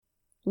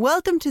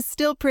Welcome to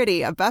Still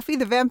Pretty, a Buffy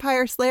the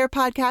Vampire Slayer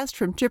podcast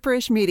from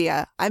Chipperish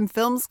Media. I'm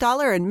film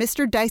scholar and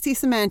Mr. Dicey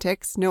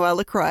Semantics, Noelle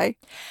LaCroix.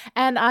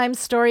 And I'm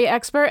story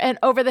expert and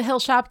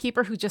over-the-hill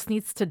shopkeeper who just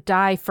needs to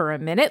die for a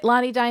minute,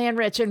 Lonnie Diane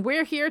Rich. And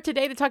we're here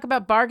today to talk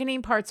about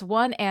Bargaining Parts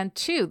 1 and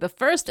 2, the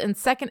first and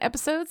second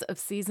episodes of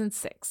Season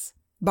 6.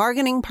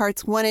 Bargaining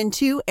Parts 1 and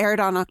 2 aired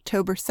on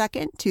October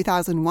 2nd,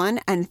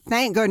 2001, and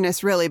thank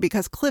goodness, really,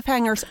 because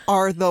cliffhangers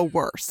are the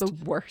worst. The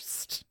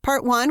worst.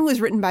 Part 1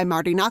 was written by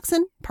Marty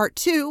Noxon, Part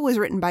 2 was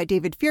written by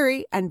David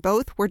Fury, and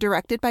both were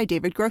directed by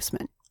David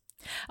Grossman.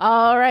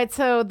 All right,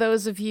 so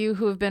those of you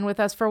who have been with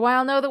us for a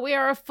while know that we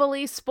are a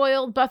fully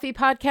spoiled Buffy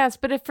podcast,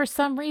 but if for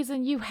some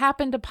reason you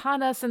happened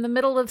upon us in the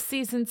middle of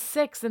Season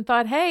 6 and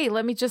thought, hey,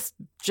 let me just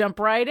jump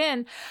right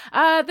in,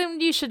 then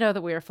you should know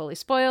that we are fully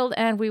spoiled,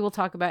 and we will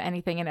talk about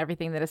anything and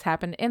everything that has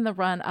happened in the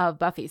run of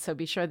Buffy, so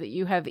be sure that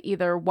you have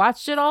either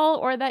watched it all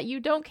or that you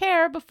don't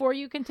care before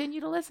you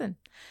continue to listen.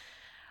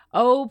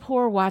 Oh,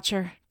 poor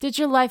watcher. Did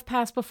your life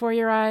pass before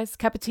your eyes?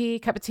 Cup of tea,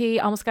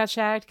 almost got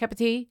shagged, cup of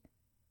tea?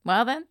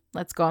 Well then,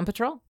 let's go on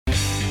patrol.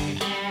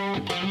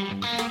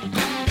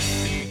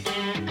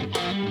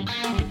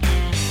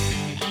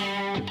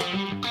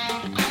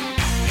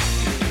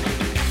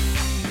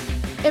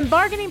 In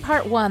Bargaining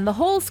Part 1, the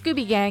whole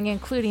Scooby Gang,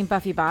 including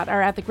Buffybot,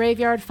 are at the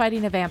graveyard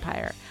fighting a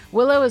vampire.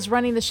 Willow is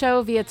running the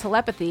show via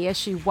telepathy as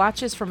she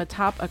watches from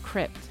atop a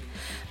crypt.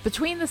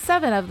 Between the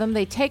 7 of them,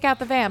 they take out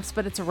the vamps,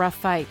 but it's a rough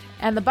fight.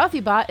 And the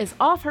Buffybot is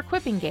off her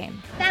quipping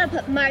game. That'll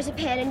put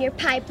marzipan in your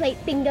pie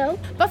plate, bingo.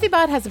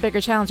 Buffybot has a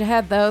bigger challenge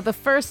ahead, though, the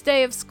first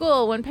day of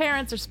school when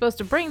parents are supposed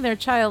to bring their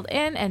child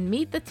in and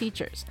meet the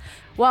teachers.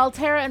 While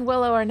Tara and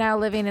Willow are now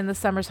living in the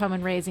Summers home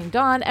and raising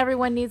Dawn,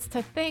 everyone needs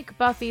to think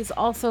Buffy's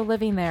also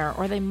living there,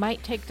 or they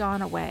might take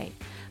Dawn away.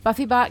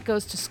 Buffybot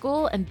goes to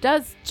school and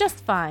does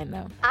just fine,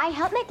 though. I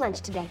helped make lunch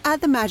today. At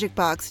the Magic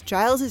Box,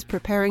 Giles is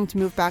preparing to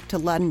move back to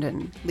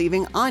London,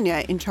 leaving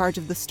Anya in charge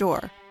of the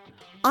store.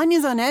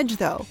 Anya's on edge,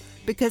 though,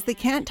 because they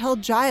can't tell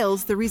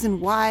Giles the reason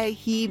why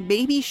he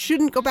maybe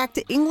shouldn't go back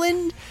to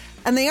England,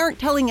 and they aren't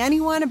telling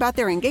anyone about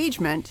their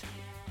engagement.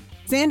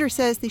 Xander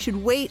says they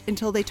should wait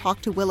until they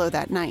talk to Willow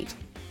that night.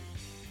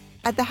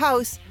 At the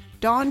house,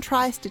 Dawn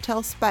tries to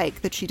tell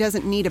Spike that she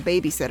doesn't need a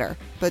babysitter,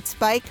 but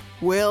Spike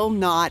will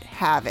not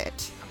have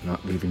it. I'm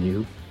not leaving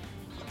you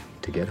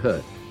to get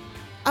hurt.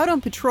 Out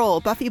on patrol,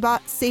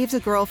 Buffybot saves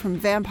a girl from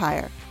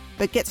vampire,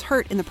 but gets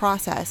hurt in the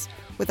process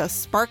with a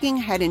sparking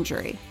head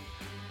injury.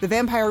 The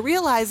vampire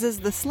realizes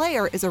the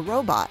Slayer is a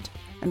robot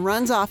and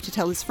runs off to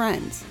tell his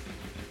friends.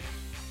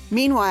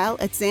 Meanwhile,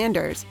 at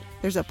Xander's,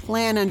 there's a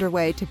plan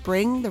underway to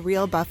bring the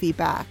real Buffy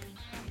back,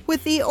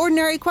 with the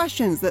ordinary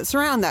questions that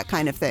surround that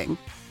kind of thing.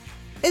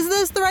 Is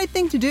this the right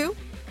thing to do?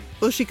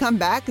 Will she come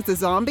back as a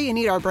zombie and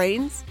eat our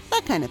brains?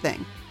 That kind of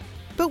thing.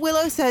 But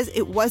Willow says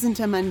it wasn't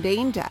a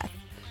mundane death.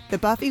 The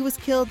Buffy was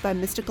killed by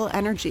mystical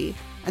energy,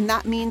 and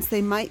that means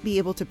they might be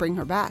able to bring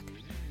her back.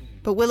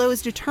 But Willow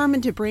is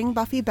determined to bring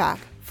Buffy back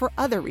for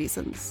other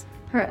reasons.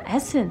 Her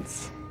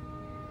essence.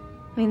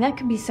 I mean, that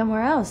could be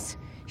somewhere else.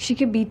 She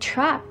could be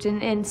trapped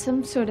in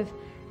some sort of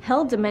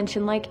hell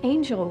dimension like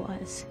Angel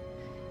was.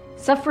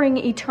 Suffering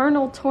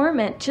eternal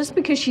torment just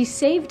because she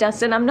saved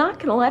us, and I'm not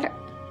going to let her...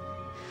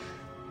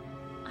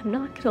 I'm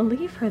not going to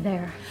leave her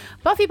there.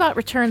 Buffybot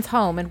returns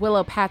home and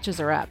Willow patches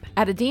her up.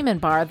 At a demon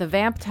bar, the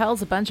vamp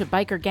tells a bunch of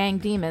biker gang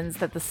demons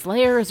that the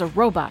Slayer is a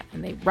robot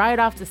and they ride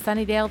off to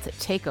Sunnydale to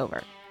take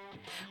over.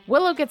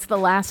 Willow gets the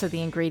last of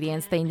the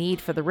ingredients they need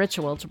for the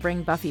ritual to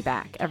bring Buffy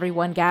back.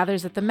 Everyone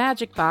gathers at the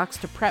Magic Box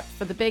to prep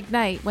for the big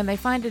night when they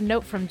find a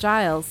note from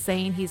Giles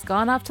saying he's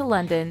gone off to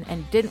London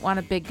and didn't want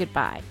a big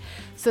goodbye.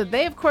 So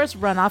they, of course,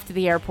 run off to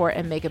the airport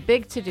and make a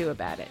big to-do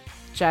about it.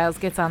 Giles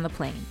gets on the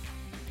plane.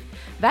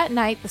 That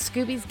night, the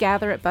Scoobies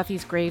gather at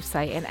Buffy's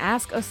gravesite and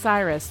ask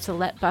Osiris to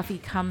let Buffy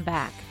come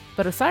back.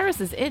 But Osiris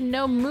is in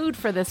no mood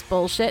for this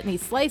bullshit, and he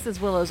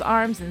slices Willow's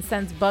arms and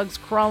sends bugs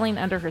crawling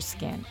under her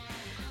skin.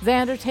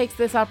 Xander takes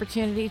this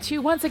opportunity to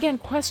once again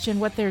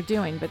question what they're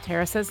doing, but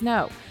Tara says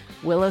no.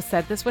 Willow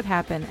said this would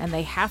happen, and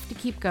they have to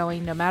keep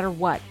going no matter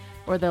what,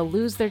 or they'll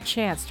lose their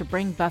chance to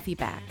bring Buffy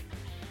back.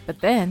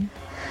 But then...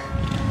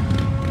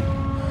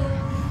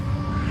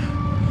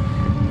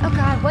 Oh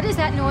God, what is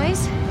that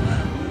noise?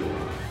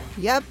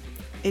 Yep,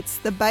 it's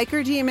the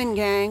biker demon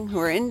gang who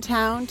are in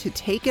town to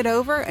take it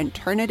over and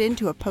turn it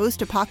into a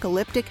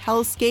post-apocalyptic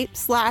hellscape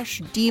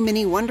 /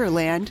 demony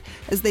wonderland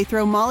as they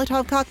throw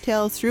Molotov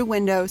cocktails through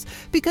windows,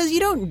 because you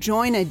don't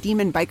join a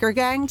demon biker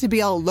gang to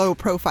be all low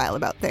profile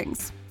about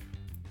things.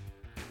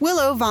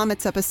 Willow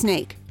vomits up a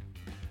snake.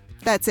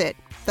 That's it.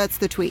 That's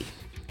the tweet.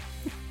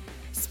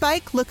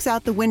 Spike looks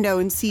out the window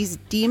and sees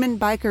demon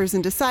bikers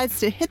and decides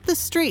to hit the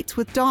streets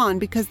with Dawn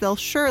because they'll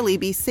surely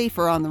be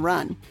safer on the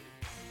run.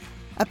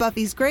 At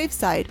Buffy's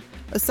gravesite,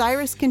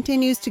 Osiris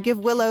continues to give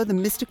Willow the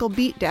mystical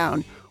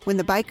beatdown when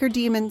the biker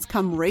demons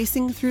come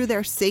racing through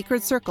their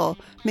sacred circle,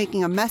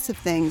 making a mess of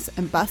things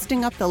and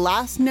busting up the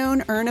last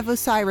known urn of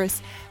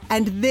Osiris.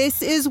 And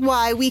this is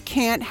why we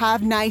can't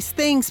have nice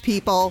things,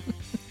 people.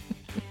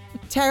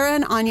 Tara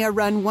and Anya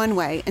run one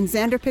way, and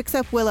Xander picks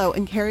up Willow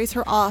and carries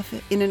her off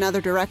in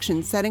another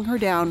direction, setting her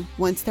down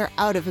once they're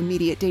out of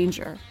immediate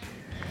danger.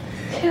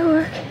 Did it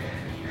work?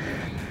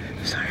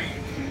 Sorry.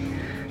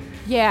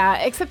 Yeah,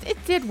 except it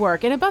did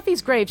work. And in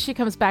Buffy's grave, she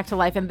comes back to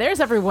life, and there's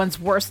everyone's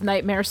worst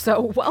nightmare, so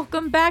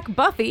welcome back,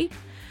 Buffy.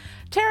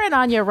 Tara and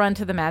Anya run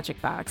to the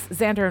magic box.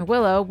 Xander and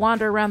Willow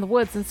wander around the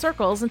woods in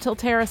circles until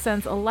Tara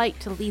sends a light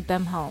to lead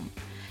them home.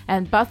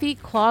 And Buffy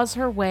claws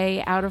her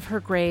way out of her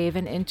grave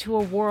and into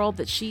a world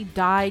that she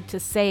died to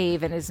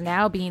save and is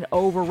now being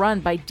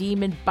overrun by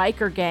demon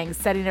biker gangs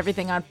setting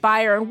everything on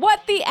fire. And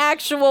what the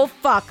actual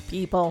fuck,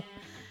 people?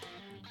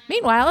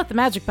 Meanwhile, at the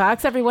magic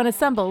box, everyone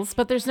assembles,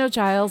 but there's no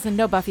Giles and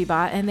no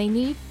Buffybot, and they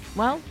need,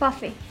 well...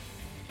 Buffy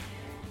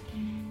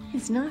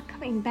is not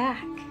coming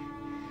back.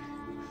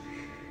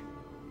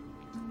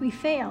 We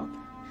failed.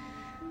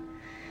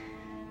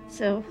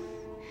 So,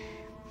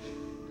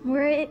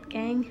 we're it,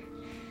 gang.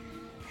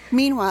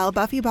 Meanwhile,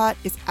 Buffybot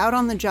is out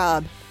on the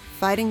job,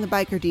 fighting the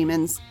biker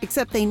demons,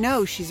 except they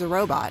know she's a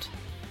robot.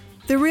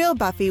 The real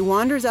Buffy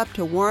wanders up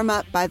to warm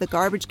up by the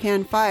garbage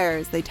can fire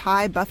as they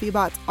tie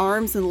Buffybot's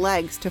arms and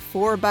legs to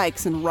 4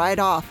 bikes and ride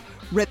off,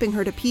 ripping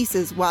her to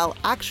pieces while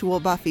actual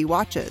Buffy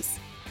watches.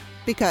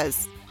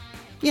 Because,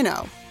 you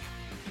know,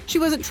 she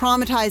wasn't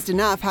traumatized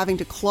enough having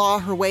to claw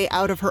her way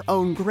out of her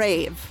own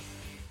grave.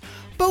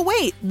 But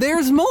wait,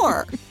 there's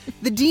more!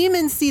 The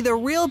demons see the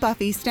real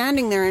Buffy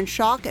standing there in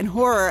shock and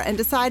horror and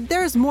decide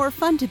there's more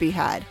fun to be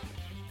had.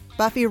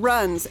 Buffy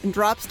runs and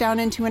drops down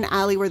into an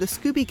alley where the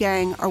Scooby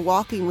Gang are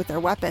walking with their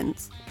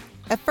weapons.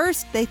 At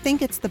first, they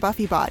think it's the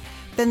Buffybot,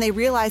 then they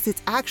realize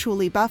it's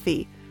actually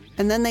Buffy,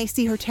 and then they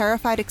see her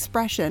terrified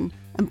expression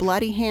and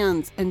bloody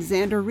hands, and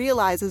Xander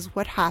realizes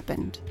what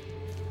happened.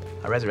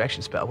 Our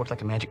resurrection spell worked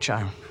like a magic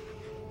charm.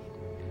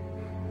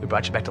 We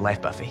brought you back to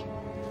life, Buffy.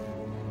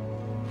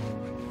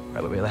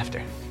 Right where we left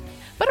her.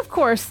 But of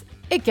course,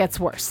 it gets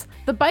worse.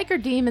 The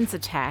biker demons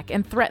attack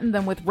and threaten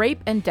them with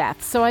rape and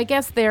death, so I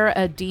guess they're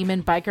a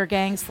demon biker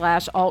gang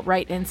 /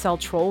 alt-right incel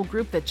troll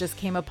group that just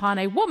came upon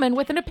a woman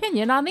with an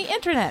opinion on the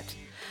internet.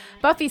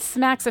 Buffy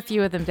smacks a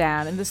few of them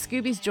down, and the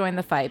Scoobies join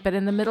the fight, but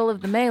in the middle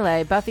of the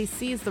melee, Buffy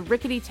sees the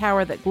rickety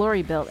tower that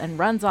Glory built and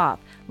runs off,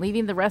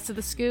 leaving the rest of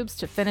the Scoobs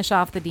to finish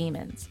off the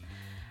demons.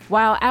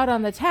 While out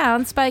on the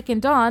town, Spike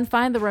and Dawn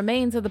find the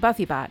remains of the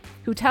Buffybot,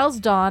 who tells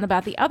Dawn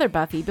about the other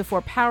Buffy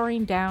before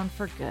powering down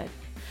for good.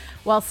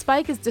 While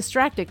Spike is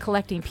distracted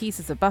collecting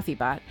pieces of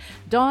Buffybot,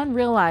 Dawn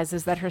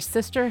realizes that her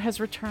sister has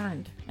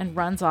returned and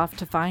runs off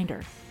to find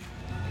her.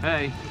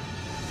 Hey,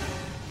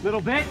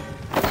 little bit.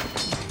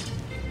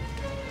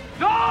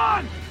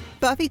 Dawn!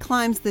 Buffy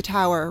climbs the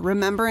tower,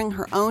 remembering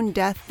her own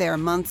death there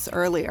months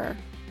earlier.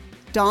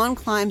 Dawn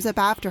climbs up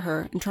after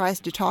her and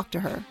tries to talk to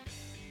her.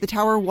 The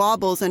tower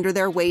wobbles under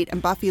their weight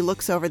and Buffy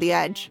looks over the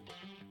edge.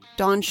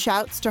 Dawn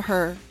shouts to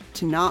her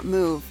to not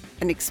move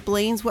and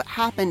explains what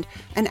happened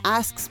and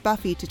asks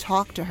Buffy to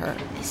talk to her.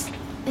 Is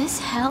this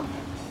hell?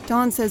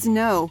 Dawn says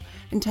no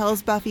and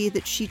tells Buffy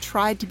that she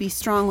tried to be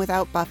strong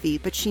without Buffy,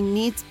 but she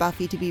needs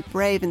Buffy to be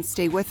brave and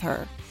stay with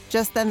her.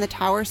 Just then the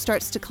tower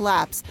starts to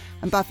collapse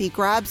and Buffy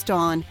grabs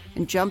Dawn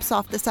and jumps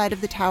off the side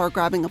of the tower,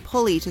 grabbing a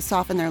pulley to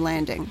soften their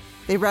landing.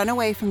 They run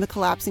away from the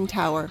collapsing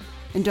tower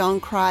and Dawn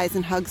cries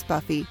and hugs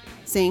Buffy,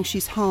 saying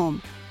she's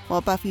home,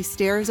 while Buffy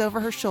stares over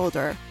her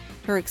shoulder,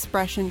 her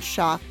expression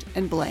shocked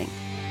and blank.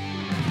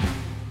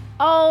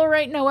 All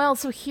right, Noelle,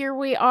 so here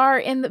we are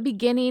in the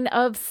beginning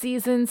of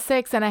season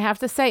 6, and I have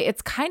to say,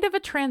 it's kind of a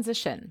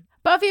transition.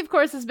 Buffy, of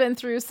course, has been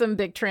through some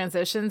big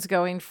transitions,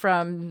 going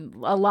from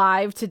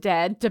alive to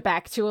dead to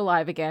back to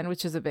alive again,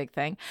 which is a big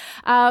thing.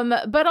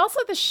 But also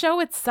the show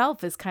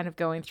itself is kind of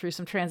going through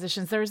some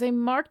transitions. There's a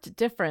marked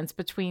difference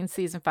between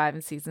season 5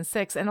 and season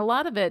 6, and a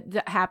lot of it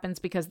happens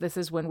because this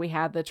is when we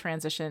had the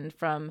transition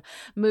from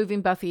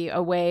moving Buffy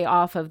away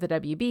off of the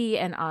WB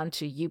and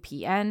onto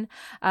UPN,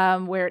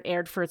 where it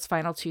aired for its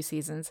final 2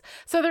 seasons.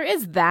 So there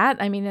is that.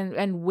 I mean,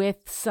 and with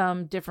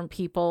some different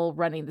people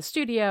running the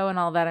studio and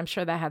all that, I'm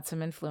sure that had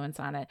some influence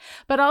on it.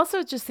 But also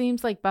it just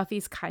seems like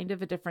Buffy's kind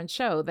of a different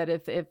show, that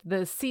if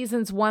the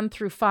seasons 1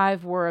 through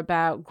 5 were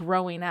about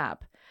growing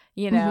up,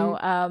 you know,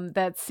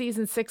 that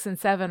season 6 and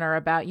 7 are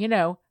about, you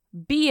know,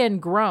 being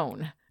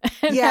grown.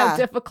 And how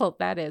difficult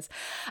that is.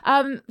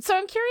 So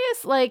I'm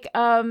curious, like,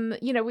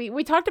 you know,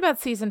 we talked about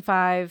season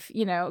 5,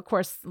 you know, of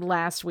course,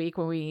 last week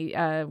when we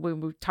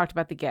talked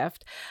about The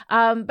Gift.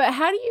 But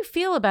how do you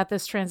feel about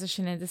this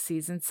transition into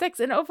season 6?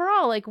 And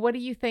overall, like, what do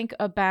you think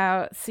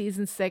about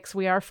season 6?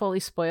 We are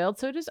fully spoiled,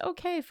 so it is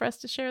okay for us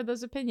to share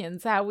those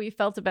opinions, how we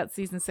felt about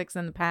season 6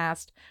 in the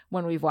past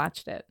when we've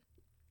watched it.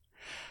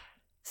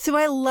 So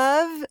I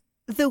love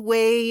the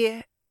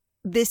way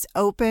this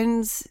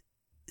opens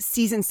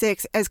season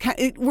 6 as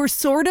we're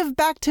sort of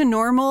back to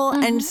normal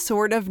and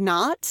sort of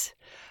not,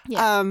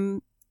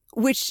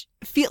 which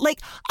feel like,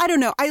 I don't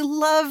know. I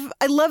love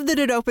that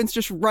it opens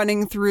just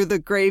running through the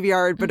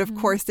graveyard, but of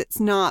course it's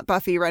not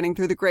Buffy running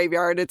through the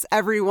graveyard. It's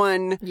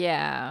everyone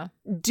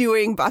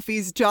doing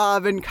Buffy's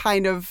job and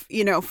kind of,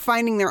 you know,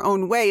 finding their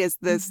own way as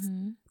this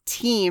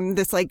team,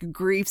 this like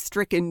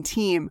grief-stricken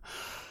team.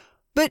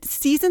 But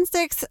season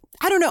 6,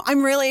 I don't know.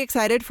 I'm really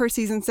excited for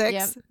season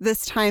 6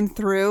 this time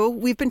through.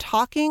 We've been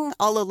talking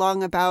all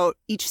along about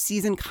each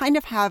season kind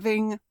of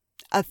having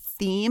a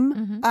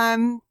theme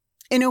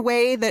in a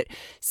way that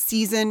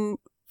season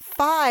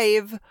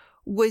 5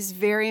 was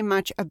very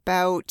much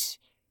about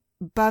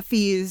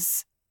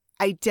Buffy's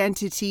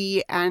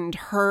identity and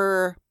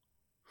her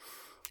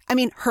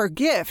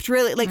gift,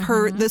 really, like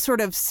the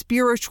sort of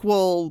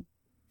spiritual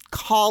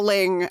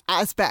calling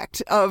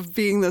aspect of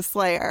being the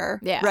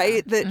Slayer,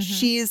 right? That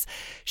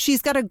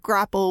she's got to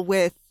grapple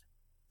with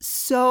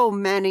so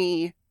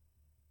many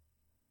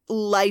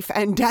life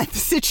and death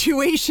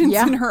situations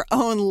in her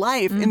own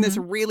life in this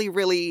really,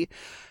 really,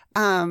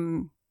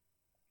 in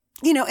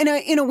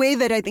a way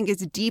that I think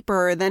is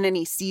deeper than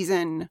any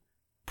season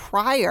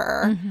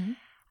prior.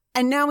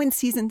 And now in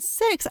season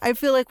 6, I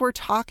feel like we're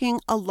talking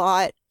a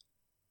lot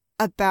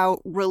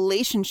about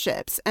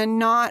relationships,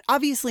 and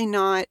obviously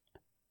not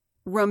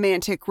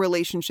romantic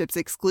relationships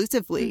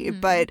exclusively,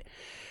 but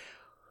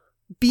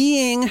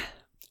being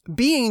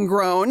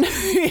grown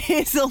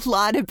is a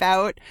lot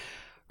about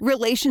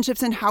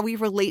relationships and how we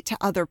relate to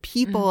other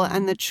people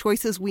and the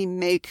choices we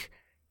make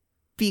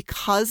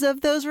because of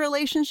those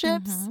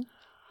relationships.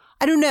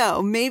 I don't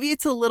know. Maybe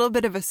it's a little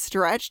bit of a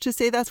stretch to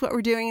say that's what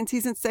we're doing in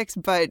season 6,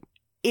 but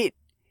it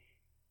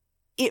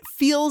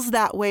feels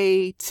that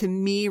way to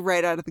me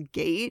right out of the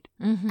gate.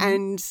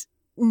 And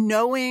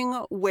knowing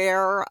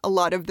where a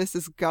lot of this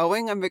is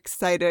going, I'm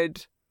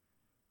excited.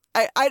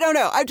 I don't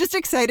know. I'm just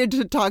excited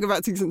to talk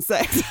about season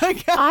 6. I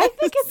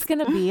think it's going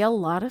to be a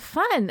lot of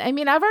fun. I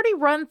mean, I've already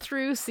run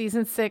through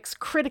season 6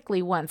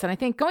 critically once, and I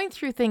think going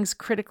through things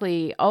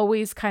critically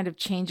always kind of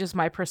changes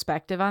my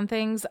perspective on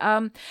things.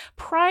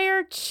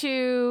 Prior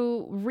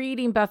to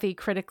reading Buffy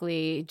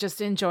critically,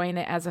 just enjoying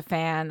it as a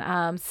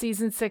fan,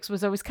 season 6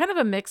 was always kind of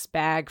a mixed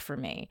bag for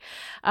me.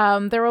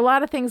 There were a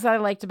lot of things that I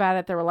liked about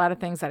it. There were a lot of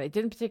things that I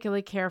didn't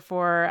particularly care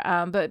for,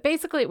 but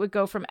basically it would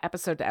go from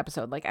episode to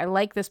episode. Like, I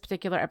like this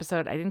particular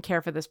episode. I didn't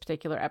care for this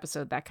particular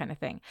episode, that kind of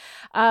thing.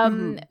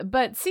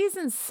 But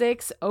season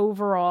 6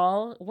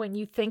 overall, when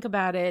you think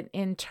about it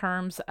in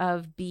terms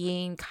of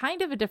being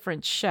kind of a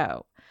different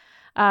show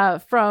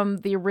from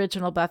the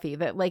original Buffy,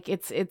 that like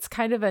it's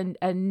kind of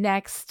a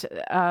next,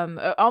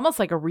 almost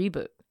like a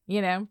reboot,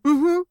 you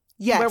know?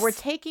 Yes. Where we're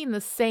taking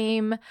the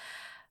same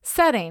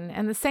setting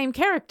and the same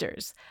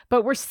characters,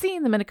 but we're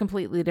seeing them in a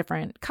completely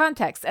different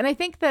context. And I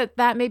think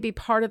that may be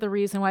part of the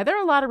reason why. There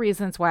are a lot of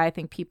reasons why I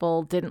think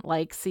people didn't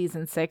like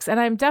season 6, and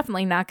I'm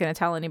definitely not going to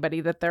tell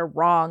anybody that they're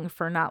wrong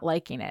for not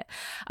liking it.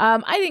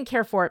 I didn't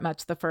care for it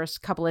much the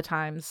first couple of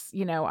times,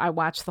 I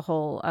watched the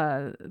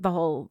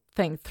whole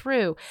thing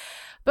through.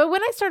 But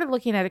when I started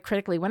looking at it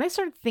critically, when I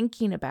started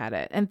thinking about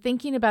it and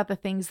thinking about the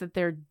things that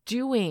they're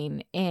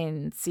doing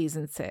in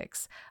season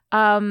 6,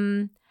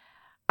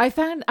 I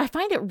find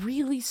it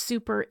really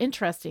super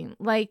interesting.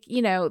 Like,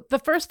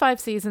 the first 5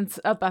 seasons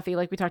of Buffy,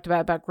 like we talked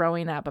about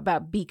growing up,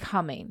 about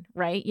becoming,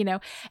 right?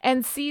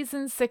 And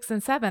seasons 6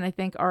 and 7, I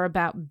think, are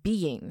about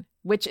being,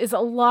 which is a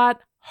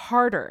lot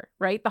harder,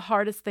 right? The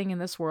hardest thing in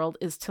this world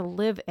is to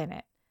live in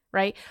it,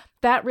 right?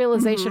 That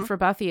realization for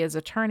Buffy is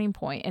a turning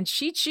point, and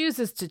she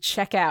chooses to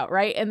check out,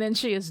 right? And then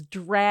she is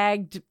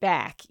dragged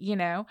back,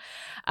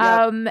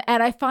 And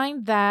I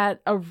find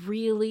that a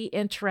really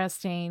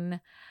interesting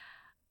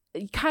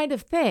kind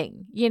of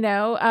thing,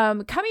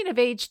 coming of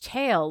age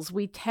tales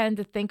we tend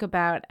to think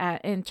about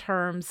in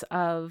terms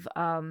of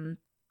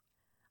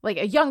like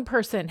a young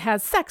person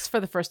has sex for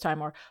the first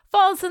time or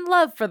falls in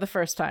love for the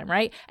first time,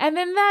 right? And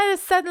then that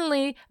is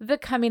suddenly the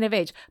coming of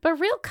age. But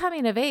real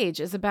coming of age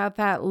is about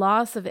that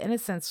loss of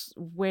innocence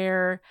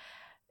where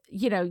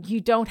you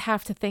don't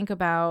have to think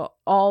about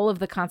all of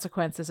the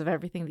consequences of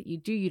everything that you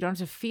do. You don't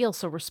have to feel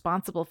so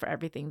responsible for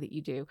everything that you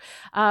do,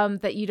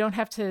 that you don't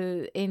have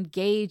to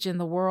engage in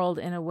the world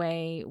in a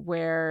way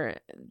where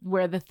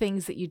the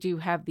things that you do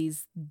have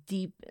these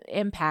deep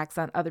impacts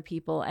on other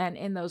people and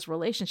in those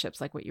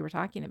relationships, like what you were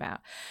talking about.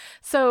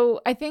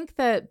 So I think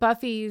that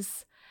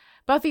Buffy's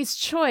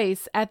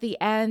choice at the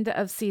end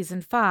of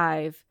season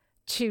 5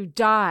 to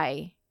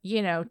die,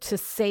 to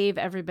save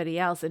everybody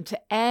else and to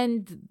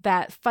end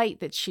that fight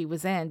that she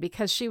was in,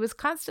 because she was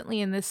constantly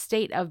in this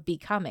state of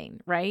becoming,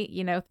 right?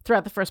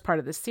 Throughout the first part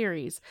of the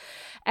series.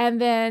 And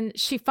then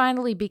she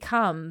finally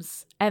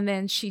becomes, and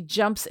then she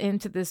jumps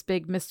into this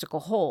big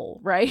mystical hole,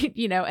 right?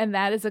 And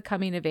that is a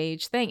coming of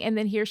age thing. And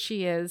then here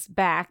she is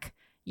back,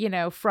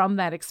 from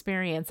that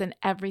experience, and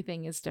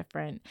everything is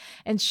different.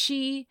 And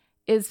she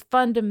is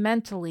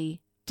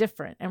fundamentally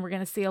different, and we're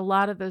going to see a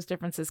lot of those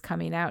differences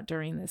coming out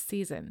during this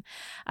season.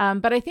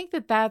 But I think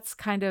that that's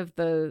kind of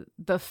the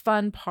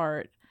fun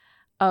part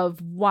of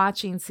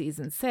watching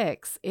season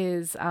 6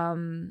 is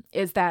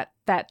that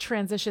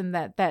transition,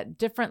 that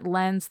different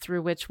lens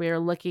through which we are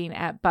looking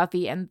at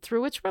Buffy and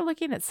through which we're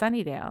looking at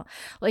Sunnydale.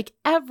 Like,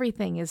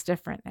 everything is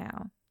different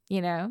now.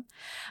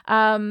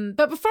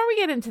 But before we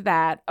get into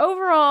that,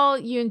 overall,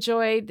 you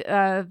enjoyed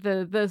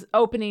the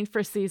opening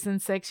for season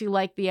 6. You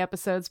liked the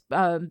episodes,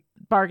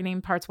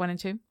 bargaining parts 1 and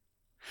 2?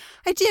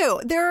 I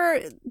do.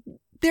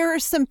 there are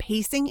some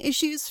pacing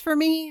issues for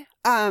me.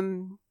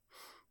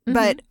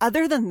 But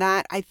other than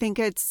that, I think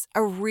it's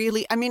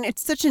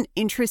it's such an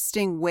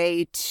interesting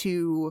way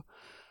to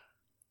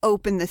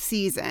open the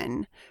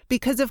season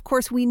because, of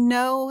course, we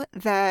know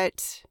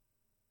that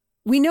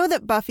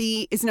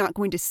Buffy is not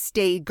going to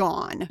stay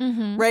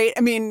gone, right?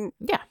 I mean,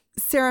 yeah.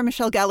 Sarah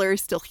Michelle Gellar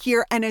is still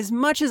here. And as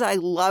much as I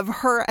love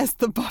her as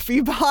the Buffy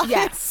bot.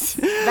 Yes,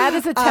 that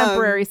is a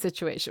temporary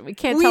situation. We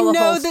can't tell a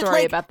whole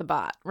story about the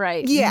bot,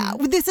 right? Yeah.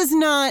 This is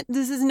not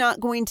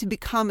going to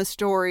become a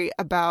story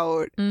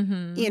about,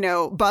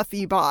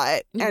 Buffy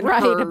bot and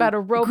her about a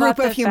robot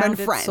group of human found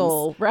its friends.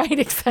 soul. Right,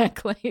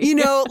 exactly. We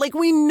know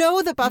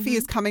that Buffy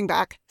is coming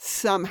back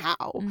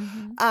somehow.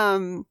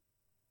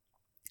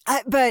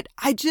 But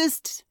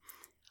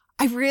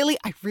I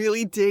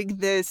really dig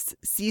this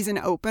season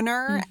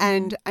opener,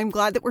 and I'm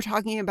glad that we're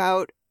talking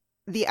about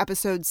the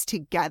episodes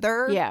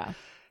together. Yeah,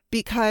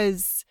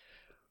 because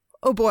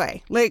oh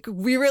boy,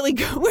 we really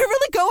go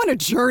on a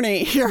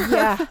journey here.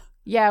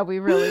 Yeah, we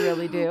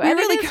really do. We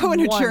really go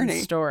on a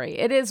journey.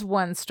 It is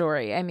one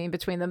story. I mean,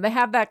 between them, they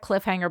have that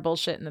cliffhanger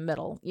bullshit in the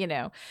middle.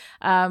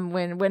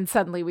 When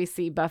suddenly we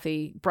see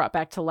Buffy brought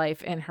back to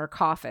life in her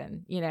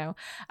coffin.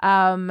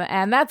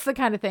 And that's the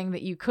kind of thing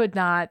that you could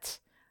not.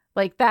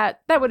 Like that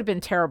would have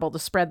been terrible to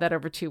spread that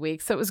over 2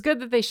 weeks. So it was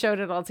good that they showed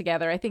it all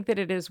together. I think that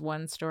it is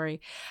one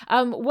story.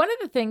 One of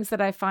the things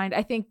that I find,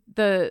 I think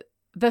the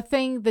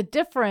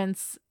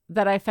difference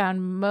that I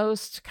found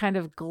most kind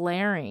of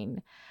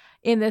glaring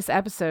in this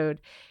episode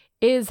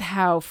is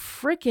how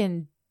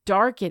freaking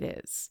dark it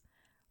is.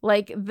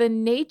 Like the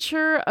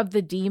nature of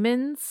the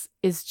demons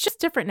is just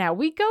different now.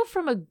 We go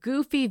from a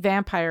goofy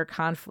vampire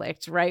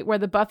conflict, right? Where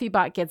the Buffy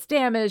bot gets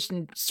damaged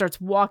and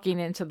starts walking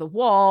into the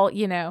wall,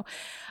 to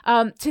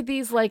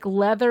these like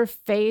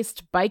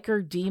leather-faced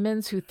biker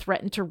demons who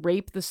threaten to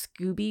rape the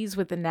Scoobies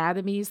with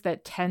anatomies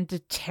that tend to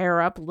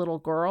tear up little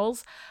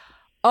girls.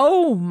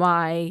 Oh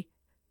my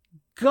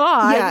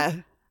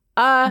God.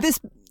 Yeah.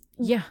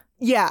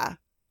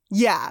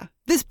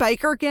 This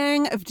biker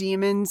gang of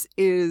demons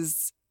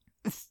is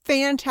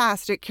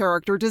fantastic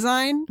character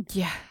design.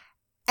 Yeah.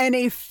 And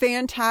a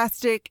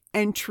fantastic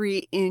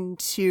entry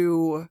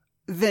into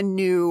the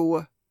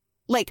new,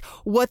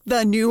 what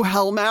the new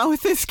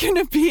Hellmouth is going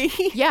to be.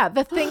 Yeah,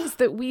 the things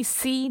that we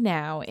see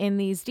now in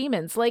these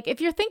demons. Like,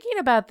 if you're thinking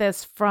about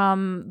this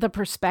from the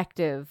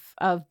perspective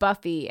of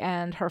Buffy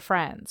and her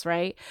friends,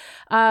 right?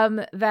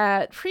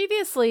 That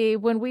previously,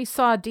 when we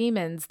saw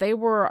demons, they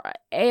were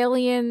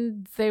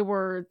alien.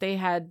 They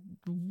had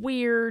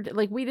weird,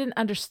 we didn't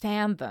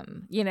understand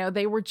them.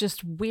 They were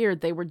just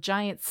weird. They were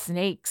giant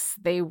snakes.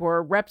 They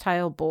were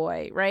reptile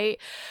boy, right?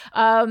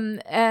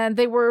 And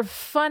they were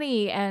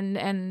funny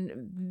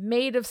and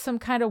made of some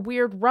kind of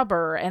weird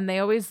rubber, and they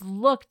always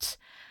looked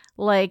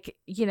like,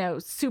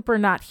 super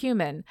not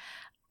human.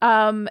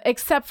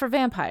 Except for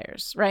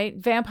vampires, right?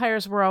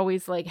 Vampires were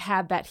always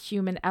had that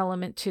human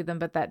element to them,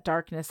 but that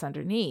darkness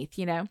underneath,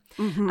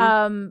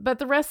 But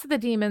the rest of the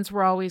demons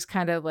were always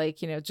kind of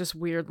just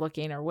weird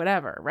looking or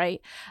whatever, right?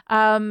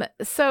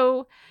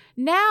 So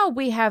now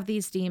we have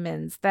these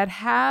demons that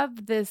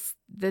have this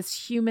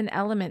human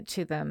element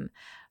to them,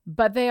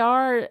 but they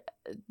are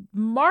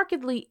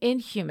markedly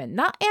inhuman,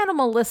 not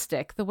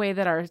animalistic the way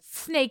that our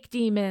snake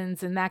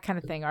demons and that kind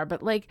of thing are,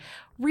 but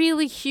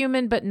really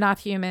human but not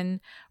human,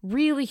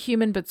 really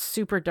human but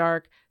super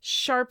dark,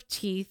 sharp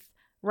teeth,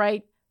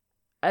 right?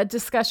 A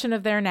discussion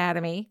of their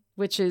anatomy,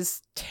 which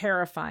is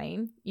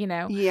terrifying,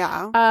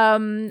 Yeah.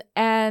 And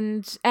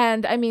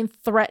I mean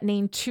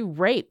threatening to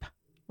rape.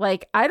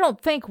 I don't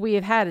think we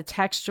have had a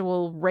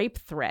textual rape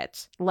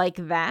threat like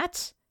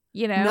that.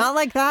 Not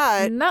like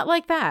that. Not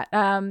like that.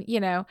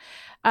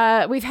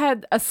 We've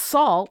had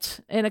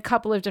assault in a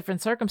couple of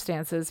different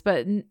circumstances,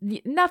 but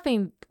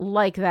nothing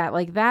like that.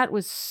 That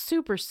was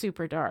super,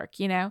 super dark,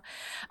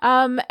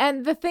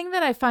 And the thing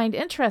that I find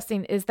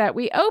interesting is that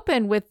we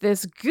open with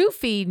this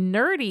goofy,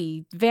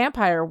 nerdy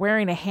vampire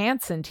wearing a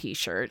Hanson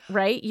t-shirt,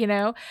 right?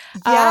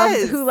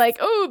 Yes. Who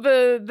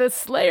the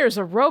Slayer's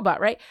a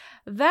robot, right?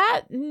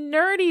 That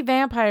nerdy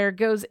vampire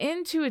goes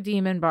into a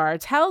demon bar,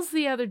 tells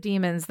the other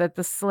demons that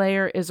the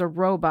Slayer is a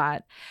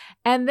robot,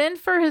 and then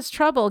for his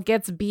trouble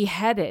gets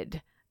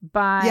beheaded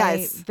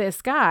by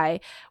this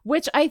guy,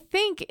 which I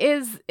think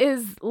is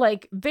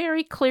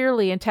very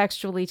clearly and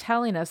textually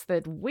telling us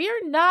that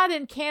we're not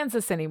in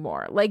Kansas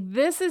anymore.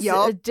 This is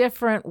a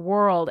different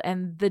world,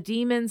 and the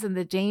demons and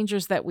the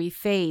dangers that we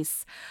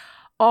face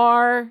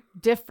are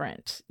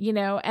different,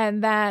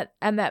 and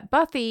that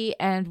Buffy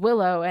and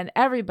Willow and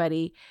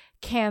everybody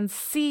can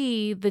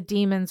see the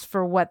demons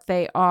for what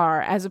they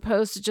are, as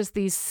opposed to just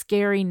these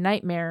scary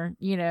nightmare,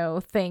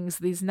 things,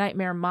 these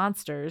nightmare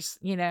monsters,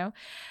 they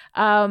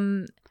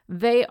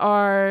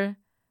are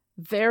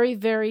very,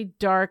 very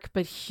dark,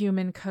 but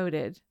human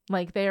coded.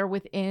 They are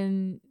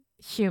within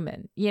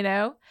human,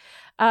 Yeah.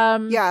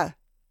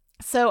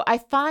 So I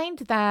find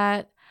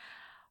that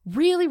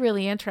really,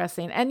 really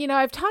interesting. And,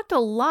 I've talked a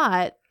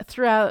lot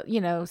throughout,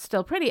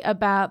 Still Pretty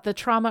about the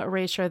trauma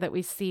erasure that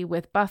we see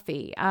with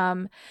Buffy.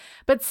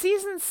 But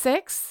season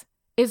 6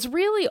 is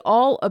really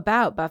all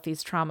about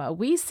Buffy's trauma.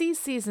 We see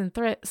season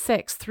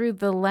 6 through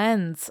the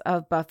lens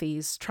of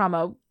Buffy's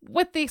trauma,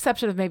 with the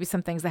exception of maybe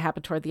some things that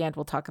happen toward the end.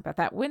 We'll talk about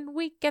that when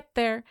we get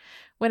there.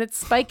 When it's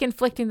Spike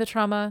inflicting the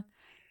trauma,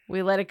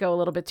 we let it go a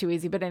little bit too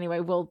easy. But anyway,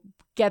 we'll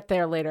get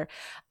there later.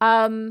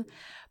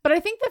 But I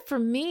think that for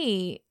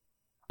me,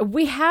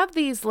 we have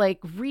these like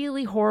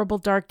really horrible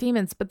dark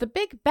demons, but the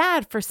big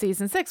bad for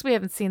season 6, we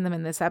haven't seen them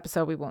in this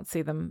episode. We won't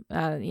see them,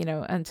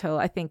 until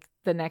I think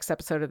the next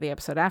episode or the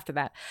episode after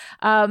that,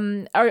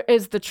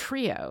 is the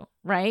trio,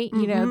 right?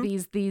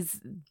 Mm-hmm. These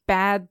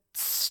bad,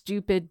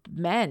 stupid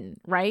men,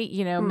 right?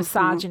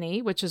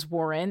 Misogyny, which is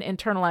Warren,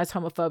 internalized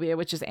homophobia,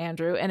 which is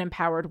Andrew, and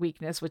empowered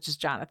weakness, which is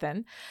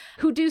Jonathan,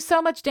 who do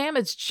so much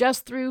damage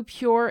just through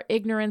pure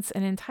ignorance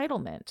and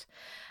entitlement.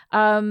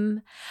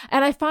 And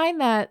I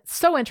find that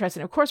so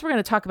interesting. Of course, we're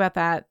going to talk about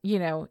that,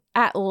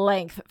 at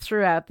length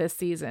throughout this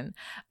season.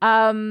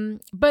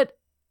 But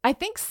I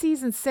think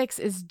season 6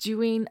 is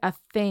doing a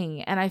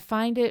thing, and I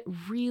find it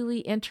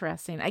really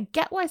interesting. I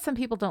get why some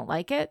people don't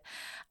like it.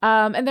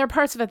 And there are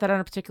parts of it that I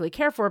don't particularly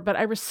care for, but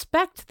I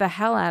respect the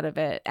hell out of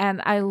it.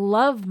 And I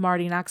love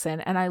Marty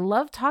Noxon, and I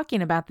love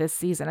talking about this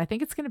season. I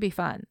think it's going to be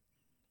fun.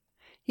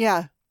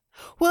 Yeah.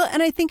 Well,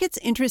 and I think it's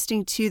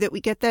interesting, too, that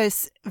we get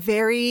this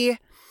very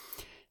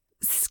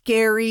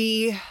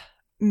scary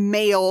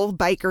male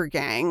biker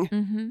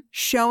gang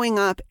showing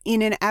up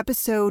in an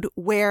episode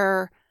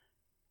where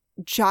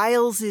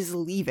Giles is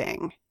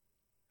leaving.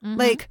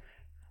 Like,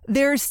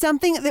 there's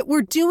something that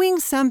we're doing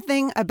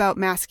something about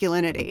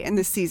masculinity in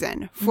this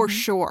season, for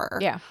sure.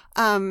 Yeah.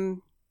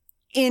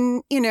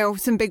 In,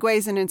 some big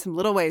ways and in some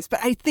little ways. But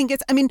I think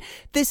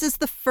this is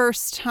the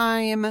first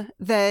time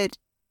that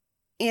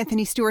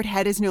Anthony Stewart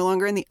Head is no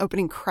longer in the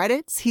opening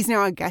credits. He's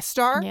now a guest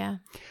star. Yeah.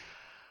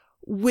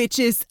 Which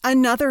is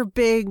another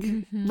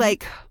big,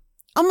 like,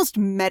 almost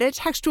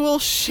metatextual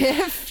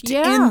shift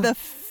in the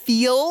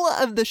feel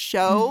of the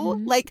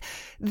show. Like,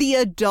 the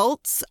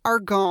adults are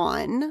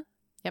gone.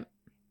 Yep.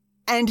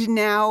 And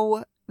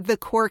now the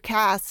core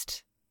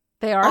cast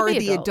are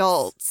the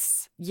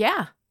adults.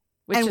 Yeah.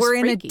 Which and is we're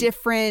freaky. in a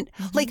different,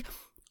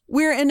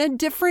 we're in a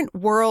different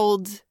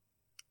world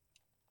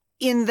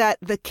in that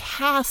the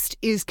cast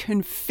is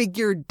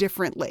configured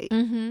differently.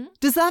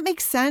 Does that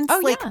make sense?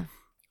 Oh, yeah.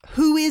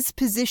 Who is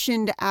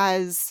positioned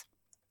as,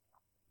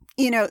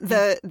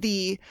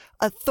 the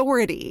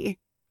authority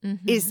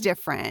is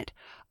different.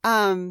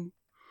 And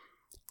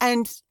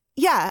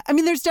yeah,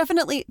 there's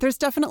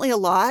definitely a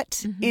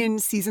lot in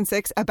season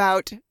 6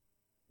 about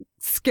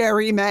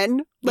scary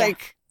men,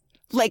 like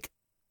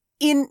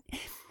in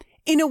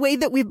a way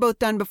that we've both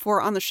done before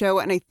on the show,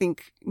 and I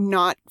think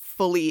not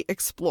fully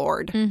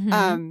explored.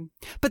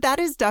 But that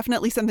is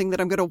definitely something that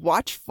I'm going to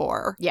watch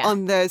for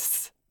on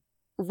this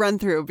run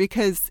through,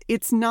 because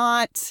it's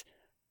not,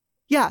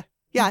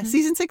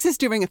 season 6 is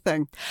doing a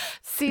thing.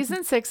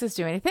 Season 6 is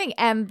doing a thing.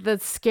 And the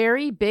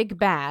scary big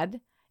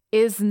bad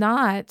is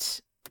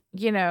not,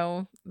 it's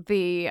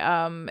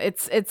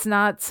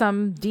not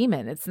some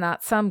demon. It's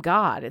not some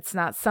god. It's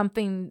not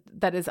something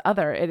that is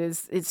other.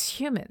 It's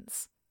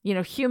humans,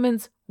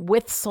 humans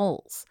with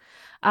souls.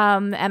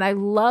 And I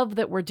love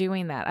that we're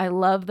doing that. I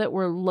love that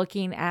we're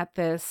looking at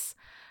this,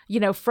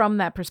 from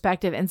that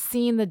perspective and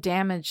seeing the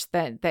damage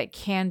that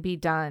can be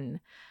done,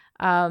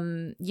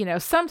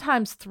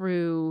 sometimes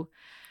through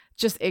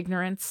just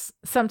ignorance,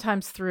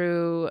 sometimes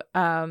through,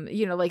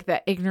 like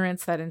that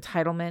ignorance, that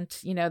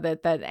entitlement,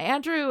 that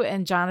Andrew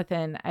and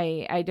Jonathan,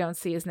 I don't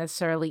see as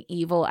necessarily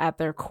evil at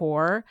their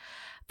core.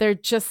 They're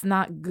just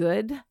not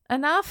good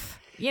enough,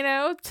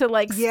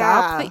 to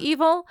stop the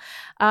evil.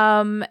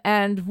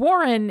 And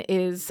Warren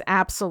is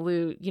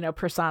absolute,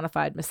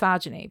 personified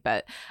misogyny.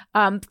 But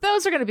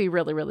those are going to be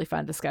really, really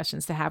fun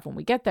discussions to have when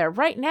we get there.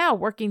 Right now,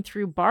 working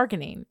through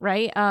bargaining,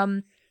 right?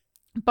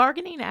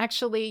 Bargaining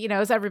actually,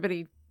 as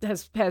everybody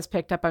has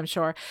picked up, I'm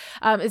sure,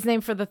 is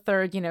named for the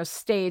third,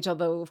 stage,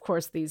 although, of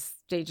course, these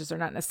stages are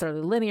not necessarily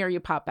linear. You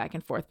pop back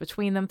and forth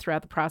between them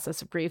throughout the process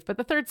of grief. But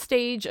the third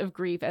stage of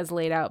grief, as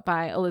laid out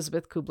by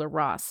Elizabeth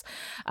Kubler-Ross.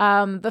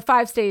 The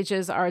 5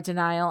 stages are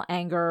denial,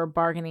 anger,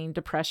 bargaining,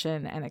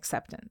 depression, and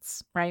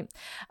acceptance, right?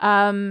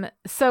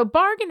 So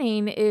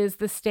bargaining is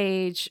the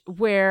stage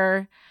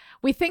where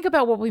we think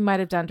about what we might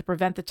have done to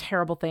prevent the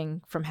terrible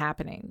thing from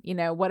happening.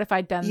 What if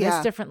I'd done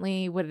this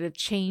differently? Would it have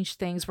changed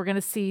things? We're going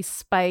to see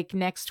Spike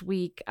next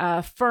week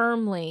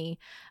firmly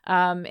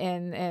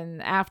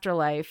in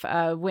Afterlife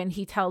when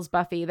he tells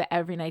Buffy that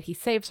every night he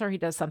saves her, he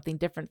does something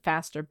different,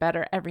 faster,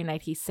 better. Every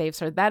night he saves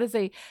her. That is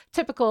a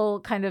typical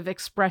kind of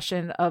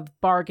expression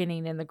of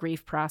bargaining in the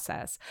grief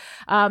process.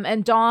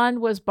 And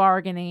Dawn was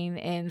bargaining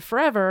in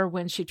Forever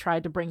when she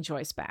tried to bring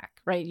Joyce back,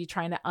 right? You're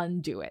trying to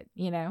undo it,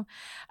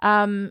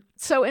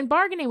 So in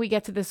bargaining, we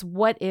get to this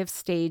what if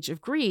stage of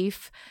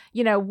grief,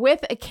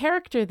 with a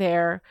character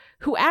there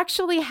who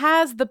actually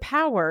has the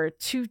power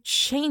to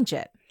change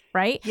it.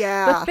 Right?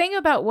 Yeah. The thing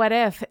about what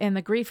if in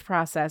the grief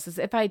process is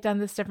if I had done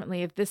this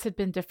differently, if this had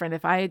been different,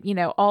 if I had,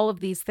 all of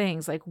these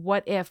things like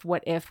what if,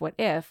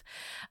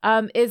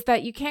 is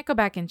that you can't go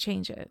back and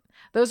change it.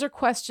 Those are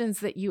questions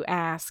that you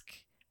ask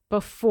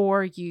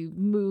before you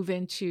move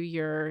into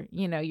your,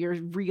 your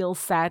real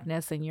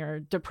sadness and your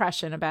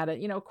depression about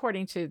it.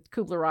 According to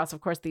Kubler-Ross,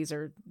 of course, these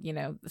are,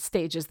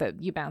 stages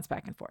that you bounce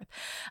back and forth.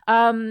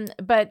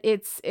 But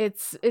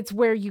it's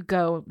where you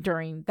go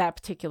during that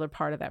particular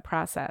part of that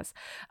process.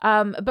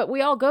 But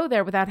we all go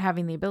there without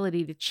having the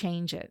ability to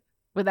change it,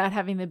 without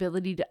having the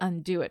ability to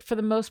undo it. For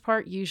the most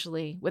part,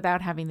 usually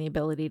without having the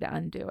ability to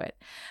undo it.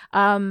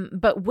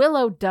 But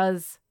Willow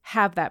does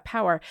have that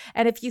power.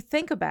 And if you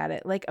think about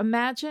it, like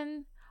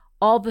imagine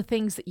all the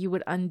things that you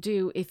would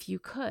undo if you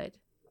could,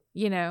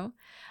 the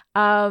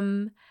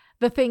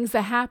things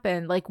that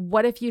happen, like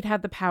what if you'd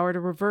had the power to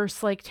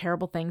reverse like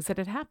terrible things that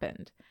had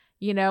happened,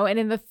 and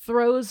in the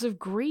throes of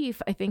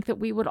grief, I think that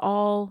we would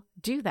all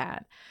do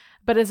that.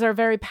 But it's our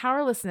very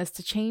powerlessness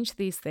to change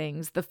these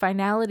things, the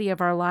finality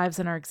of our lives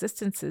and our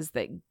existences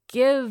that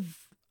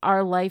give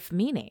our life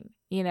meaning,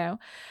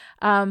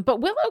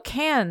 but Willow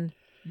can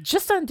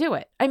just undo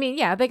it. I mean,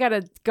 yeah, they got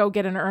to go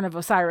get an urn of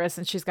Osiris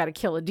and she's got to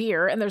kill a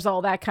deer and there's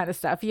all that kind of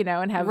stuff,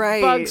 and have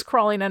bugs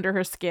crawling under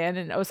her skin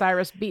and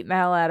Osiris beating the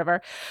hell out of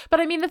her. But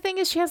I mean, the thing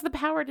is she has the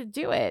power to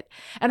do it.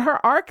 And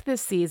her arc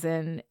this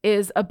season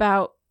is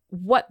about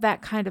what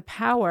that kind of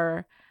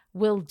power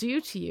will do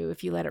to you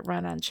if you let it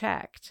run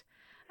unchecked.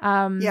 So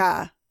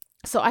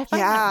I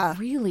find that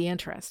really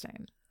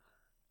interesting.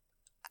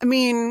 I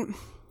mean,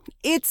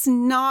 it's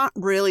not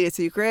really a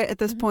secret at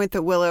this point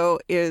that Willow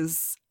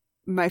is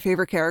my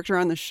favorite character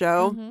on the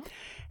show.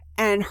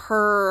 And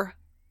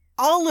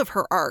all of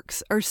her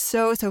arcs are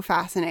so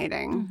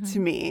fascinating to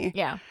me.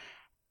 Yeah.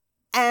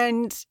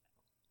 And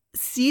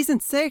season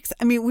 6,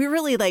 I mean, we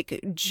really like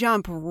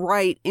jump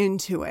right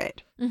into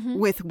it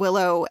with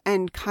Willow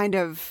and kind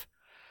of,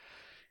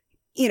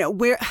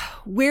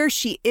 where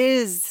she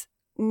is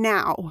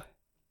now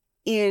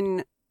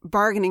in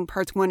bargaining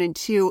parts 1 and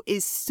 2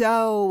 is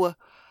so,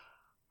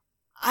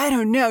 I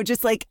don't know,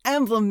 just like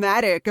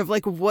emblematic of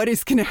like what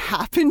is going to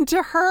happen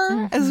to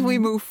her as we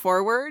move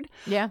forward.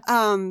 Yeah.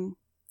 And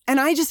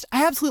I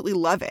absolutely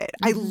love it.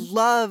 I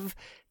love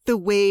the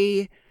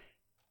way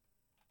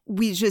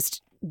we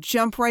just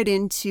jump right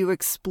into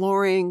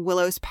exploring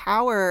Willow's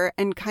power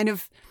and kind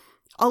of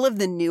all of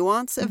the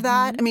nuance of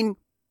that. I mean,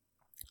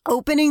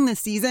 opening the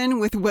season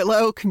with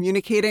Willow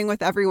communicating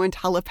with everyone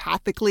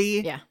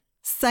telepathically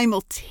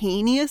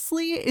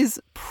simultaneously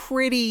is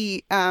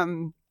pretty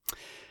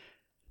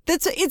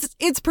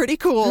it's pretty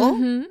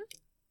cool.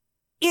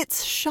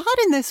 It's shot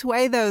in this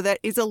way though that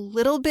is a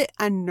little bit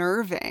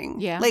unnerving.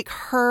 Yeah. Like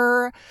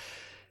her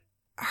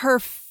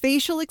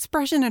facial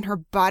expression and her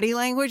body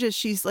language as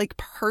she's like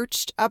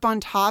perched up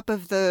on top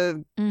of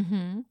the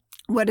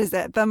what is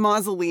it? The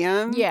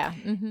mausoleum. Yeah.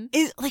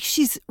 Is like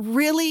she's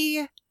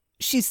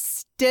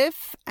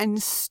stiff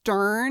and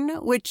stern,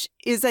 which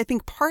is, I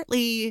think,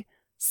 partly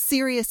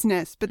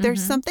seriousness, but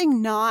there's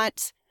something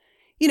not,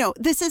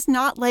 this is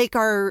not like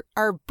our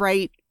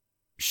bright,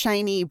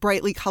 shiny,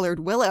 brightly colored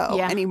Willow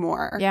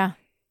anymore. Yeah.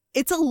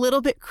 It's a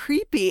little bit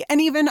creepy.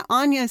 And even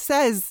Anya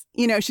says,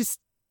 she's,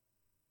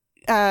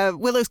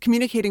 Willow's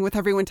communicating with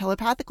everyone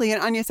telepathically,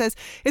 and Anya says,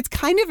 it's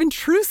kind of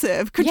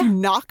intrusive. Could you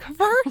knock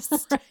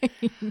first?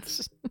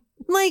 Right.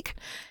 Like,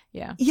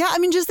 yeah, I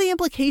mean, just the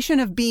implication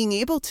of being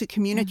able to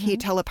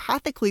communicate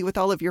telepathically with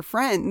all of your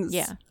friends.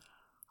 Yeah.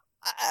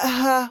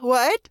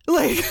 What?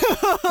 Like,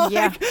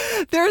 like,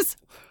 there's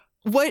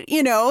what,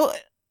 we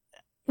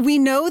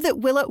know that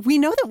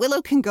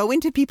Willow can go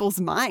into people's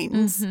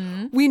minds.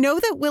 We know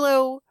that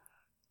Willow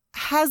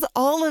has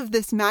all of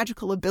this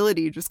magical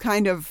ability just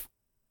kind of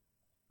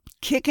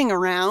kicking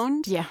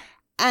around. Yeah.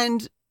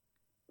 And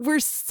we're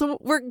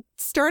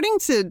starting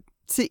to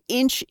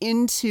inch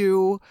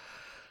into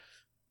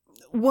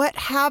what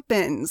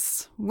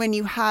happens when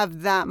you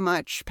have that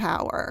much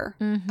power.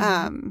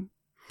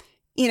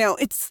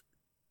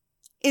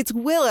 It's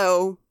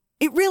Willow.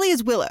 It really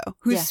is Willow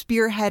who's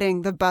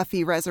spearheading the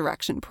Buffy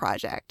Resurrection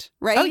Project,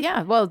 right? Oh,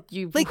 yeah. Well,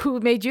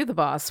 who made you the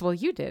boss? Well,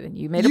 you did, and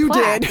you made a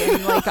plaque.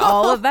 And like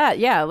all of that.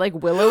 Yeah, like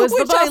Willow is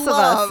the boss of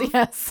us.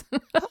 Yes.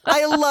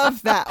 I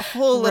love that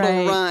whole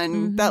little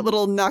run, that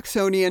little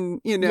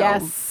Knoxonian,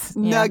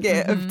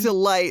 nugget of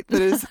delight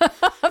that is,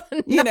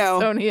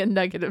 Knoxonian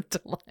nugget of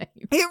delight.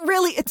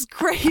 It's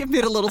great. It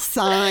made a little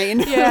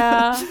sign.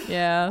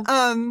 Yeah.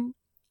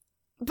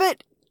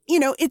 But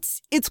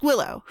it's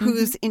Willow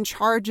who's in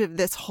charge of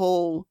this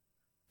whole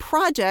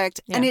project,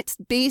 and it's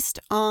based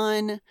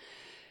on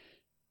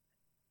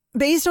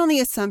the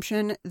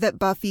assumption that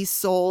Buffy's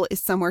soul is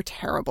somewhere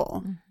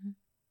terrible.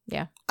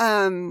 Yeah.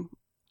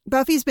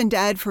 Buffy's been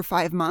dead for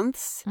 5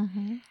 months,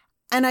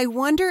 and I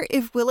wonder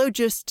if Willow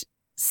just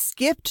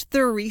skipped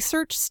the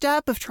research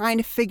step of trying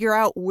to figure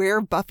out where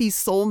Buffy's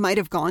soul might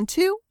have gone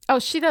to. Oh,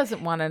 she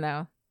doesn't want to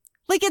know.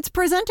 Like, it's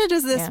presented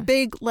as this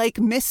big, like,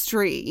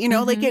 mystery,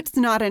 like it's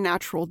not a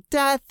natural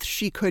death.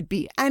 She could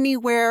be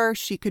anywhere.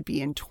 She could be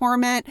in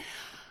torment.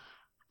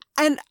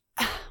 And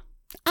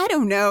I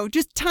don't know,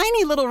 just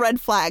tiny little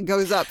red flag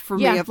goes up for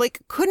me of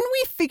like, couldn't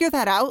we figure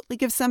that out?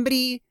 Like, if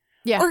somebody,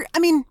 or I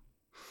mean,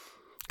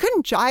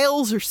 couldn't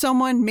Giles or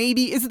someone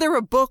maybe, is there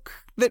a book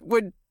that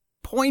would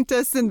point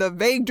us in the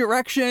vague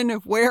direction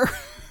of where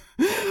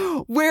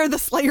the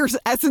Slayer's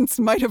essence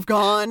might have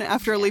gone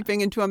after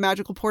leaping into a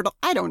magical portal.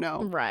 I don't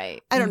know.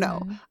 Right. I don't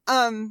know.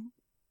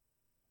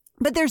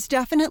 But there's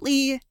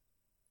definitely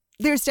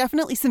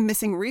some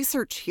missing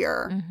research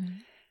here. Mm-hmm.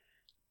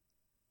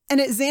 And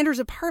at Xander's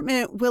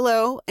apartment,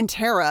 Willow and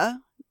Tara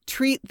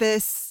treat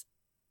this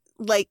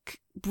like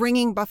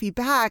bringing Buffy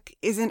back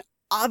is an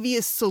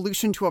obvious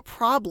solution to a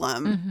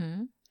problem.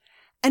 Mm-hmm.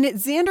 And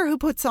it's Xander who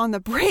puts on the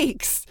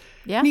brakes.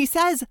 Yeah. And he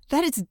says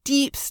that it's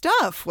deep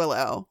stuff,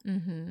 Willow.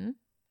 Mm-hmm.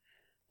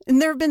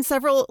 And there have been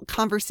several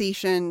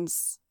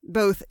conversations,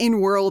 both in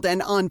world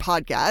and on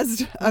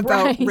podcast,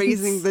 about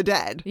raising the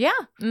dead. Yeah.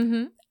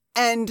 Mm-hmm.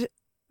 And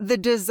the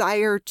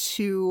desire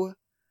to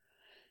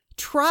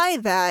try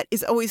that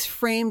is always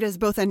framed as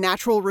both a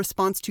natural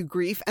response to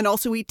grief and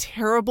also a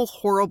terrible,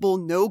 horrible,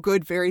 no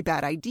good, very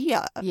bad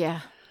idea.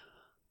 Yeah.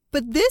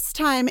 But this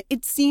time,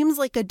 it seems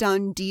like a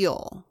done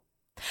deal.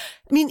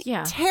 I mean,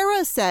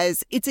 Tara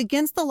says it's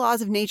against the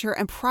laws of nature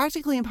and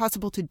practically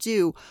impossible to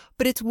do,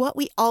 but it's what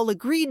we all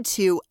agreed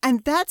to.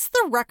 And that's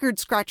the record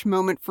scratch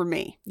moment for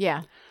me.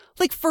 Yeah.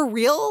 Like, for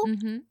real?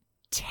 Mm-hmm.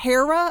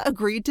 Tara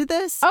agreed to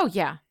this? Oh,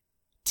 yeah.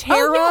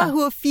 Tara,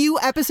 who a few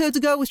episodes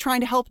ago was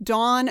trying to help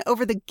Dawn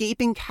over the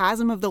gaping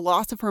chasm of the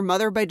loss of her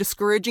mother by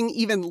discouraging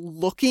even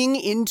looking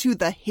into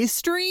the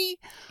history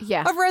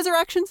of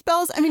resurrection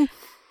spells. I mean...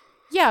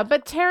 Yeah,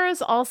 but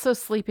Tara's also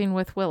sleeping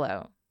with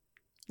Willow.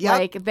 Yep.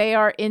 Like, they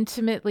are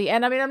intimately,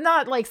 and I mean, I'm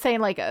not like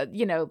saying like,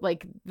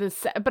 like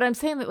this, but I'm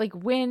saying that like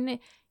when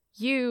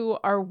you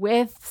are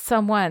with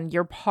someone,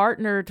 you're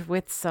partnered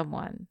with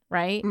someone,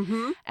 right?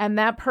 Mm-hmm. And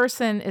that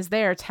person is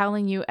there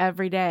telling you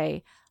every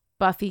day,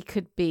 Buffy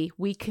could be,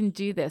 we can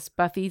do this.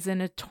 Buffy's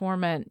in a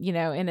torment,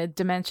 in a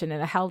dimension,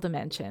 in a hell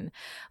dimension.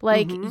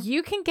 Like,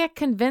 you can get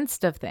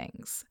convinced of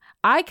things.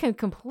 I can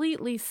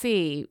completely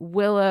see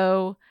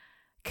Willow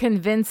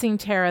convincing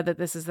Tara that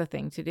this is the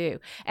thing to do.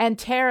 And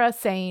Tara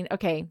saying,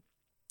 okay,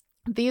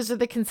 these are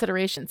the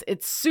considerations.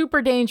 It's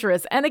super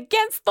dangerous and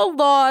against the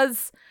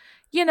laws,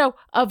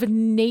 of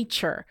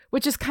nature,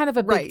 which is kind of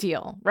a big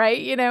deal,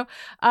 right?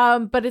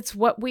 But it's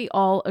what we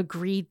all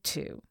agreed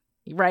to,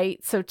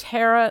 right? So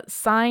Tara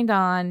signed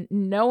on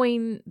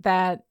knowing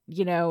that,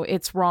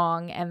 it's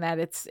wrong and that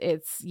it's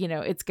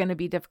going to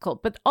be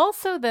difficult, but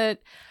also that,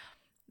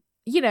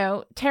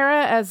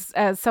 Tara,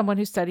 as someone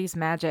who studies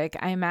magic,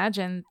 I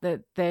imagine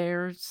that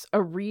there's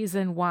a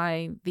reason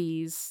why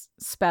these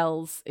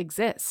spells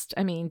exist.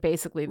 I mean,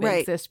 basically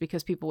they exist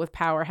because people with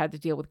power had to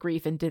deal with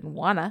grief and didn't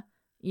wanna,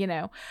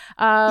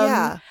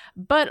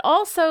 but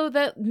also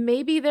that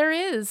maybe there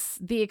is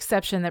the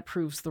exception that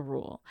proves the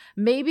rule.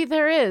 Maybe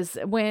there is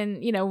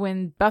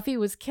when Buffy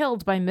was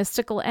killed by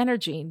mystical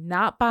energy,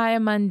 not by a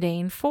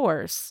mundane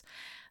force,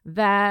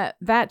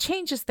 that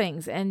changes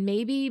things. And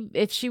maybe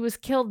if she was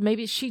killed,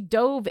 maybe she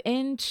dove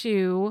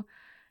into,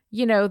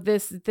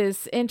 this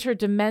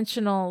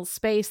interdimensional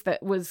space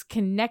that was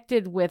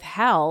connected with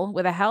hell,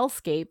 with a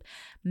hellscape.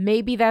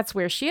 Maybe that's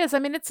where she is. I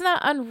mean, it's not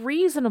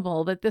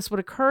unreasonable that this would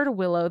occur to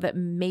Willow, that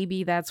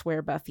maybe that's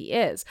where Buffy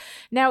is.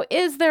 Now,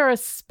 is there a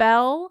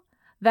spell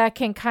that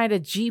can kind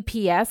of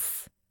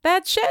GPS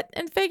that shit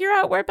and figure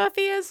out where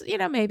Buffy is?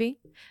 Maybe.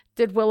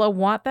 Did Willow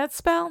want that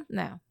spell?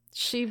 No.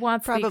 She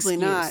wants probably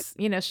the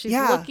excuse. Not. She's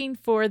looking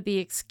for the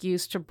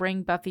excuse to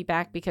bring Buffy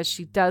back because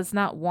she does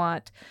not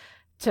want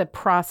to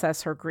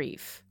process her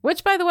grief.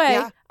 Which, by the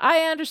way, I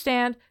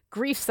understand.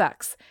 Grief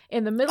sucks.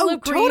 In the middle of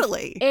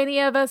grief,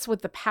 any of us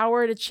with the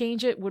power to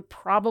change it would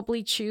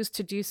probably choose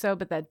to do so,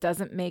 but that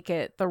doesn't make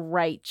it the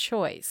right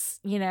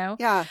choice,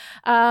 Yeah.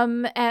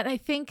 And I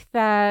think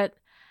that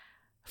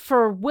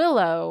for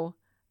Willow,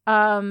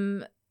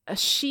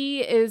 she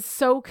is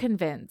so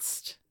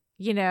convinced,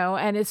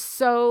 and is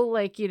so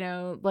like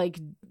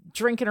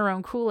drinking her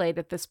own Kool-Aid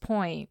at this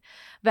point,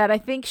 that I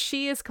think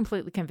she is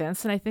completely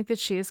convinced. And I think that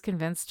she has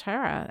convinced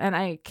Tara. And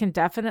I can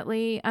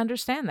definitely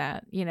understand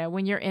that,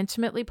 when you're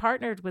intimately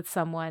partnered with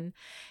someone,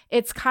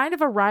 it's kind of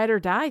a ride or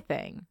die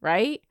thing,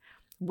 right?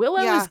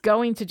 Willow is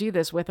going to do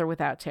this with or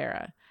without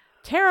Tara.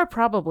 Tara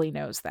probably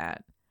knows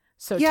that.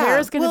 So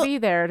Tara's going to be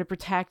there to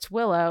protect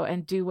Willow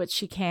and do what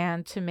she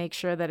can to make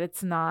sure that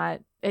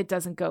it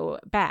doesn't go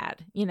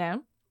bad,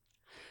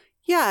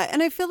 Yeah,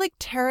 and I feel like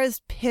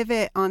Tara's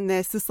pivot on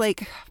this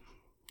like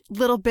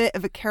little bit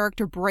of a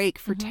character break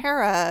for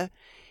Tara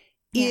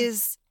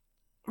is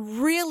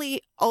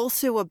really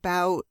also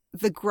about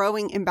the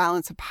growing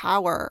imbalance of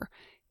power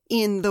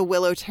in the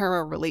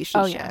Willow-Tara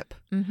relationship.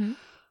 Oh,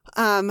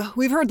 yeah.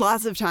 We've heard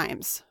lots of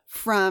times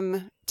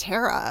from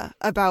Tara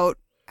about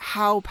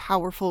how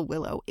powerful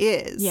Willow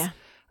is. Yeah.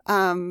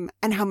 And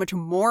how much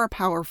more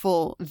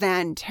powerful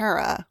than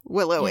Tara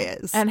Willow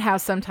is. And how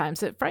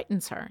sometimes it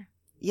frightens her.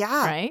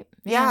 Yeah. Right?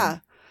 Yeah.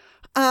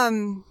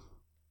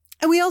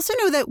 And we also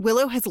know that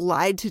Willow has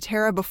lied to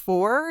Tara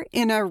before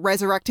in a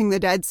resurrecting the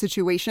dead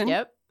situation.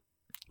 Yep.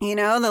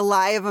 The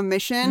lie of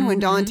omission when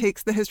Dawn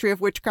takes the History of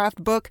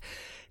Witchcraft book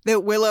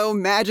that Willow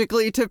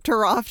magically tipped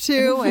her off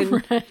to.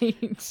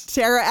 And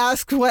Tara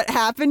asks what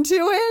happened to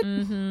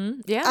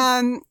it. Yeah.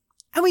 And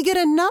we get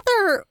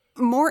another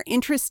more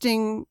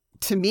interesting,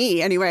 to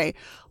me anyway,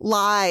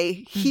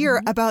 lie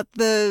here about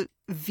the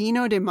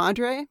Vino de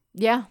Madre.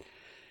 Yeah.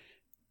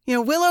 You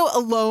know, Willow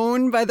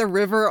alone by the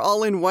river,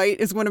 all in white,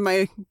 is one of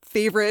my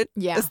favorite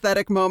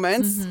aesthetic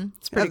moments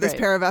of this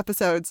pair of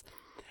episodes.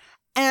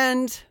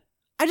 And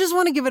I just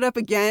want to give it up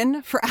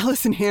again for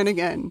Allison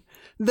Hannigan.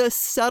 The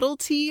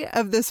subtlety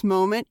of this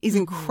moment is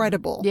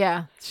incredible.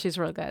 Yeah, she's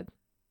real good.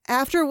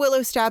 After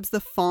Willow stabs the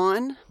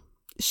fawn,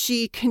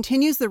 she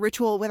continues the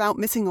ritual without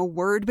missing a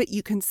word, but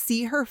you can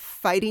see her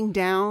fighting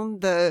down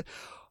the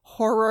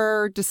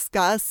horror,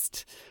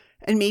 disgust,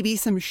 and maybe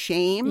some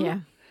shame. Yeah.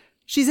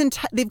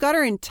 They've got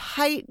her in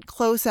tight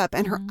close-up,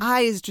 and her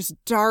eyes just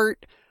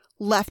dart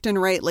left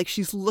and right like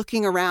she's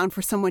looking around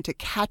for someone to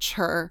catch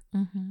her,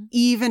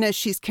 even as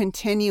she's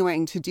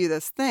continuing to do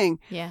this thing.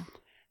 Yeah.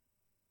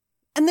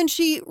 And then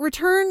she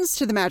returns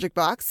to the magic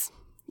box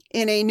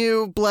in a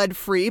new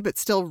blood-free but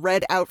still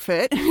red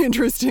outfit,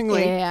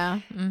 interestingly.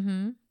 Yeah.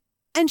 Mm-hmm.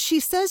 And she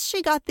says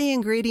she got the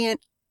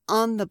ingredient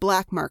on the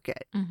black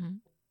market.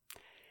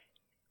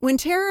 When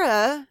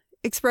Tara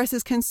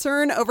expresses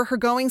concern over her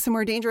going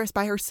somewhere dangerous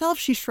by herself,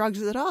 she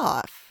shrugs it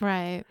off.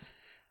 Right.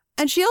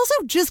 And she also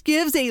just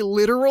gives a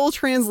literal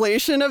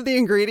translation of the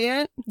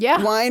ingredient,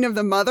 wine of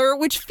the mother,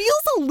 which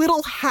feels a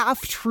little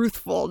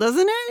half-truthful,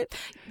 doesn't it?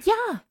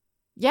 Yeah.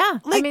 Yeah.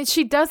 I mean,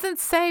 she doesn't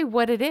say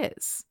what it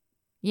is,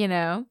 you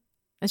know,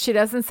 and she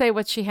doesn't say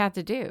what she had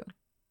to do.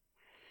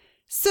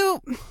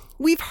 So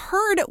we've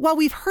heard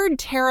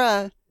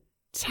Tara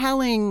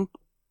telling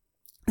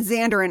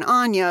Xander and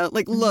Anya,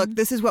 like, look,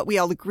 this is what we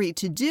all agreed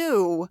to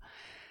do.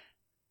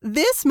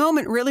 This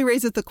moment really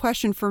raises the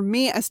question for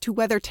me as to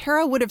whether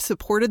Tara would have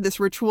supported this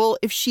ritual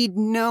if she'd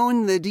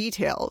known the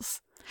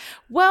details.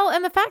 Well,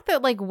 and the fact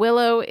that, like,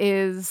 Willow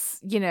is,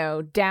 you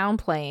know,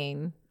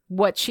 downplaying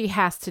what she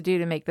has to do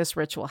to make this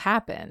ritual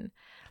happen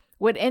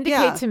would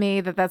indicate to me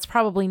that that's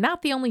probably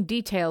not the only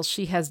details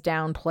she has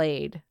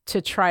downplayed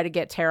to try to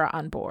get Tara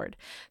on board.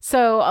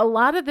 So a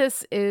lot of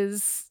this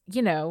is,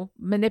 you know,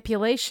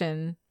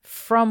 manipulation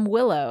from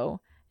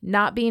Willow,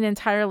 not being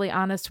entirely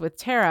honest with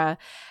Tara.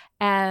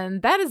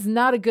 And that is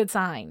not a good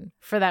sign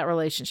for that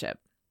relationship.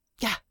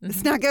 Yeah,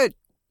 it's not good.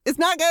 It's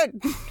not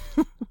good.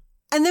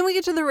 And then we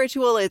get to the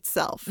ritual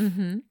itself,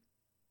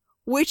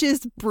 which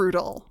is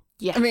brutal.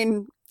 Yeah. I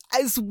mean,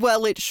 as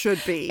well it should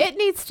be. It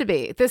needs to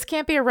be. This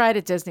can't be a ride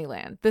at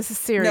Disneyland. This is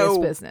serious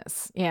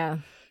business. Yeah.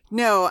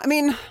 No, I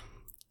mean,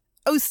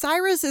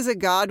 Osiris is a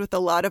god with a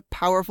lot of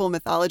powerful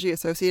mythology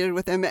associated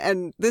with him,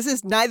 and this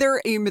is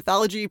neither a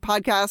mythology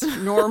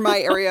podcast nor my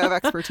area of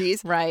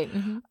expertise. Right.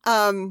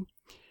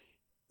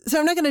 So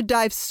I'm not going to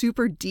dive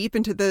super deep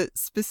into the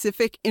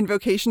specific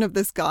invocation of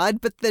this god,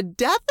 but the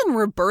death and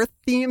rebirth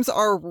themes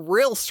are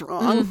real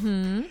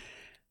strong.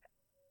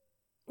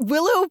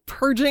 Willow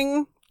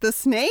purging the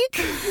snake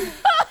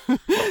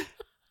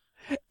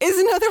is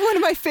another one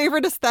of my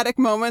favorite aesthetic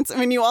moments. I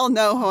mean, you all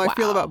know how I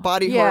feel about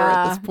body horror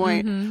at this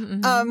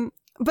point.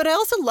 But I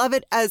also love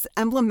it as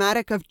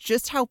emblematic of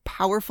just how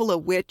powerful a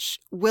witch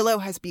Willow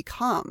has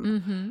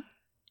become.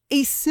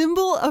 A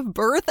symbol of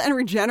birth and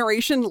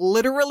regeneration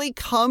literally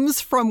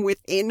comes from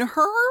within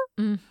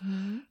her,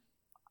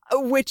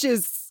 which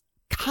is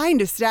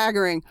kind of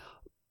staggering.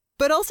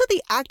 But also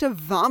the act of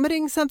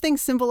vomiting something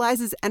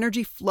symbolizes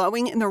energy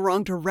flowing in the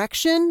wrong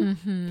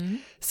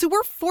direction. So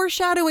we're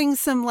foreshadowing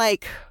some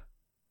like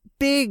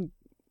big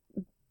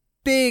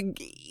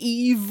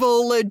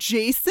evil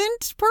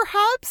adjacent,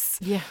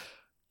 perhaps,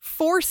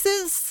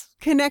 forces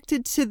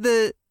connected to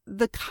the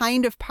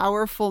kind of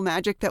powerful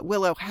magic that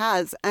Willow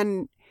has.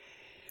 And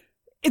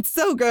it's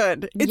so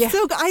good. It's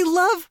so good.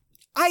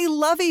 I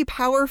love a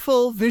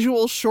powerful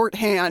visual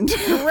shorthand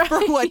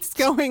for what's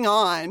going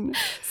on.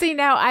 See,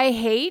 now I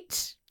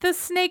hate the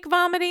snake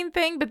vomiting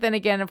thing, but then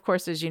again, of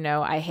course, as you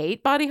know, I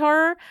hate body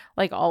horror.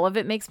 Like, all of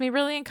it makes me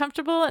really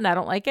uncomfortable and I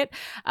don't like it.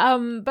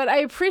 But I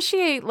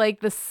appreciate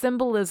like the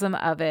symbolism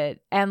of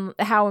it and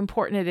how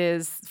important it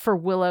is for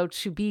Willow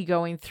to be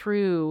going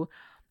through,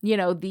 you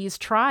know, these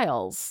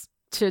trials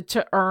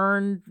to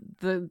earn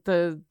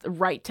the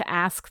right to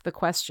ask the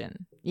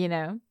question, you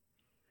know?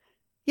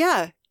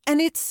 Yeah.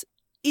 And it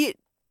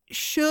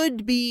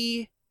should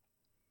be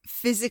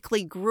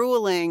physically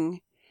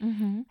grueling,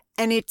 and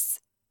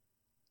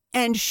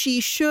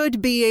she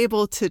should be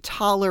able to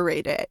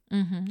tolerate it.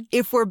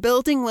 If we're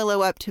building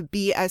Willow up to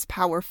be as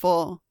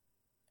powerful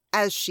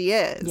as she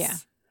is. Yeah.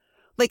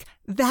 Like,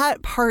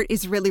 that part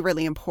is really,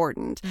 really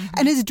important.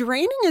 And as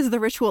draining as the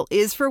ritual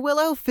is for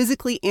Willow,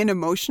 physically and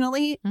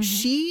emotionally,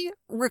 she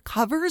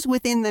recovers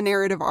within the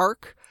narrative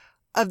arc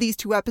of these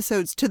two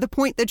episodes to the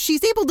point that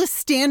she's able to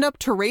stand up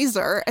to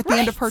Razor at the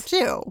end of part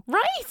 2.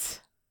 Right.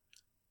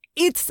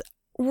 It's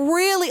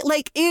really,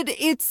 like,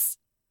 it's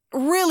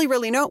really,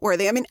 really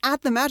noteworthy. I mean,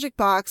 at the Magic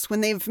Box,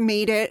 when they've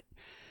made it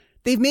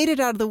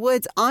out of the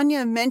woods,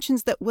 Anya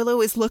mentions that Willow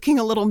is looking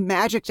a little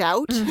magicked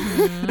out.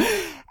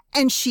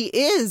 And she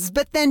is,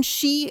 but then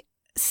she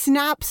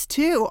snaps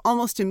to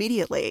almost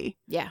immediately.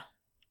 Yeah.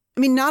 I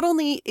mean, not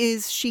only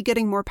is she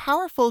getting more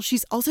powerful,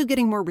 she's also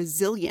getting more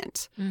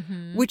resilient,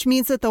 which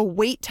means that the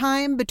wait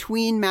time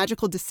between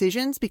magical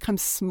decisions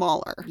becomes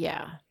smaller.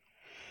 Yeah.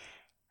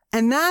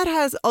 And that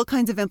has all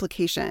kinds of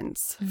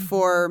implications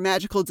for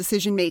magical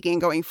decision making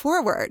going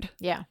forward.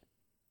 Yeah.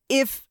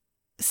 If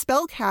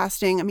spell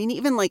casting, I mean,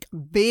 even like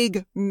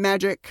big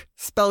magic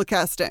spell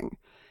casting,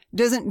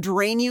 doesn't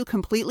drain you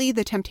completely,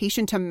 the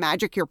temptation to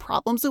magic your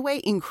problems away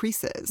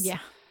increases. Yeah.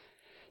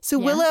 So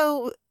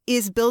Willow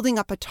is building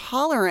up a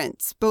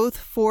tolerance both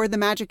for the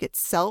magic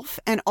itself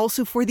and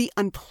also for the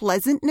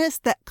unpleasantness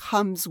that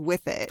comes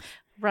with it.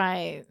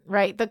 Right.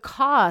 The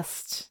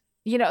cost,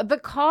 the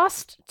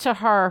cost to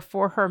her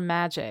for her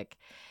magic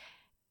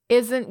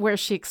isn't where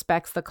she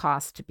expects the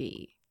cost to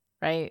be.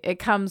 Right. It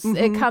comes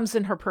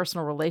in her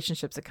personal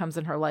relationships. It comes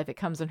in her life. It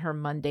comes in her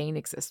mundane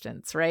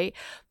existence. Right.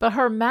 But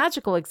her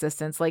magical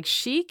existence, like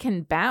she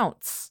can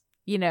bounce,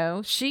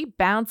 she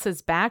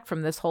bounces back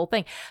from this whole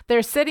thing.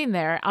 They're sitting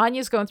there.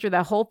 Anya's going through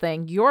that whole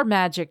thing. You're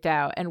magicked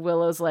out. And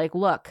Willow's like,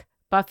 look,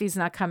 Buffy's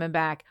not coming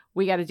back.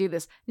 We got to do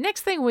this.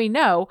 Next thing we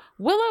know,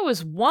 Willow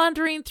is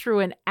wandering through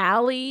an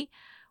alley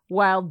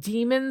while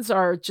demons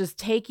are just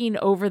taking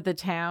over the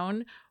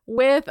town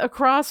with a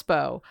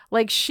crossbow.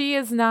 Like, she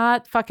is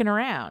not fucking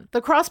around. The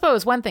crossbow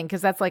is one thing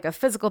because that's like a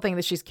physical thing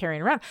that she's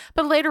carrying around.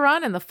 But later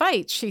on in the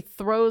fight, she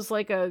throws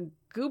like a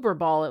goober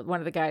ball at one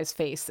of the guy's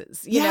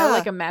faces,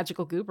 like a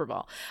magical goober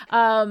ball,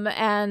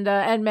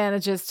 and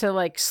manages to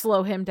like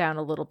slow him down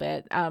a little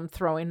bit,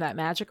 throwing that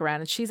magic around.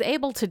 And she's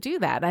able to do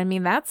that. I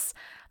mean, that's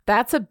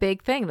a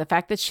big thing. The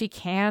fact that she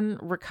can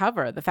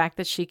recover, the fact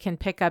that she can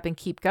pick up and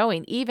keep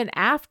going, even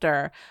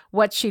after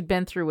what she'd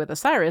been through with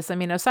Osiris. I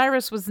mean,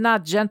 Osiris was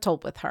not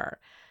gentle with her,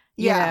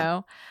 you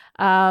know?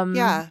 And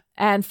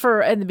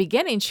in the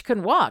beginning, she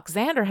couldn't walk.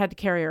 Xander had to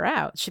carry her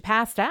out. She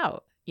passed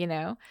out,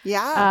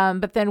 Yeah.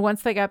 But then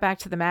once they got back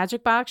to the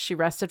magic box, she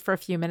rested for a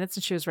few minutes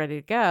and she was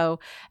ready to go.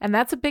 And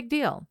that's a big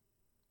deal.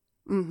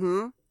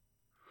 Mm-hmm.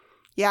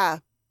 Yeah.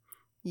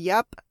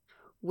 Yep.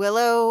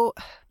 Willow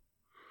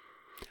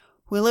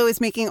is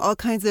making all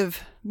kinds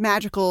of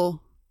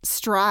magical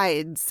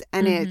strides,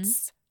 and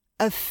it's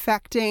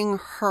affecting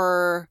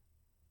her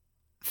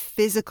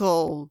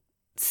physical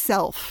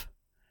self.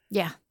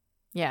 Yeah.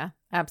 Yeah,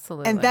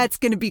 absolutely. And that's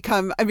going to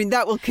become,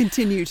 that will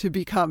continue to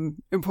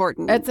become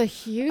important. It's a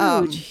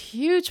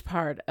huge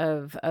part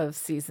of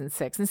season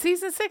 6. And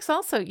season 6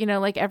 also,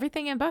 like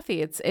everything in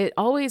Buffy, it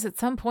always at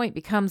some point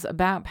becomes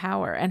about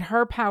power, and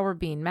her power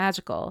being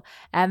magical,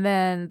 and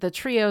then the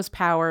trio's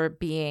power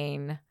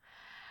being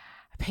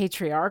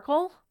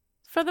patriarchal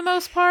for the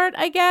most part,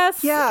 I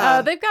guess.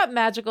 Yeah. They've got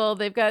magical,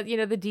 they've got,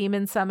 the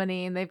demon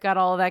summoning, they've got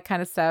all of that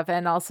kind of stuff.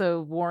 And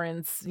also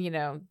Warren's,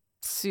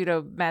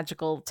 pseudo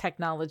magical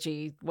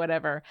technology,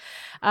 whatever.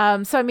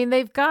 So, I mean,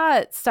 they've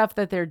got stuff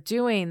that they're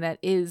doing that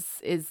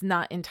is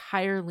not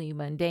entirely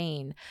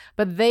mundane,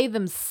 but they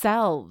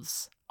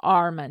themselves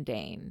are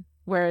mundane.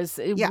 Whereas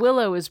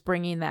Willow is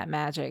bringing that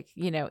magic,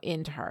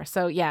 into her.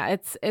 So yeah,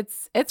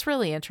 it's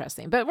really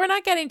interesting, but we're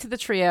not getting to the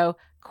trio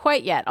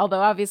quite yet.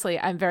 Although obviously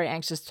I'm very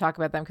anxious to talk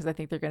about them because I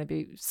think they're going to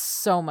be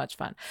so much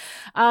fun.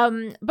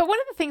 But one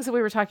of the things that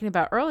we were talking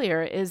about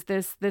earlier is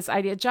this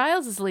idea.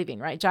 Giles is leaving,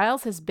 right?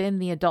 Giles has been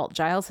the adult.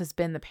 Giles has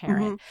been the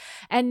parent.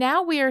 And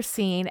now we are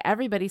seeing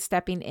everybody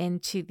stepping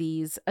into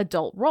these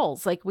adult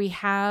roles. Like we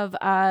have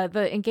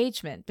the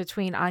engagement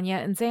between Anya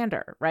and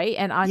Xander, right?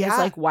 And Anya's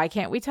like, why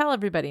can't we tell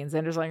everybody? And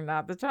Xander's like,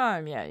 not the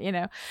time yet,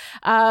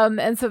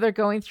 And so they're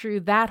going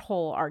through that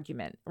whole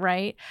argument,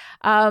 right?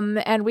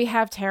 And we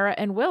have Tara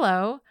and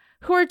Willow,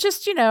 who are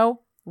just,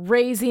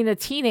 raising a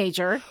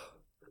teenager.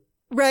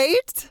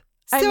 Right?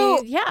 I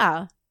mean,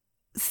 yeah.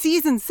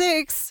 Season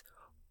 6,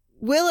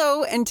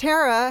 Willow and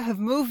Tara have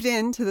moved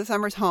into the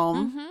Summers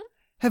home,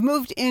 have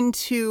moved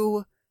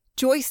into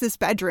Joyce's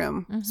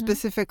bedroom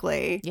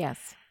specifically.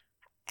 Yes.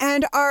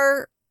 And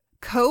are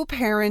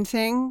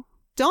co-parenting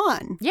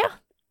Dawn. Yeah.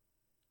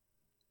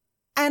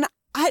 And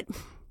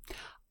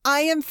I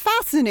am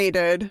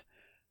fascinated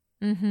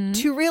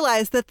to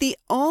realize that the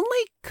only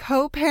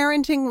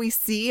co-parenting we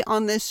see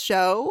on this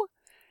show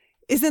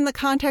is in the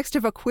context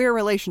of a queer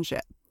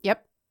relationship.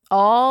 Yep.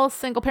 All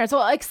single parents.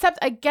 Well, except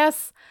I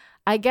guess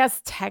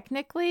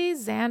technically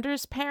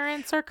Xander's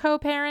parents are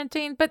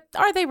co-parenting, but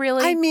are they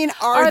really? I mean,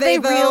 are they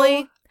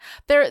really?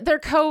 They're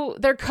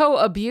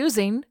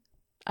co-abusing.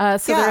 So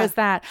there is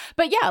that.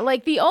 But yeah,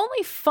 like the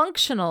only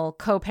functional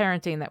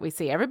co-parenting that we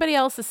see, everybody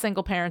else is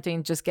single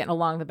parenting, just getting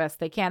along the best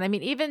they can. I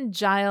mean, even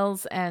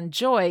Giles and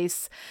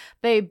Joyce,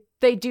 they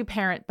do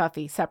parent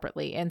Buffy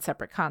separately in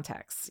separate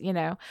contexts,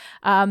 The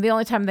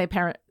only time they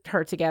parent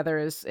her together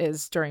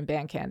is during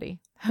Band Candy.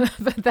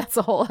 But that's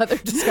a whole other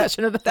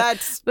discussion of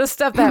that's the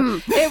stuff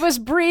that it was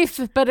brief,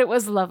 but it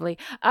was lovely.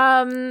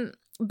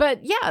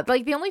 But yeah,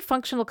 like the only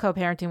functional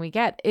co-parenting we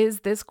get is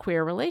this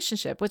queer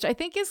relationship, which I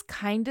think is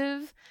kind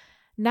of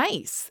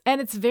nice. And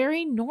it's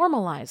very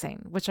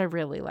normalizing, which I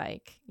really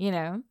like,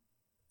 And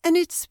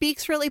it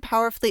speaks really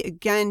powerfully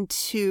again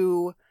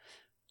to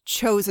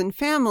chosen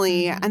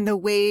family and the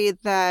way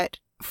that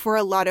for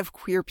a lot of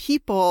queer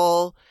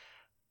people,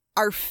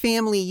 our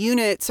family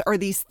units are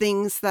these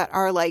things that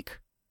are like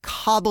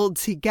cobbled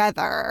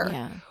together,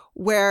 Yeah.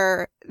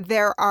 where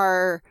there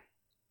are,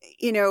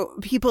 you know,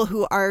 people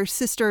who are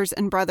sisters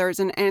and brothers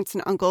and aunts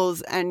and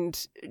uncles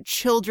and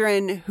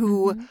children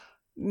who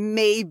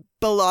may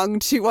belong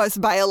to us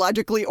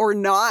biologically or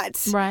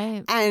not.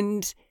 Right.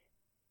 And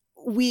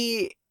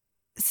we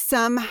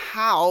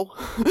somehow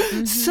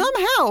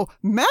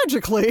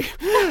magically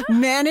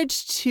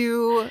managed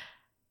to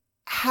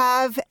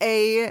have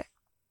a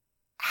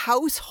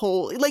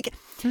household. Like,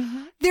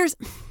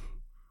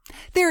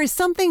 there is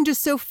something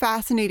just so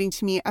fascinating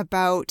to me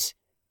about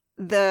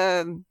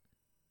the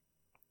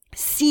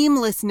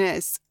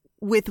seamlessness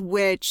with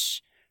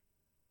which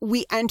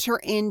we enter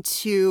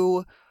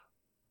into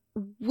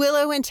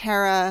Willow and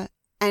Tara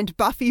and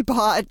Buffy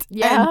Bot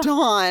and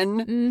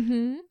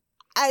Dawn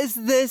as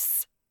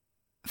this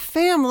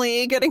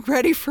family getting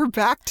ready for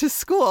back to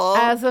school.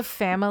 As a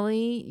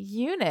family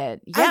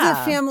unit. Yeah. As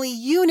a family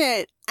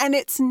unit. And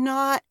it's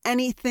not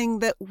anything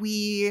that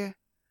we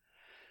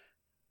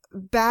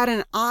bat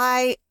an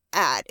eye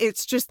at.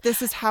 It's just,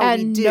 this is how we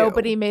do. And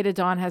nobody made a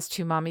Dawn has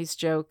two mommies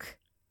joke.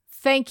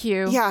 Thank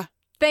you. Yeah.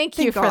 Thank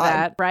you for God.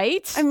 that,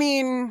 right? I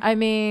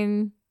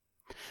mean,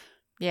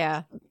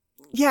 yeah.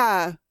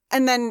 Yeah.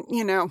 And then,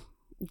 you know,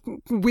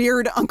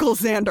 weird Uncle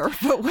Xander,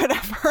 but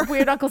whatever.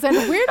 Weird Uncle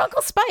Xander, weird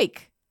Uncle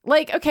Spike.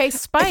 Like, okay,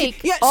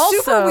 Spike yeah, also,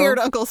 super weird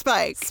Uncle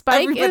Spike.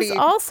 Spike is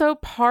also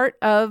part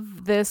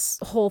of this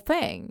whole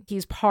thing.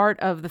 He's part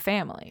of the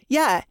family.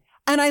 Yeah.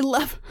 And I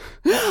love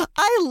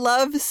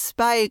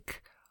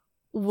Spike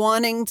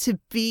wanting to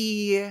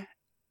be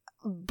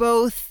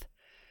both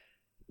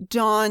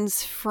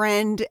Dawn's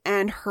friend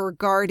and her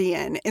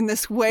guardian in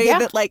this way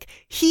that, like,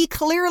 he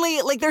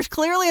clearly, like, there's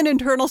clearly an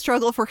internal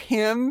struggle for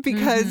him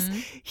because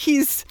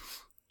he's,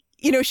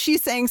 you know,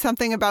 she's saying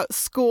something about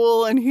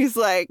school and he's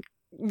like,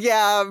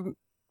 yeah,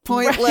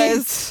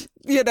 pointless,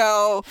 you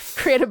know.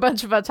 Create a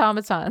bunch of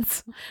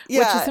automatons, which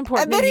is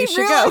important. And then he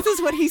realizes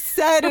go. what he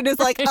said and is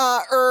like,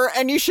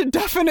 and you should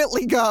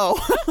definitely go.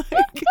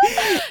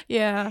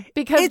 Yeah,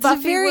 because it's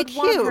Buffy very would cute.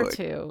 want her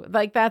to.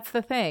 Like, that's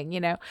the thing, you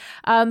know.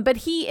 But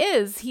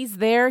he's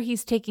there.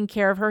 He's taking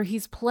care of her.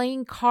 He's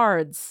playing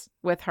cards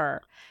with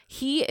her.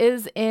 He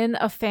is in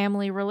a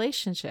family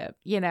relationship,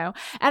 you know.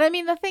 And I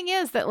mean, the thing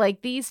is that,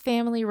 like, these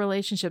family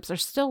relationships are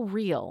still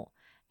real.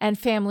 And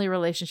family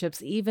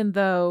relationships, even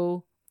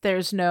though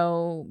there's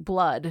no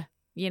blood,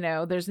 you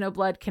know, there's no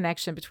blood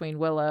connection between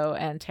Willow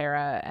and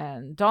Tara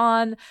and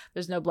Dawn.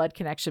 There's no blood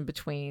connection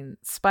between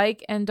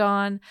Spike and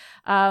Dawn.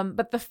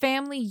 But the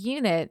family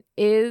unit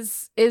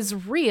is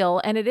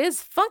real and it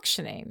is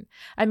functioning.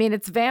 I mean,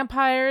 it's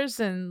vampires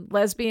and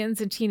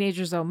lesbians and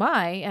teenagers, oh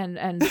my,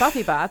 and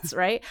Buffy bots,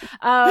 right?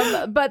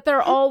 But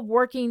they're all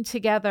working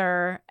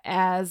together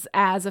as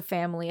a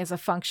family, as a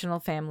functional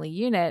family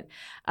unit,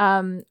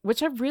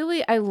 which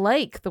I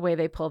like the way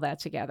they pull that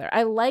together.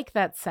 I like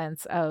that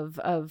sense of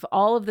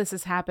all of this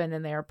has happened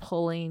and they're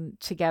pulling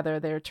together,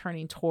 they're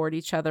turning toward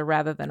each other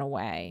rather than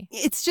away.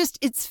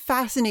 It's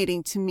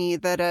fascinating to me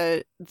that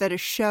a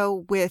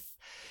show with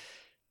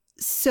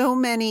so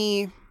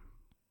many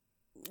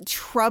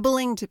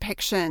troubling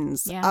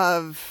depictions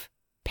of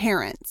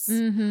parents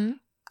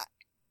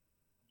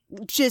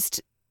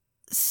just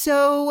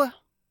so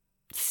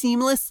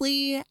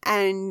seamlessly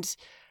and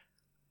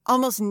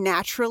almost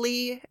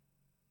naturally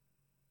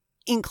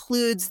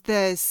includes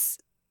this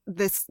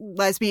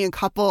lesbian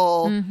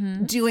couple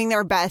doing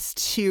their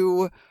best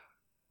to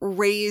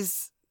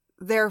raise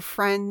their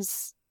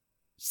friend's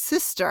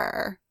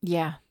sister.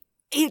 Yeah.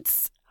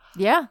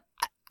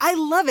 I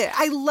love it.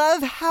 I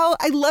love how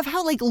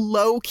like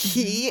low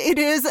key it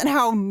is and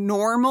how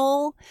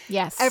normal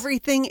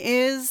everything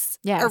is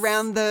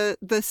around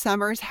the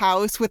Summers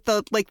house with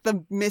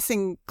the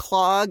missing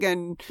clog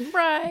and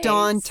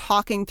Dawn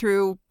talking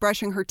through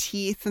brushing her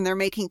teeth and they're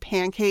making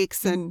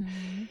pancakes and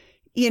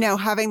you know,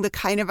 having the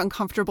kind of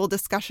uncomfortable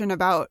discussion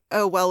about,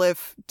 oh, well,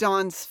 if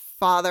Dawn's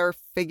father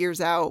figures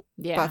out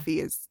Buffy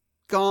is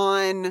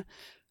gone,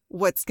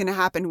 what's going to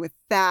happen with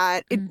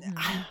that?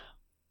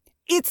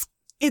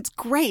 It's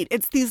great.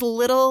 It's these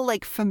little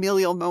like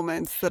familial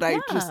moments that I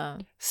just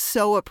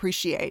so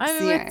appreciate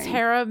seeing. With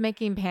Tara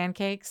making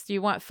pancakes, do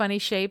you want funny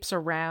shapes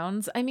or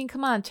rounds? I mean,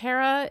 come on,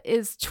 Tara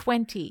is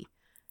 20,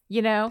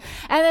 you know?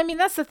 And I mean,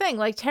 that's the thing.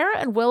 Like, Tara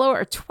and Willow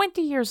are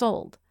 20 years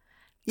old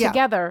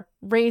together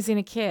raising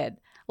a kid.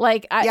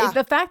 Like,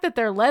 the fact that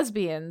they're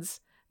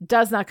lesbians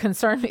does not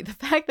concern me. The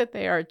fact that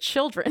they are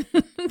children,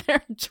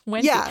 they're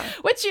 20,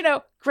 which, you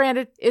know,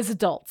 granted is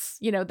adults.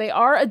 You know, they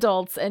are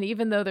adults. And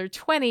even though they're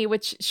 20,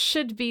 which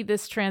should be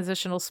this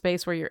transitional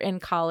space where you're in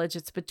college,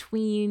 it's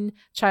between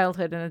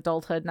childhood and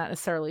adulthood, not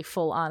necessarily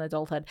full on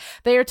adulthood.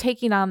 They are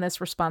taking on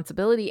this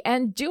responsibility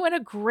and doing a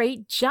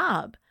great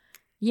job.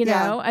 You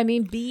know, I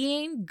mean,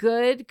 being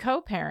good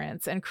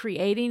co-parents and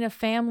creating a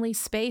family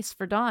space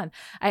for Dawn.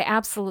 I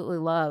absolutely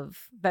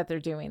love that they're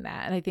doing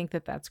that. And I think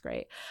that that's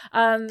great.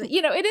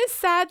 You know, it is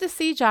sad to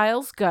see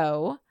Giles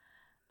go.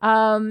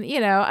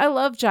 I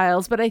love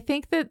Giles, but I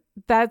think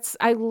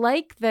I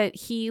like that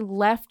he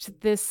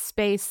left this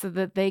space so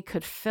that they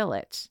could fill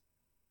it,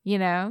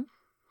 Yeah,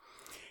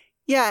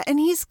 and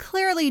he's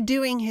clearly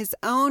doing his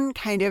own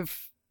kind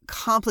of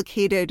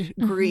complicated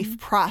grief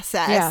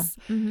process.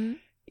 Yeah. Mm-hmm.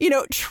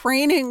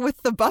 Training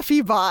with the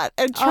Buffy bot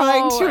and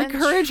trying to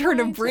encourage her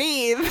to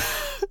breathe.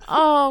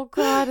 Oh,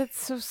 God, it's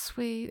so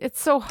sweet.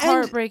 It's so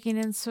heartbreaking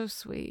and so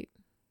sweet.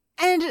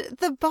 And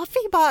the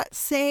Buffy bot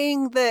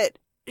saying that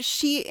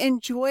she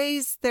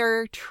enjoys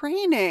their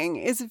training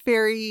is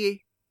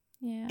very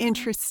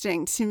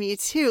interesting to me,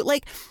 too.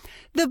 Like,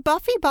 the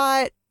Buffy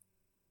bot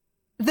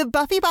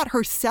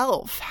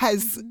herself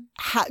has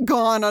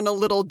gone on a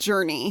little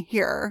journey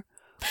here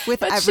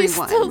with everyone. She's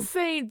still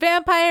saying,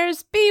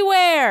 vampires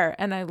beware.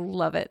 And I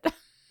love it.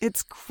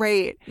 It's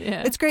great.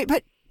 Yeah. It's great.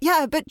 But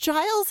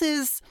Giles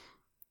is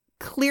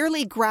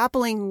clearly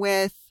grappling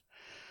with,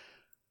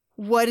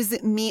 what does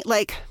it mean?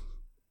 Like,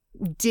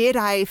 did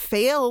I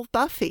fail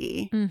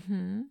Buffy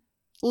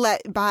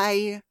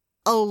by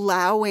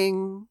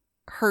allowing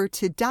her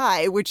to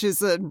die, which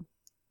is an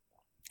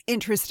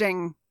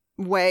interesting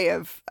way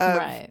of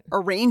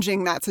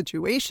arranging that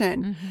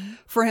situation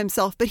for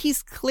himself. But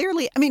he's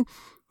clearly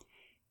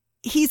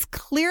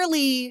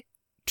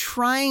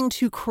trying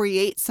to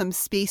create some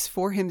space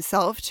for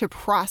himself to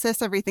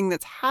process everything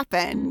that's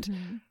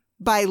happened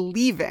by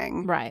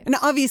leaving. Right. And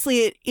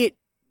obviously it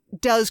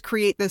does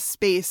create this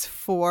space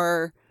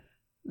for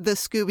the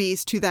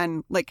Scoobies to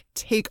then like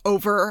take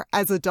over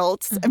as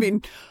adults. I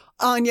mean,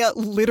 Anya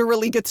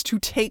literally gets to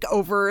take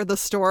over the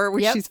store,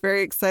 which she's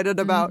very excited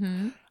about.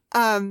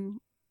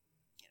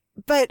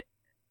 But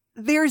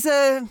there's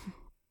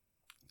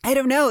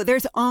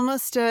there's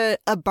almost a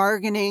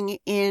bargaining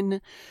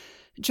in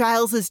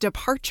Giles's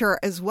departure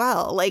as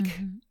well. Like,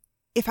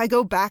 if I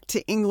go back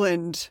to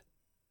England,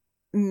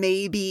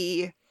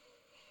 maybe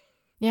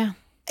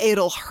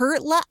it'll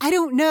hurt less. I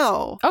don't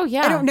know. Oh,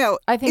 yeah. I don't know.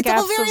 I think it's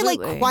all very like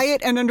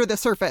quiet and under the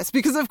surface,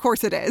 because of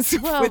course it is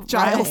with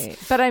Giles. Right.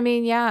 But I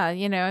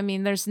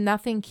mean, there's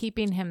nothing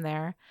keeping him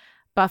there.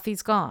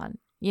 Buffy's gone.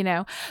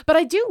 But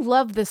I do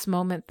love this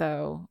moment,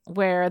 though,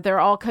 where they're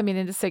all coming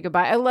in to say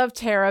goodbye. I love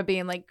Tara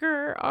being like,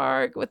 grr,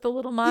 arg, with the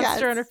little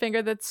monster on her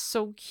finger. That's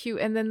so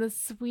cute. And then the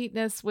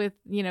sweetness with,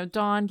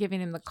 Dawn giving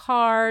him the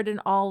card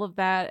and all of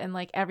that and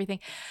like everything.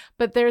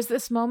 But there's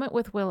this moment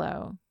with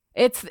Willow.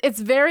 It's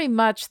very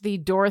much the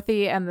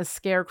Dorothy and the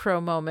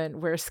Scarecrow moment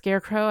where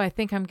Scarecrow, I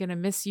think I'm going to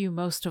miss you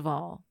most of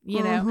all,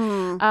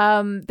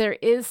 There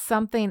is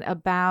something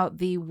about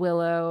the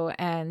Willow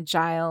and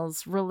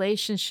Giles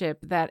relationship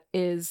that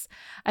is,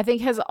 I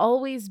think, has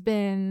always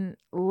been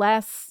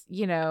less,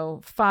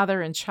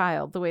 father and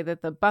child, the way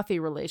that the Buffy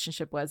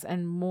relationship was,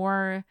 and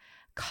more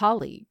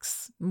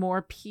colleagues,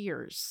 more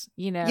peers,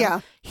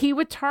 He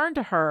would turn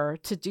to her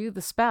to do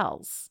the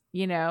spells,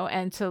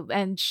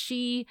 and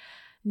she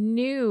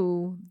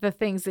knew the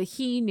things that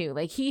he knew.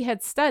 Like, he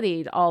had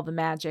studied all the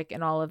magic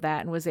and all of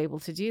that and was able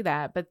to do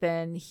that, but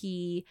then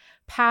he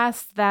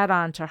passed that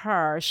on to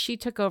her. She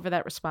took over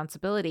that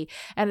responsibility,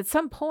 and at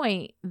some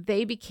point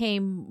they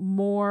became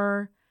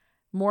more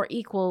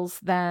equals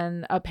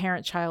than a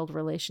parent-child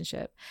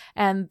relationship.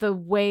 And the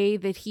way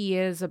that he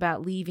is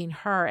about leaving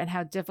her and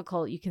how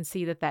difficult you can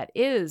see that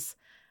is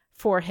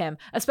for him,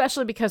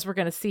 especially because we're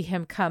going to see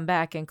him come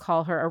back and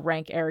call her a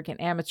rank, arrogant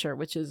amateur,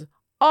 which is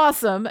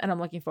awesome, and I'm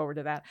looking forward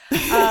to that.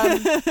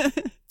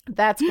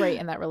 That's great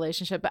in that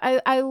relationship. But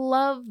I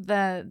love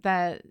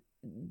that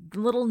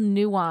little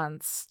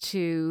nuance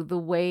to the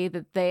way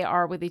that they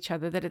are with each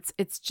other, that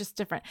it's just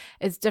different.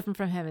 It's different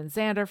from him and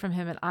Xander, from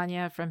him and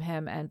Anya, from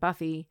him and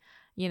Buffy,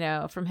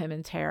 from him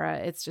and Tara.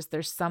 It's just,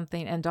 there's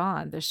something, and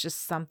Dawn, there's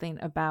just something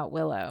about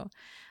Willow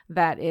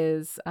that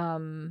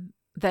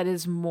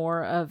is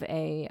more of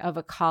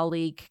a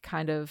colleague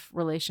kind of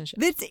relationship.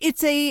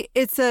 It's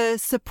a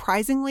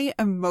surprisingly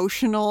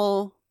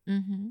emotional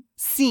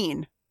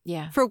scene.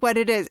 Yeah. For what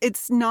it is.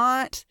 It's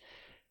not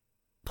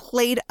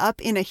played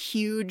up in a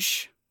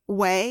huge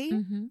way.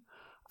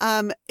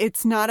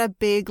 It's not a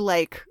big,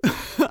 like,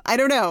 I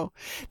don't know.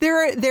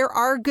 There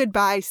are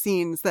goodbye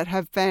scenes that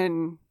have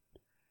been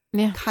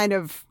kind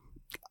of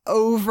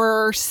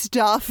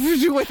overstuffed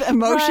with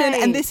emotion,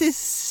 and this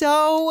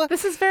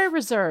is very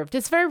reserved.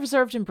 It's very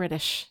reserved and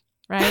British,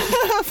 right?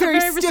 very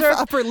stiff, reserved,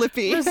 upper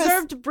lippy,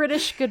 reserved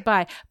British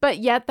goodbye. But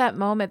yet that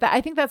moment,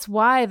 I think that's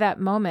why that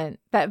moment,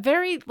 that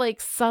very like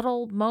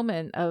subtle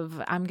moment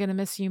of "I'm gonna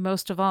miss you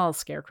most of all,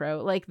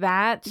 Scarecrow," like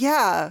that.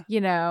 Yeah,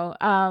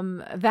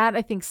 that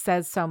I think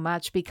says so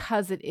much,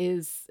 because it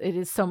is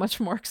so much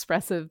more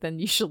expressive than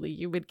usually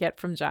you would get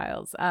from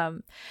Giles.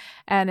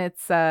 And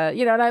it's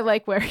and I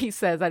like where he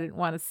says, "I didn't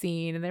want a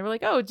scene," and they were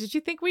like, "Oh, did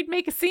you think we'd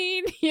make a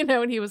scene?"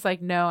 And he was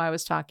like, "No, I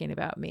was talking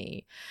about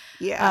me."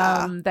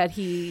 Yeah. That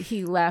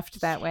he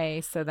left that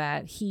way so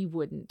that he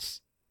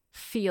wouldn't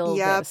feel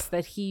this,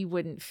 that he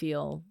wouldn't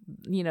feel,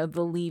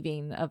 the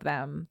leaving of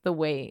them the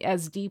way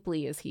as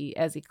deeply as he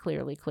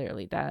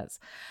clearly does.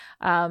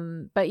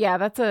 But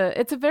yeah,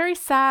 it's a very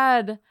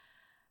sad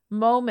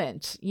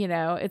moment, you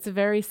know. It's a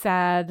very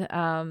sad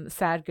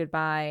sad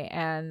goodbye,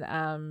 and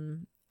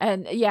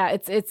yeah,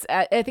 it's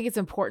I think it's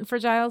important for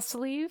Giles to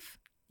leave,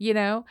 you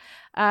know,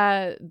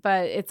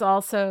 but it's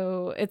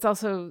also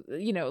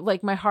you know,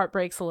 like my heart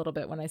breaks a little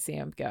bit when I see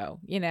him go,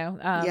 you know,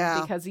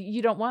 because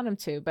you don't want him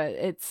to, but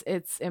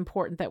it's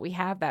important that we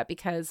have that,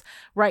 because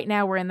right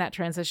now we're in that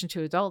transition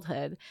to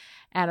adulthood,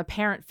 and a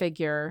parent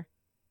figure,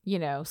 you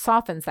know,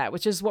 softens that,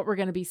 which is what we're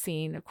going to be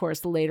seeing, of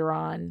course, later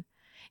on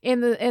in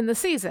the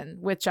season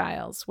with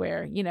Giles,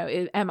 where, you know,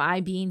 am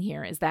I being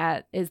here? Is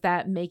that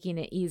making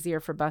it easier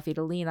for Buffy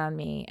to lean on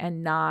me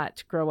and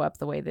not grow up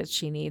the way that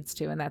she needs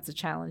to? And that's a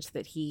challenge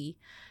that he,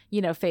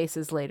 you know,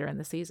 faces later in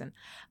the season.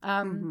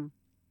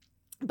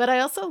 But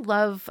I also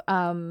love,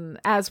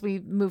 as we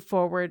move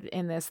forward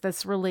in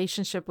this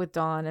relationship with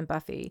Dawn and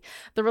Buffy,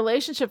 the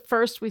relationship,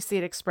 first we see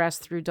it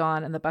expressed through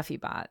Dawn and the Buffy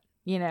bot.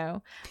 You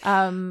know,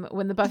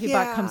 when the Buffy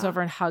bot comes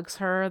over and hugs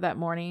her that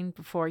morning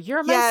before,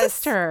 "You're my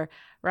sister,"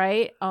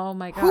 right? Oh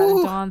my God.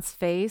 And Dawn's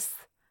face,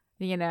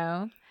 you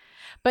know,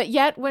 but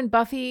yet when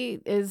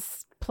Buffy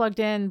is plugged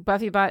in,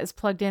 Buffy bot is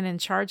plugged in and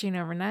charging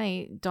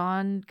overnight,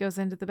 Dawn goes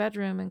into the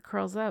bedroom and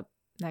curls up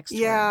next to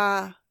her.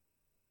 Yeah.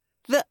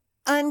 The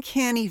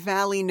uncanny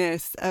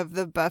valley-ness of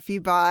the Buffy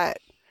bot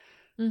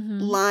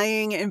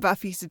lying in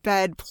Buffy's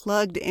bed,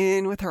 plugged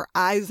in with her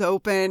eyes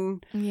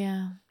open.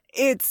 Yeah.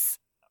 It's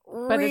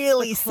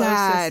really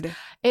sad.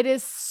 It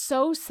is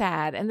so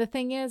sad. And the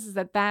thing is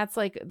that that's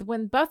like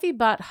when Buffy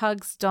bot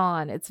hugs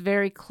Dawn, it's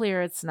very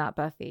clear it's not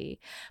Buffy.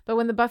 But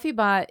when the Buffy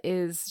bot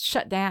is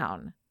shut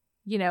down,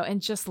 you know,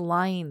 and just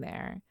lying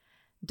there,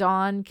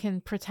 Dawn can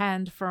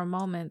pretend for a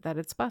moment that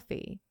it's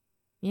Buffy,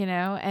 you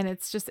know, and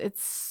it's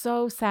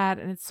so sad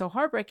and it's so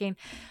heartbreaking.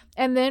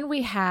 And then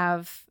we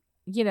have,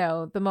 you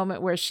know, the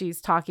moment where she's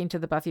talking to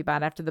the Buffy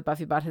bot after the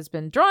Buffy bot has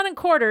been drawn and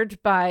quartered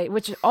by,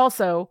 which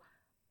also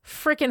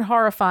freaking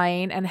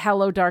horrifying, and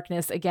hello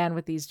darkness again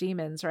with these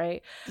demons,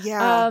 right?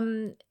 Yeah.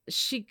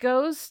 She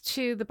goes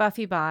to the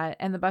Buffy bot,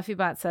 and the Buffy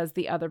bot says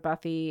the other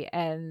Buffy,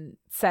 and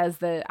says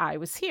that I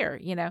was here,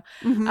 you know.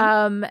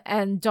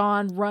 And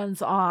Dawn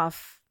runs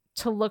off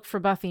to look for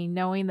Buffy,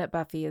 knowing that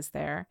Buffy is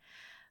there.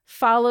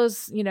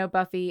 Follows, you know,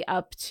 Buffy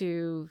up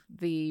to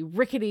the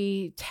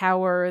rickety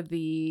tower,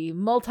 the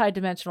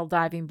multi-dimensional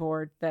diving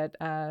board that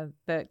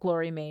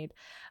Glory made.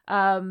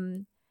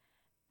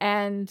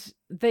 And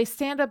they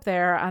stand up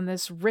there on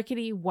this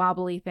rickety,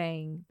 wobbly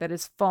thing that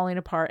is falling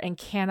apart and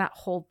cannot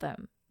hold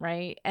them,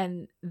 right?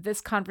 And this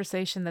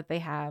conversation that they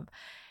have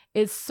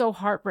is so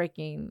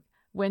heartbreaking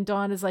when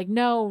Dawn is like,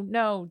 no,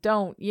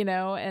 don't, you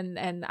know,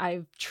 and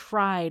I've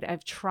tried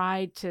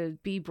to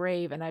be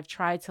brave, and I've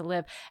tried to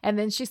live. And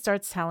then she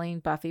starts telling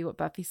Buffy what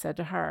Buffy said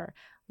to her: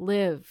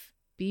 live,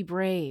 be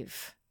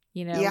brave,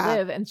 you know,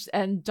 live.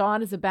 And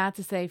Dawn is about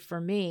to say, for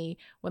me,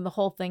 when the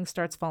whole thing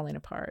starts falling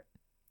apart.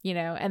 You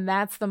know, and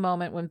that's the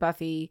moment when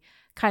Buffy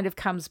kind of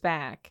comes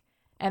back,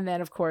 and then,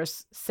 of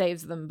course,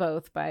 saves them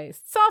both by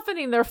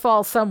softening their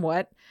fall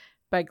somewhat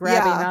by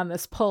grabbing on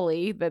this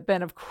pulley that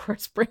then, of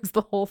course, brings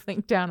the whole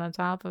thing down on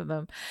top of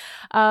them.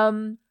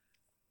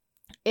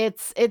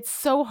 It's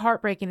so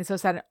heartbreaking and so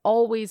sad. It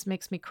always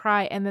makes me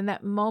cry. And then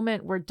that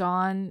moment where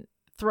Dawn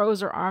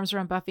throws her arms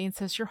around Buffy and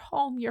says, you're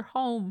home,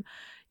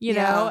 you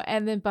know,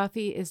 and then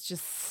Buffy is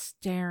just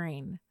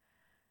staring.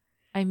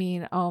 I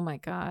mean, oh my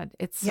God,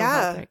 it's so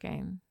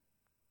heartbreaking.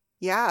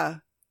 Yeah,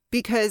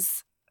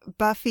 because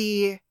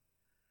Buffy,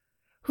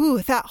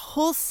 that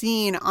whole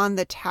scene on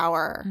the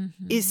tower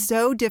is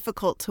so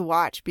difficult to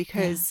watch,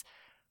 because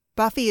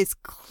Buffy is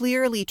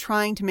clearly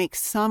trying to make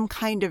some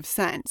kind of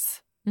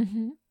sense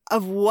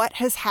of what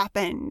has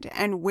happened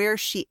and where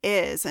she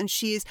is. And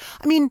she's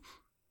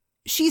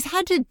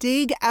had to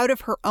dig out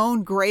of her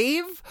own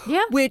grave,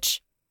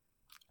 which,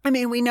 I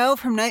mean, we know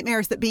from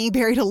nightmares that being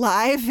buried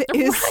alive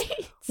is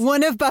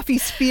one of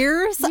Buffy's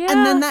fears.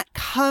 And then that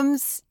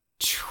comes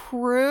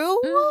true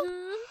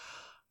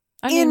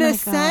in a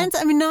sense.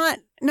 I mean,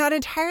 not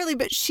entirely,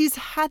 but she's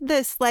had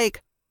this,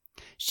 like,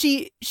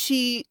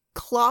 she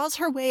claws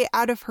her way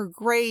out of her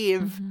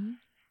grave,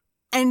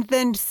 and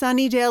then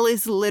Sunnydale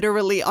is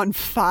literally on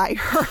fire.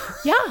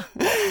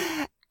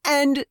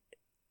 And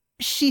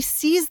she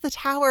sees the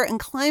tower and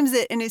climbs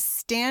it and is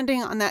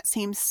standing on that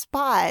same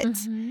spot.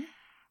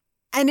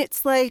 And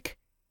it's like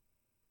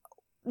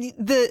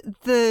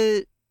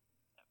the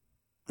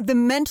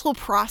mental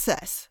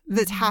process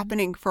that's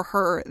happening for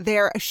her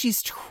there.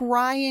 She's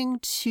trying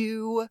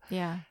to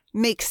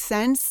make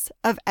sense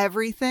of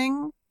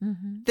everything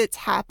that's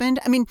happened.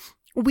 I mean,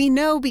 we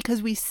know,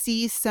 because we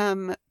see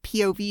some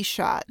POV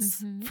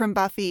shots from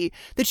Buffy,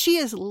 that she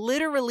is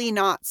literally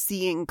not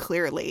seeing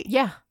clearly.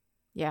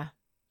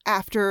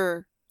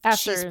 After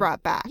she's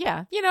brought back.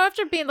 You know,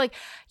 after being like,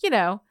 you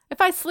know, if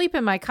I sleep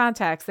in my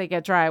contacts, they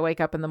get dry. I wake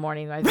up in the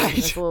morning, my vision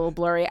is a little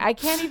blurry. I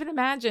can't even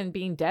imagine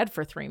being dead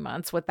for 3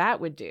 months, what that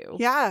would do.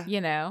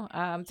 You know,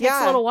 takes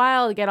a little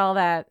while to get all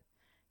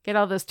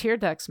those tear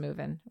ducts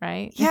moving,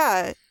 right?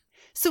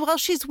 So while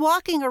she's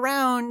walking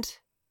around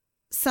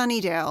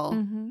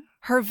Sunnydale,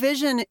 her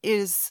vision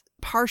is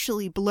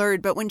partially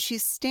blurred, but when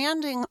she's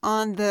standing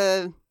on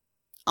the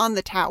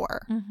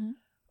tower,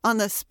 on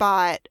the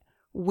spot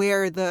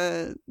where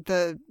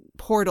the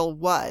portal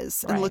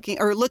was, and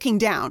looking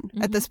down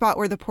at the spot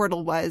where the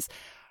portal was,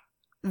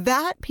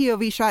 that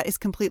POV shot is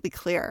completely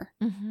clear.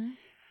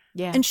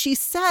 Yeah. And she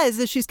says,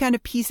 as she's kind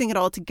of piecing it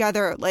all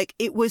together, like,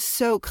 it was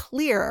so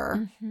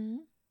clear,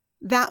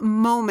 that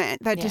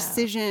moment, that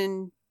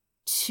decision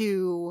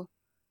to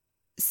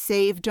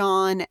save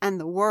Dawn and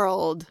the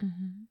world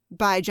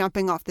by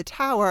jumping off the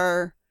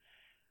tower.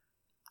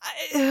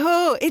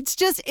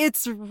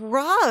 It's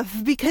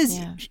rough, because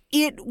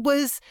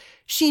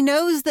she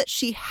knows that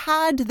she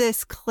had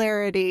this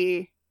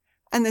clarity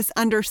and this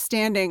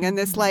understanding and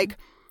this like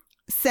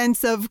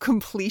sense of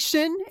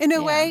completion in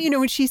a way,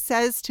 when she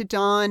says to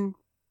Dawn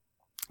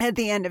at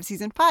the end of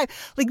season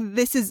 5, like,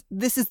 this is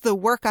the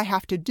work I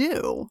have to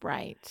do.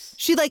 Right.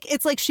 She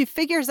it's like she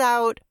figures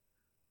out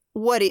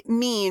what it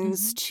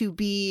means to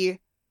be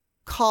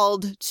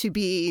called to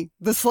be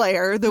the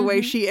Slayer the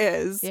way she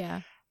is.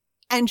 Yeah.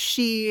 And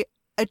she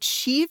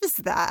achieves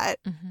that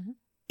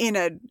in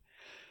a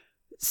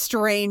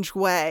strange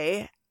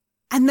way.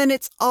 And then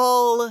it's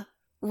all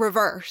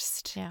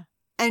reversed. Yeah.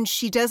 And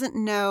she doesn't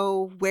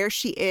know where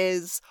she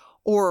is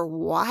or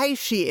why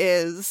she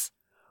is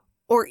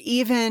or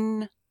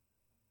even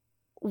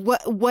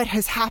what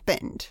has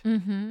happened.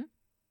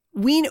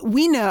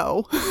 We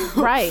know.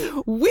 Right.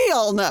 We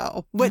all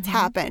know what's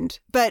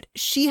happened. But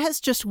she has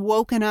just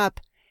woken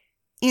up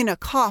in a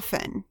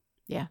coffin.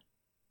 Yeah.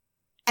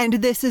 And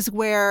this is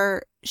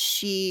where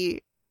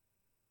she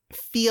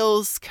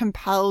feels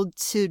compelled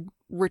to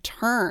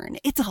return.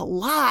 It's a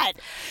lot.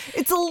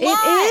 It's a lot.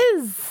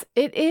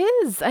 It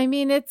is. I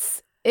mean,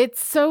 it's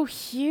so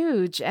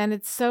huge and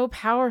it's so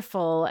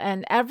powerful,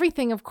 and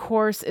everything, of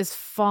course, is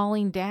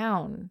falling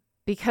down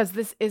because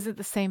this isn't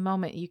the same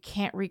moment. You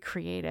can't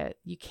recreate it.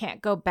 You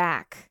can't go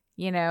back.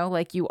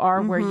 Like, you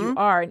are where you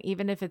are. And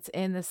even if it's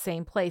in the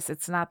same place,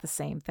 it's not the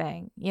same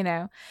thing,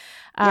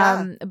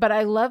 But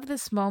I love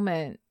this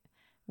moment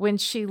when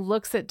she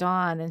looks at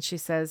Dawn and she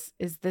says,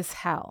 "Is this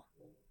hell?"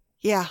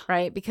 Yeah.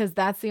 Right. Because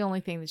that's the only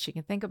thing that she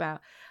can think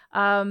about.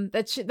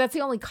 That's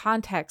the only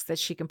context that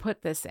she can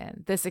put this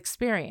in, this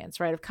experience,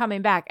 right? Of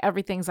coming back,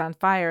 everything's on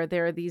fire.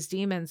 There are these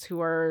demons who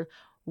are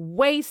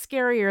way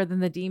scarier than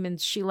the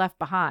demons she left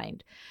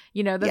behind,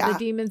 the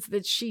demons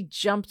that she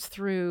jumped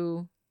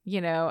through,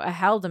 a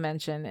hell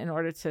dimension in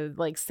order to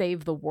like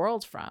save the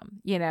world from,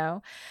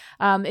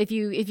 if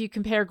you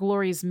compare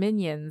Glory's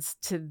minions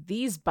to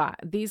these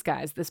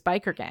guys, this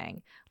biker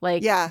gang,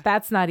 like,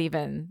 they're not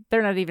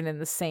even in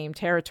the same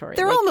territory.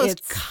 They're like,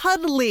 almost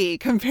cuddly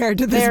compared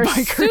to this they're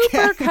biker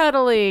super gang.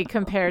 cuddly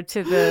compared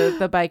to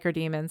the biker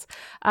demons.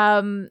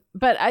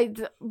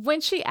 But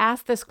when she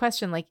asked this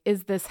question, like,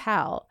 is this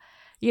hell?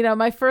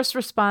 My first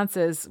response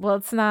is, well,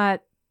 it's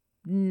not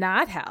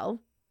hell.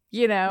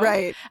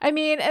 Right. I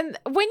mean, and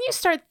when you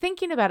start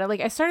thinking about it,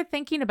 like, I started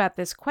thinking about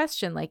this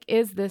question, like,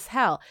 is this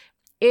hell?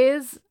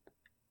 Is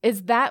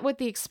that what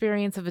the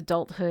experience of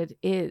adulthood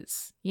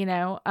is?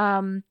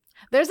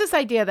 There's this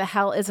idea that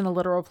hell isn't a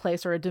literal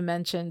place or a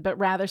dimension, but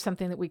rather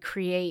something that we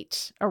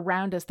create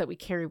around us that we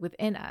carry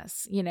within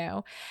us,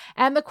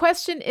 And the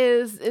question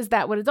is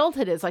that what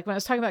adulthood is? Like, when I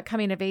was talking about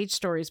coming of age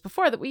stories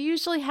before, that we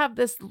usually have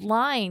this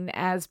line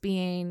as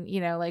being,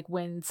 like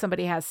when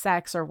somebody has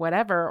sex or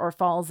whatever, or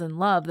falls in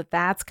love,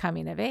 that's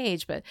coming of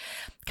age. But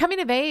coming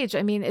of age,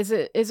 I mean, is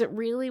it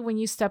really when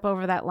you step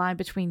over that line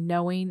between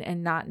knowing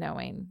and not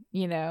knowing,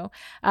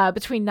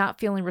 between not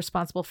feeling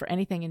responsible for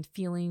anything and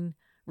feeling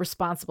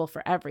responsible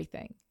for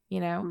everything,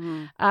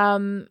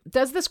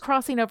 Does this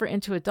crossing over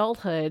into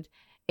adulthood,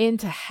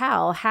 into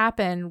hell,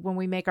 happen when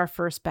we make our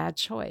first bad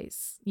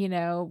choice,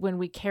 when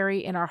we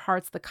carry in our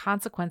hearts the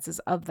consequences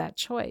of that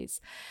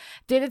choice?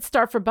 Did it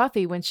start for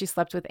Buffy when she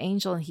slept with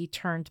Angel and he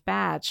turned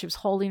bad? She was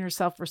holding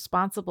herself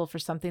responsible for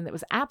something that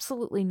was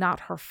absolutely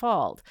not her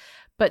fault,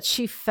 but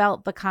she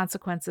felt the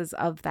consequences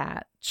of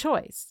that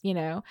choice,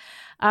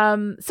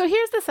 So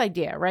here's this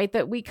idea, right,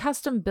 that we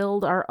custom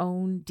build our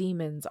own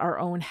demons, our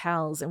own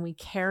hells, and we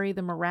carry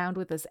them around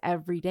with us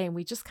every day, and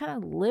we just kind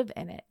of live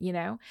in it,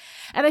 And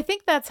I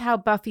think that's how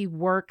Buffy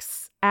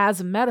works as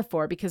a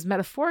metaphor, because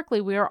metaphorically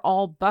we are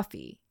all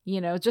Buffy,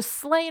 just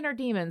slaying our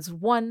demons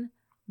one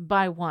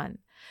by one.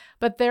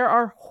 But there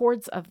are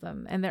hordes of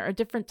them, and there are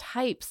different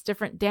types,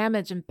 different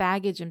damage and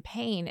baggage and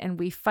pain, and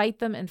we fight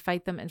them and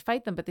fight them and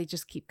fight them, but they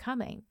just keep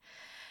coming.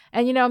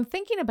 And, I'm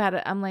thinking about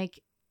it, I'm like,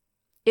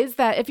 is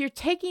that if you're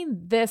taking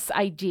this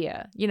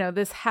idea,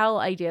 this hell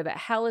idea, that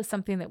hell is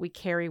something that we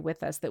carry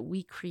with us, that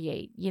we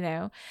create,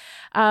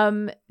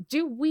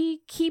 do we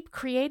keep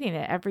creating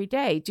it every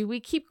day? Do we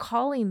keep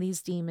calling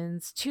these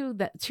demons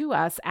to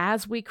us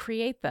as we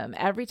create them?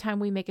 Every time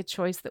we make a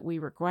choice that we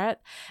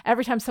regret,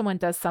 every time someone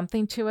does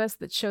something to us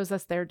that shows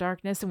us their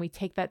darkness and we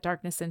take that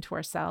darkness into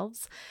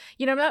ourselves,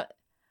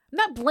 I'm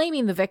not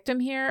blaming the victim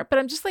here, but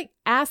I'm just like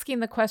asking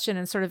the question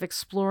and sort of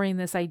exploring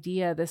this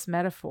idea, this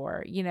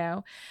metaphor, you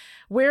know.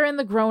 We're in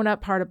the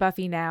grown-up part of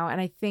Buffy now,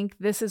 and I think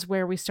this is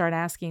where we start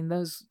asking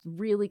those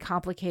really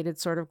complicated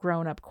sort of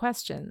grown-up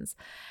questions.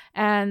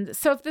 And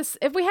so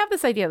if we have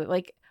this idea that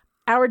like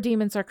our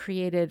demons are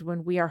created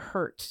when we are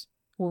hurt,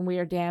 when we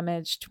are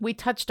damaged, we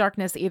touch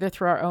darkness either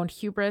through our own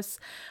hubris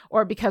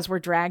or because we're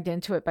dragged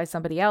into it by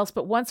somebody else.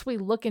 But once we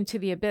look into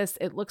the abyss,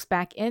 it looks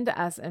back into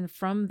us, and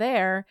from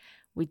there,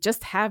 we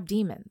just have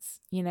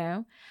demons, you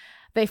know?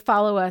 They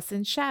follow us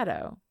in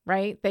shadow,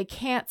 right? They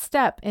can't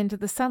step into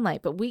the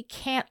sunlight, but we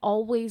can't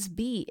always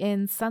be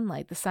in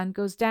sunlight. The sun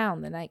goes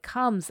down, the night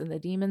comes, and the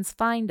demons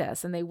find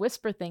us, and they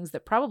whisper things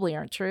that probably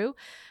aren't true,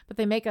 but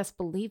they make us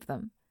believe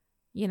them,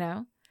 you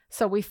know?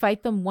 So we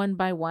fight them one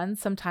by one.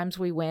 Sometimes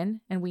we win,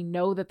 and we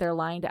know that they're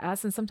lying to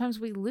us, and sometimes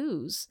we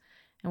lose,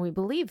 and we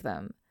believe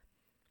them.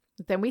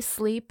 But then we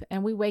sleep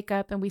and we wake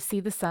up and we see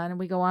the sun and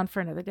we go on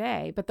for another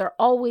day. But they're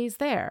always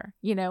there,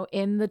 you know,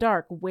 in the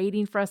dark,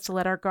 waiting for us to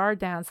let our guard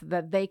down so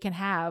that they can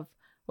have,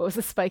 what was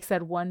the Spike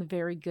said, one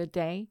very good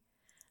day.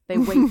 They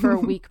wait for a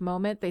weak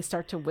moment. They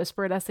start to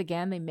whisper at us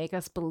again. They make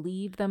us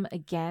believe them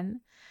again.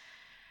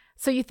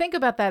 So you think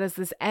about that as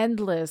this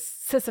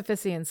endless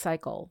Sisyphusian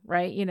cycle,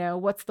 right? You know,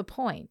 what's the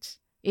point?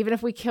 Even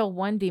if we kill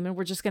one demon,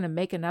 we're just going to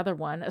make another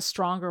one, a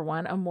stronger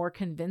one, a more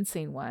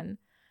convincing one.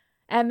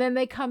 And then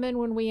they come in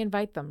when we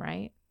invite them,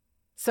 right?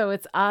 So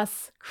it's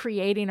us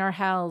creating our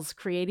hells,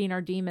 creating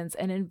our demons,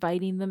 and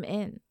inviting them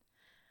in.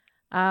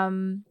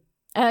 And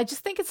I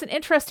just think it's an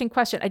interesting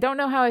question. I don't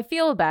know how I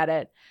feel about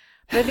it,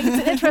 but I think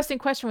it's an interesting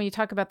question when you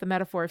talk about the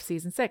metaphor of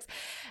season 6.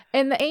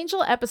 In the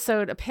Angel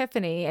episode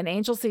Epiphany in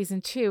Angel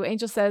season 2,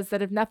 Angel says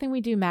that if nothing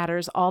we do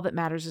matters, all that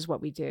matters is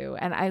what we do.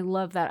 And I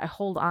love that. I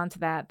hold on to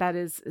that. That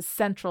is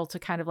central to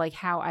kind of like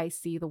how I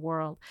see the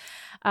world.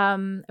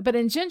 But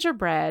in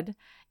Gingerbread,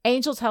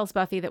 Angel tells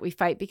Buffy that we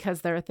fight because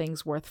there are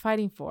things worth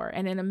fighting for.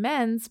 And in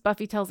Amends,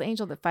 Buffy tells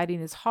Angel that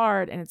fighting is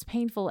hard and it's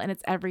painful and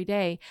it's every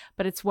day,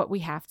 but it's what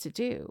we have to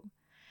do.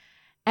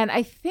 And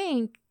I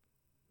think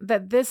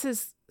that this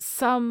is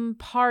some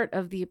part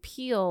of the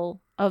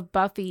appeal of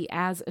Buffy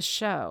as a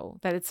show,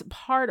 that it's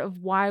part of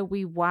why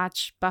we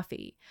watch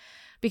Buffy.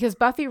 Because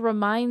Buffy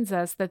reminds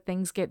us that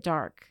things get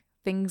dark,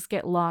 things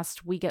get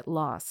lost, we get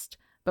lost.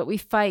 But we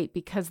fight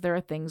because there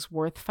are things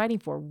worth fighting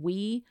for.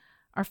 We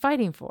are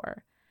fighting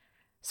for.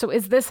 So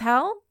is this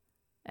hell?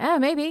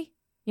 Maybe,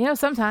 you know,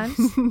 sometimes,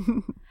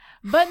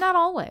 but not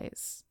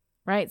always,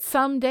 right?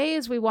 Some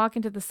days we walk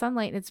into the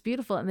sunlight and it's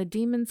beautiful and the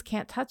demons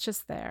can't touch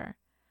us there.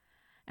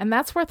 And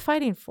that's worth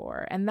fighting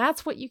for. And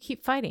that's what you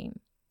keep fighting.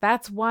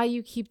 That's why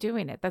you keep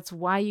doing it. That's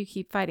why you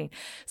keep fighting.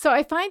 So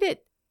I find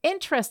it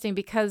interesting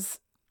because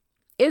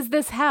is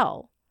this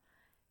hell?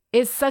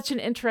 Is such an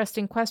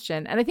interesting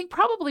question. And I think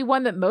probably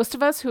one that most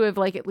of us who have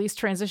like at least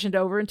transitioned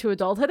over into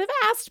adulthood have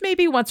asked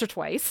maybe once or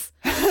twice,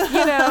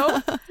 you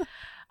know?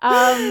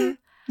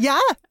 Yeah.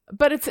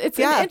 But it's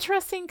an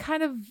interesting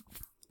kind of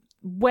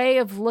way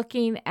of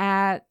looking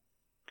at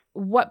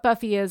what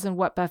Buffy is and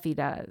what Buffy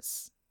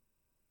does.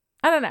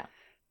 I don't know.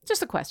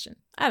 Just a question.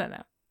 I don't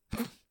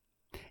know.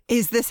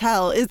 Is this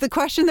hell? Is the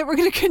question that we're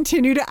going to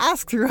continue to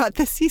ask throughout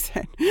the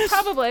season.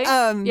 Probably.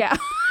 Yeah.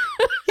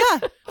 Yeah.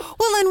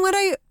 Well,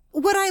 and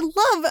what I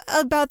love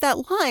about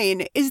that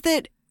line is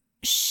that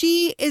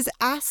she is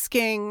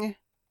asking,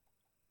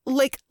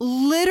 like,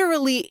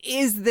 literally,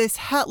 is this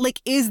hell?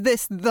 Like, is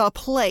this the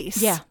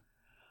place? Yeah.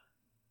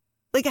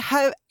 Like,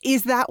 how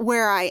is that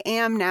where I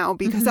am now?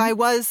 Because I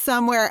was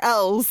somewhere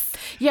else.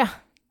 Yeah.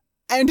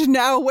 And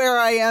now where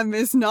I am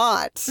is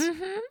not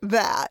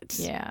that.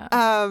 Yeah.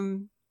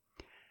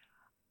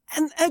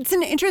 And it's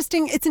an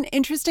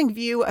interesting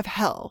view of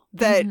hell,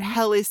 that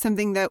hell is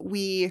something that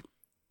we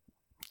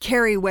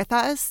carry with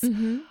us.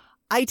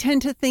 I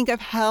tend to think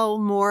of hell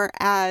more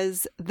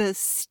as the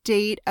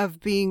state of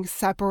being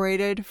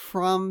separated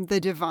from the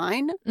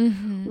divine,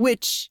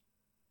 which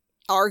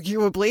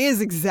arguably is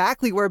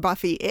exactly where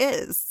Buffy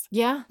is.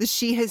 Yeah.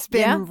 She has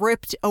been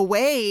ripped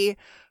away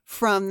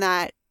from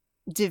that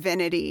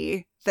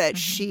divinity that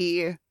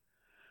she,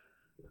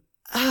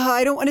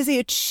 I don't want to say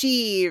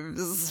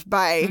achieves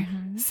by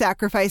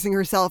sacrificing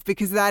herself,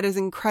 because that is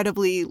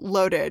incredibly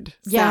loaded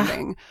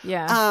sounding.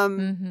 Yeah.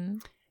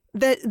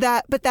 But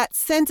that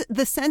sense,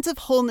 the sense of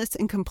wholeness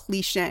and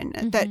completion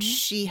that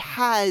she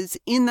has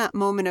in that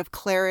moment of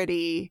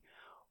clarity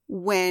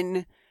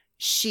when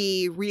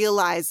she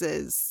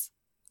realizes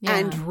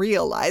and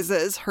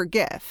realizes her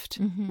gift,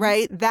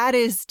 right? That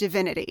is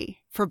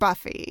divinity for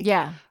Buffy.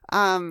 Yeah.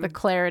 The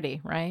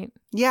clarity, right?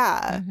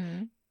 Yeah.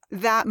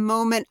 That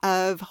moment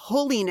of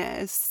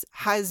holiness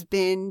has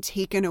been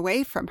taken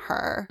away from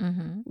her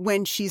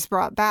when she's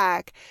brought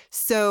back.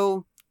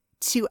 So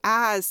to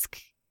ask,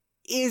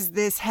 is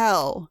this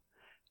hell?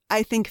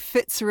 I think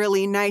fits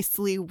really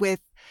nicely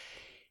with,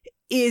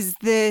 is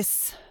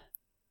this,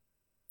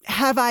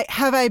 have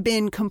I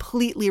been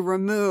completely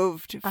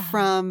removed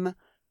from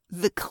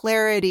the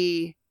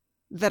clarity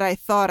that I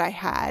thought I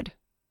had?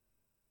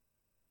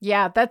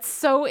 Yeah, that's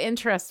so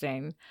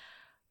interesting.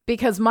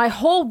 because my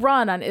whole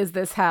run on Is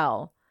This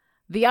Hell,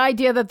 the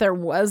idea that there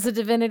was a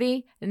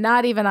divinity,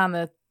 not even on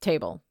the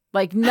table.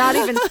 Like, not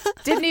even,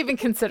 didn't even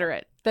consider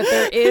it. That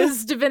there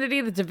is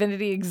divinity, the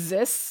divinity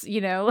exists,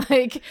 you know,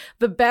 like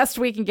the best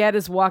we can get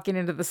is walking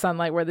into the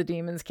sunlight where the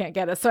demons can't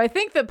get us. So I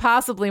think that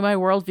possibly my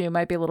worldview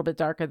might be a little bit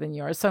darker than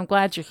yours. So I'm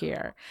glad you're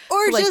here.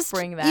 Or to, like, just,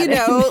 bring that you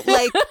know, in.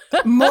 like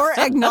more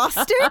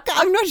agnostic.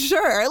 I'm not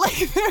sure.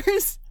 Like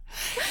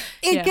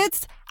it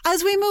gets,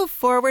 as we move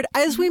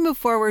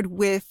forward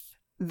with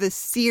the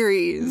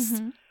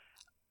series,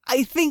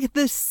 I think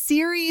the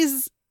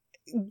series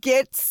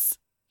gets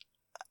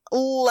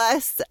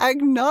less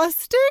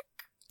agnostic.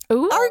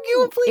 Ooh,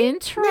 arguably,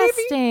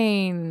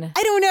 interesting. Maybe?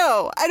 I don't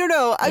know.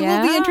 I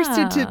will be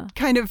interested to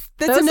kind of.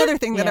 That's another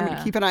thing that I'm going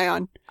to keep an eye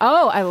on.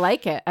 Oh, I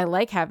like it. I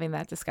like having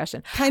that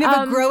discussion. Kind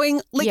of a growing,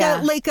 like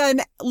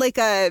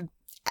a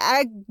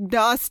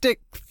agnostic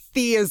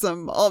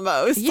theism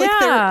almost. Yeah.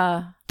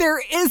 Like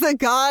there is a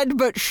God,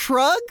 but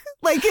shrug.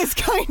 Like is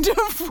kind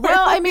of.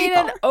 Well, I mean,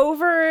 and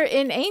over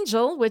in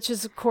Angel, which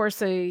is of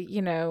course a,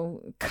 you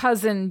know,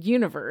 cousin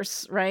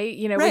universe, right?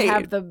 You know, we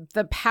have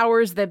the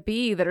powers that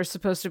be that are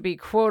supposed to be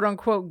quote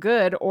unquote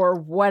good or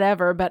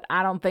whatever, but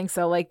I don't think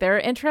so. Like there are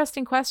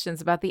interesting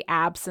questions about the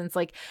absence.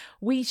 Like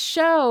we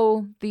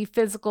show the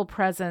physical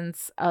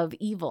presence of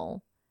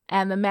evil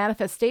and the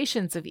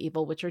manifestations of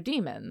evil, which are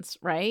demons,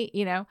 right?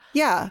 You know?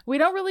 Yeah. We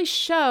don't really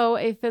show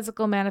a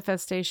physical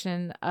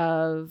manifestation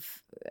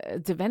of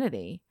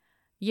divinity.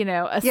 You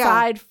know,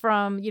 aside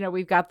from, you know,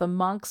 we've got the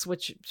monks,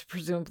 which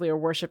presumably are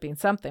worshiping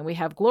something. We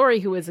have Glory,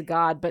 who is a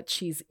god, but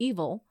she's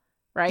evil,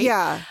 right?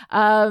 Yeah.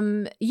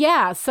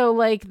 Yeah. So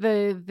like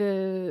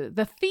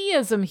the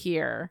theism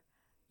here,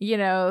 you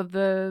know,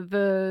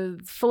 the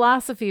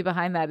philosophy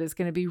behind that is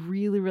going to be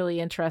really, really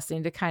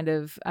interesting to kind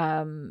of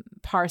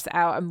parse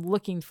out. I'm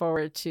looking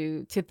forward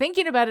to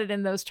thinking about it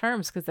in those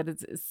terms because that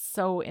is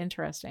so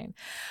interesting.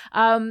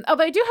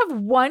 Although I do have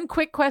one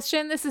quick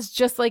question. This is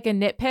just like a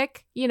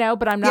nitpick, you know,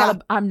 but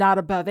I'm not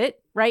above it.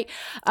 Right.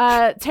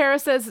 Tara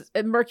says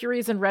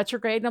Mercury's in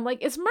retrograde. And I'm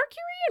like, is Mercury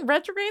in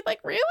retrograde like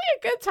really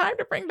a good time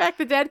to bring back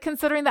the dead,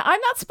 considering that I'm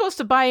not supposed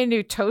to buy a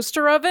new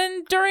toaster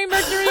oven during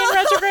Mercury in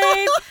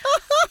retrograde?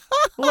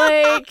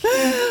 Like,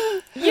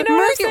 you know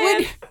what I'm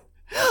saying?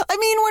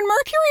 When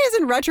Mercury is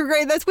in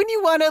retrograde, that's when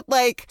you want to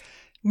like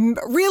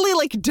really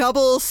like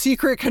double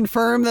secret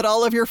confirm that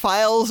all of your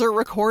files are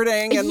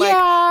recording and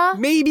like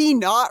maybe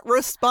not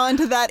respond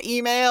to that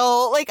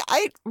email. Like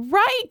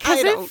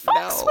because it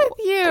fucks with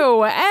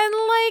you. And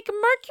like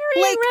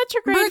Mercury in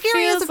retrograde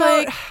feels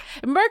like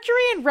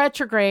Mercury in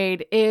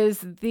retrograde is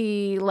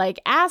the like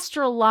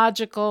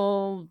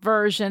astrological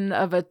version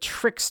of a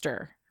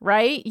trickster.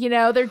 Right? You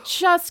know, they're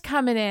just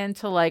coming in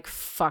to like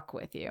fuck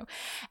with you.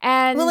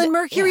 And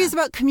Mercury is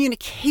about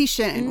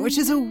communication, which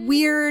is a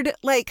weird,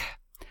 like,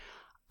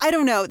 I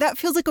don't know. That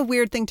feels like a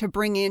weird thing to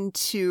bring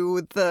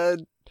into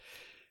the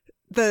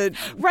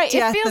right.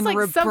 Death it feels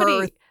and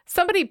like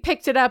somebody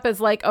picked it up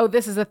as like, oh,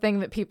 this is a thing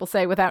that people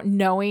say without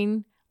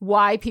knowing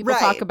why people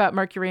talk about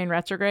Mercury in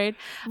retrograde.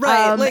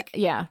 Right.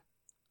 Yeah.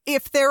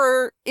 If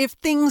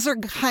things are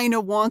kind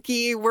of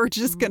wonky, we're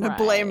just going to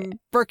blame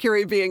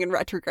Mercury being in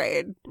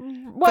retrograde.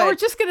 Well, we're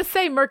just going to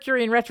say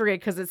Mercury in retrograde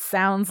because it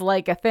sounds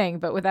like a thing,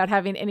 but without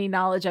having any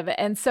knowledge of it.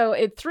 And so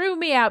it threw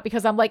me out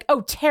because I'm like,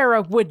 oh,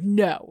 Tara would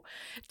know.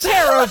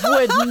 Tara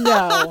would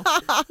know.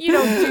 You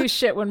don't do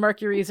shit when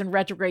Mercury's in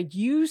retrograde.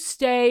 You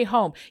stay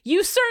home.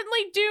 You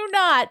certainly do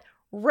not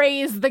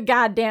raise the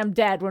goddamn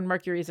dead when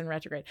Mercury's in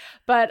retrograde.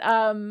 But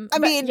and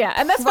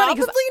that's funny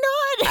because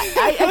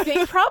I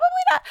think probably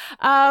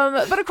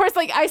not. But of course,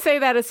 like I say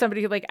that as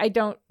somebody who like I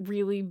don't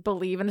really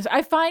believe in it.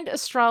 I find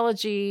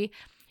astrology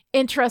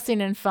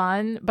interesting and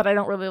fun, but I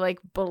don't really like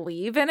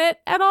believe in it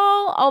at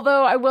all.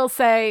 Although I will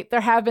say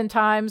there have been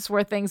times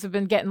where things have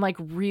been getting like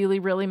really,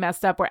 really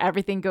messed up, where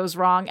everything goes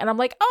wrong, and I'm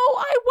like, oh,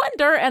 I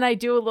wonder, and I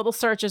do a little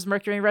search as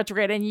Mercury in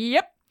retrograde, and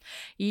yep.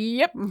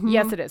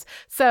 Yes, it is.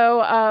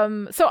 So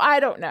I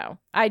don't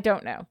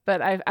know,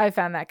 but I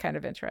found that kind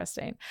of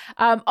interesting.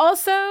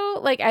 Also,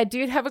 like I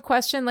do have a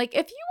question, like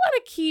if you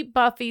want to keep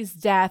Buffy's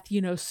death,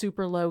 you know,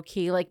 super low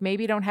key, like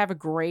maybe don't have a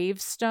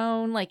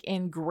gravestone like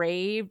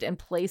engraved and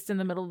placed in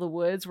the middle of the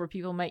woods where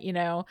people might, you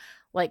know,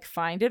 like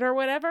find it or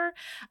whatever.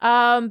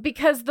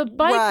 Because the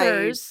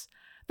bikers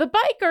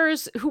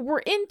who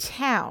were in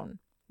town,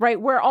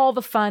 right, where all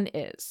the fun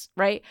is,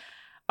 right,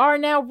 are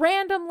now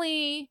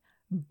randomly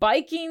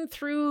biking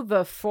through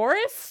the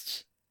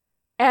forest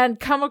and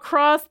come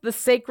across the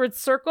sacred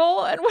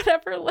circle and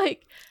whatever.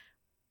 Like,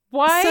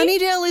 why?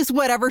 Sunnydale is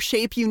whatever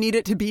shape you need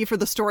it to be for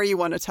the story you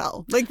want to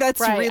tell. Like, that's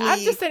really...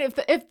 I'm just saying,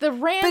 if the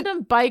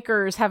random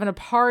bikers having a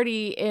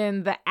party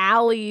in the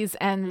alleys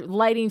and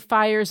lighting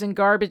fires in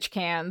garbage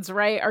cans,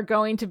 right, are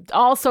going to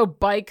also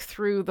bike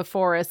through the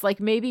forest,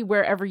 like maybe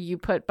wherever you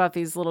put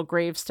Buffy's little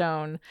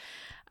gravestone,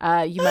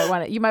 you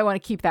might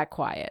want to keep that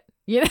quiet.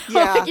 You know,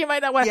 like you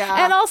might not want to.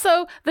 And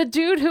also the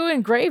dude who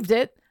engraved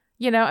it,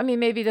 you know, I mean,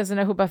 maybe he doesn't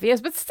know who Buffy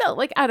is, but still,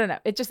 like, I don't know.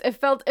 It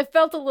felt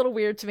a little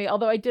weird to me,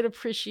 although I did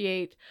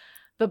appreciate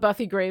the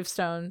Buffy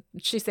gravestone,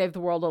 she saved the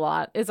world a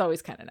lot, is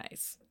always kind of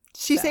nice.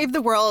 She So. saved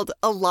the world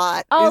a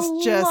lot. A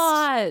is just,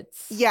 lot.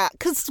 Yeah,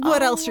 because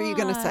what A else are you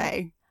going to lot.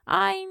 say?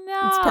 I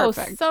know. It's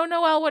perfect. So,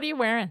 Noelle, what are you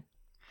wearing?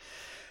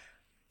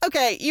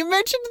 Okay, you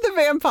mentioned the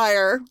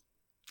vampire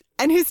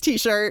and his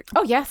t-shirt,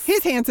 Oh, yes.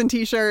 his Hanson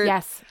t-shirt.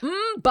 Yes.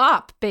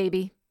 Bop,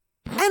 baby.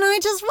 And I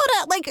just want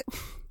to, like,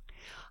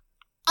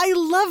 I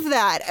love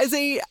that as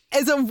a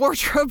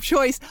wardrobe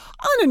choice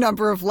on a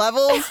number of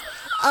levels.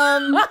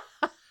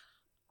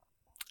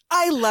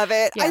 I love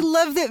it. Yeah. I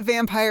love that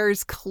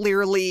vampires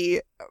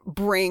clearly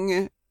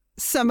bring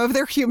some of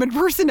their human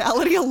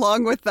personality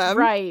along with them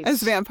Right.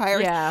 as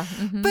vampires. Yeah.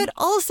 Mhm. But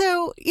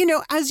also, you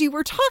know, as you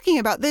were talking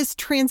about this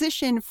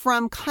transition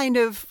from kind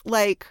of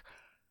like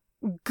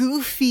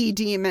goofy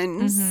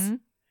demons Mhm.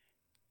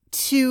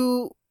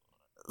 to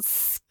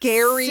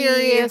scary,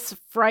 serious,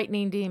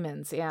 frightening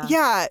demons. Yeah.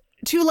 yeah,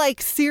 to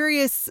like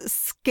serious,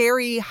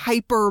 scary,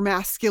 hyper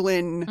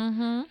masculine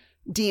Mm-hmm.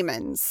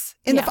 demons.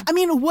 Yeah. I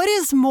mean, what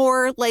is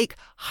more like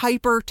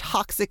hyper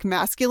toxic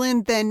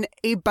masculine than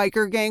a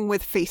biker gang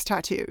with face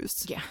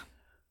tattoos? Yeah.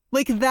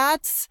 Like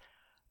that's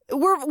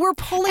we're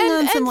pulling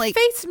on some and like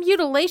face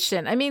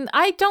mutilation. I mean,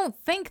 I don't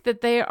think that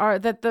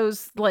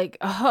those like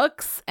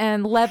hooks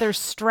and leather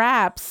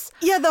straps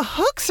yeah, the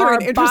hooks are are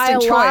an interesting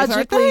choice, aren't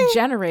biologically they?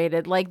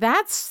 generated. Like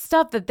that's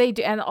stuff that they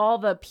do, and all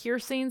the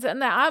piercings.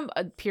 And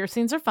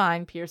piercings are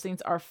fine.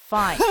 Piercings are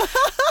fine.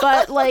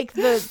 But like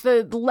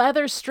the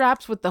leather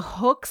straps with the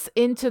hooks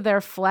into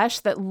their flesh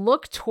that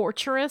look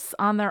torturous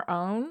on their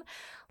own,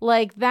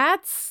 like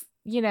that's.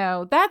 You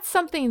know, that's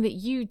something that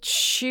you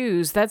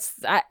choose.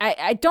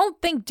 I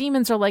don't think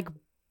demons are like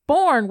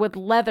born with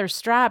leather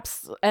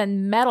straps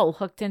and metal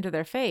hooked into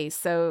their face.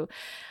 So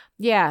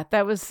yeah,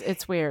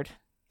 it's weird.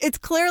 It's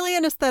clearly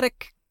an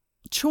aesthetic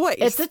choice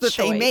It's a that they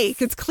choice.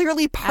 make. It's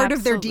clearly part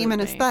of their demon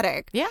Absolutely.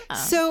 aesthetic. Yeah.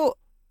 So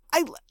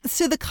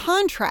the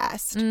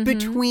contrast Mhm.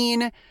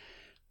 between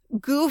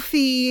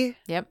goofy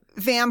Yep.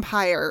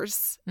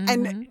 vampires Mhm.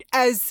 and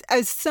as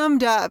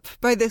summed up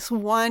by this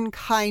one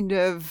kind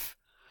of,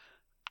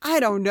 I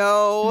don't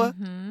know,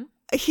 Mhm.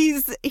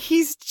 he's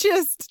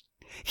just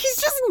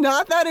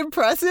not that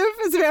impressive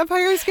as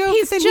vampires go.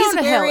 He's But then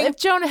Jonah Hill. wearing- If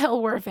Jonah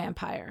Hill were a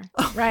vampire,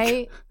 Oh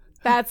right?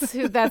 That's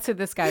who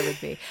this guy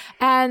would be.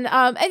 And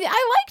I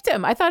liked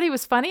him. I thought he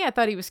was funny. I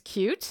thought he was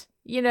cute.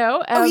 You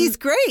know, he's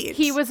great.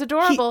 He was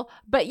adorable.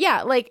 But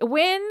yeah, like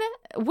when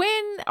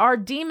our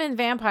demon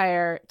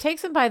vampire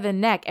takes him by the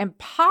neck and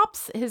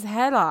pops his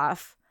head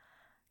off,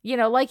 you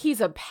know, like he's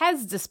a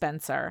Pez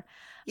dispenser.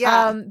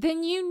 Yeah.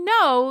 Then you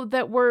know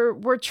that we're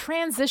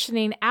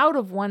transitioning out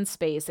of one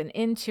space and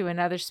into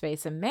another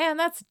space. And man,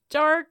 that's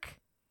dark.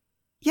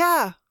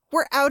 Yeah.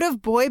 We're out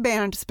of boy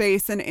band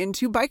space and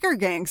into biker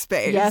gang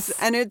space. Yes.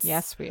 And it's,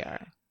 yes, we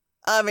are.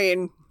 I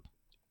mean,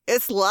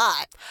 it's a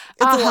lot.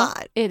 It's a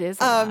lot. It is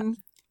a lot.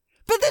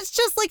 But that's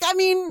just like, I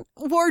mean,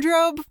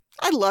 wardrobe,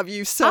 I love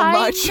you so I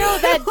much. know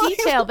that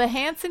detail, the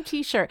Hanson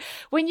t-shirt.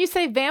 When you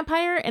say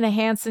vampire in a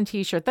Hanson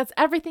t-shirt, that's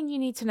everything you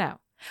need to know.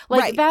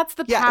 Like Right. that's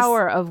the Yes.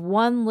 power of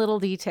one little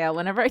detail.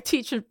 Whenever I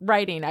teach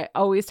writing, I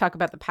always talk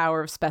about the power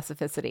of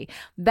specificity.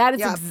 That is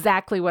Yep.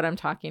 exactly what I'm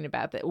talking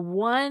about. That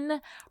one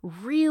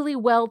really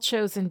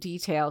well-chosen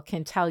detail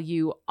can tell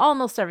you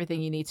almost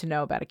everything you need to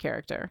know about a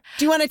character.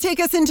 Do you want to take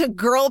us into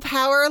girl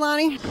power,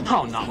 Lonnie?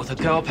 Oh, not with a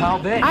girl pal,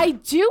 babe. I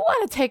do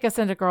want to take us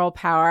into girl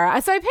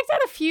power. So I picked out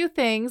a few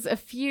things, a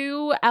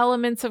few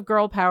elements of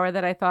girl power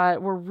that I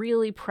thought were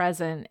really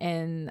present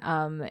in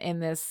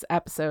this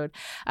episode.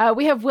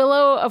 We have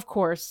Willow, of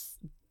course,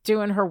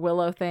 doing her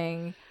Willow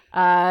thing,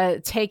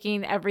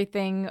 taking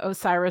everything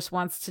Osiris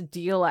wants to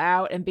deal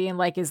out and being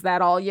like, is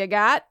that all you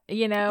got?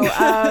 You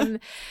know?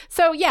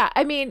 So yeah,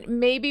 I mean,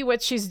 maybe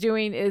what she's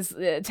doing is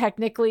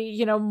technically,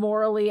 you know,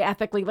 morally,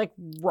 ethically, like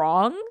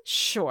wrong.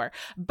 Sure.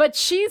 But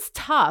she's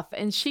tough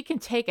and she can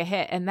take a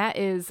hit. And that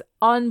is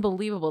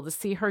unbelievable to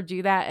see her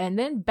do that and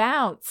then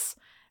bounce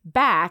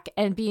back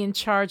and be in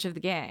charge of the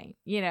gang,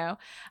 you know?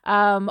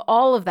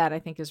 All of that I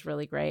think is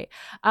really great.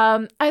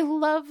 I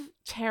love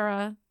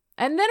Tara.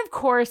 And then of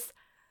course,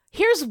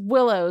 here's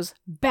Willow's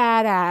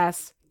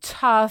badass,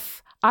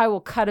 tough, I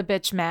will cut a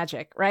bitch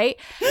magic, right?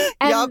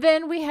 And Yup.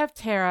 then we have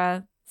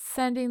Tara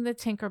sending the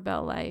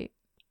Tinkerbell light.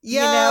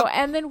 Yeah. You know,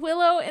 and then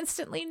Willow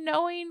instantly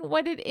knowing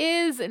what it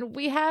is. And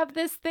we have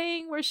this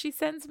thing where she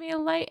sends me a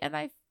light and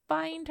I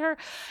find her.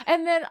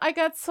 And then I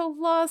got so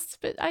lost,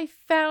 but I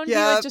found you.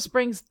 Yep. It just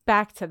brings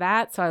back to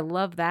that. So I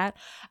love that.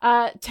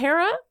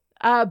 Tara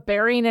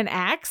burying an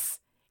axe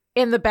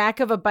in the back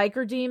of a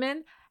biker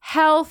demon.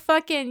 Hell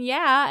fucking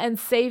yeah. And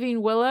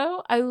saving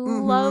Willow. I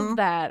love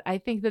that. I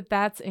think that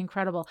that's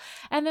incredible.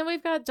 And then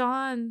we've got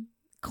Dawn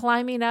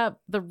climbing up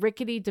the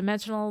rickety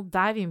dimensional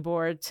diving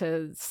board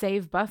to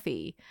save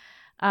Buffy.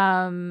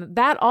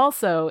 That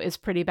also is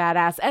pretty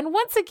badass. And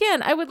once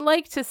again, I would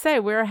like to say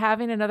we're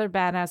having another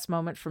badass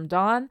moment from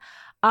Dawn.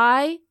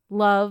 I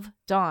love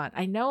Dawn.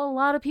 I know a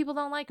lot of people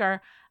don't like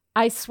her.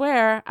 I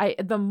swear,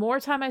 the more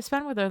time I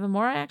spend with her, the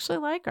more I actually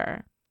like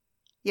her.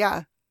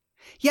 Yeah.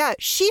 Yeah,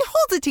 she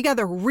holds it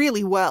together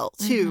really well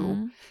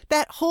too.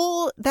 That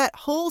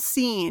whole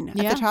scene at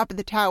the top of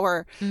the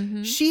tower,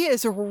 she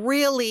is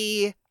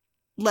really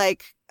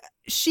like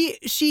she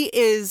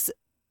is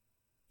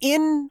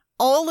in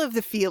all of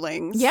the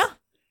feelings. Yeah.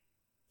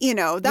 You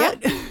know,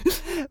 that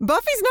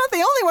Buffy's not the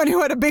only one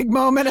who had a big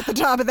moment at the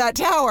top of that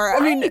tower.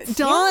 Right. I mean,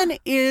 Dawn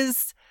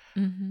is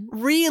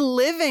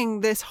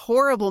reliving this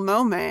horrible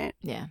moment.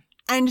 Yeah.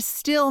 And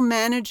still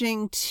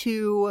managing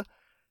to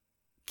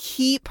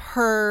keep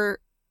her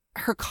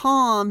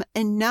calm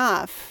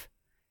enough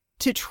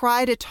to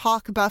try to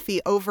talk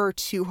Buffy over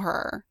to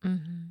her.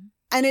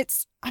 And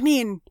it's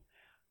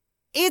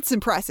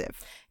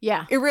impressive.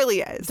 Yeah. It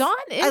really is. Dawn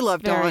is I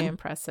love very Dawn.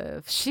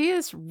 impressive. She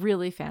is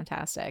really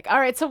fantastic. All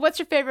right, so what's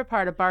your favorite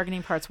part of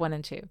bargaining parts 1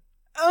 and 2?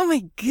 Oh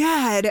my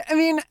God. I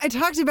mean, I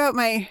talked about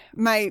my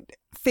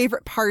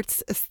favorite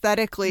parts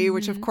aesthetically,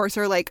 which of course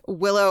are like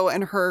Willow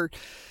and her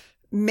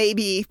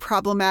maybe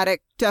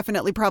problematic,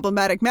 definitely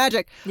problematic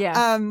magic.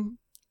 Yeah.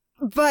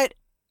 But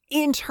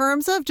in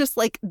terms of just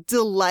like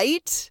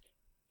delight,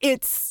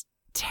 it's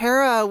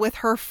Tara with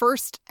her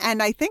first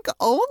and I think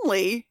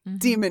only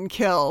demon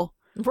kill.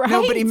 Right?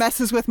 Nobody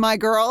messes with my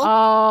girl.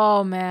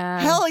 Oh, man.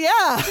 Hell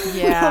yeah.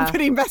 Yeah.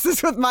 Nobody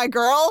messes with my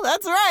girl.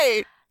 That's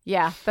right.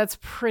 Yeah, that's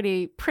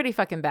pretty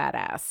fucking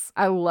badass.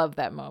 I love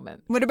that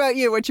moment. What about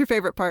you? What's your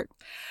favorite part?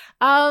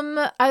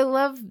 I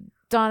love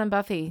Dawn and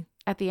Buffy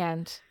at the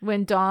end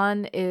when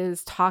Dawn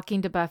is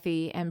talking to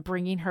Buffy and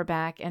bringing her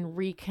back and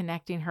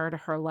reconnecting her to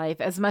her life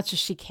as much as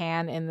she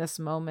can in this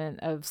moment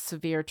of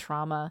severe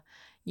trauma.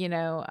 You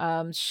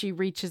know, she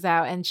reaches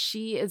out and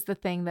she is the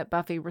thing that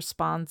Buffy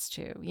responds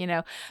to. You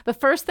know, the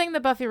first thing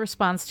that Buffy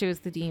responds to is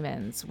the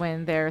demons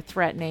when they're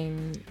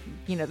threatening,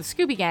 you know, the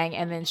Scooby Gang,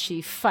 and then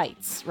she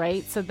fights,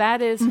 right? So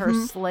that is her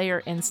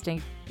Slayer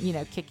instinct, you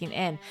know, kicking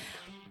in.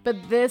 But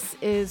this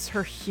is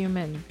her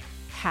human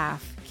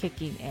half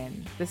kicking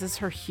in. This is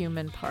her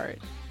human part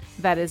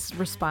that is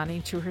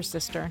responding to her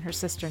sister and her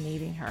sister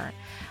needing her.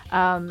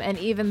 And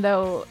even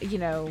though, you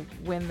know,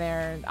 when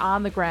they're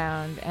on the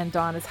ground and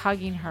Dawn is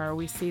hugging her,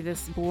 we see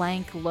this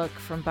blank look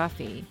from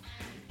Buffy.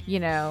 You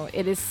know,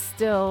 it is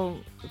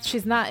still,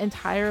 she's not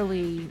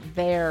entirely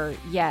there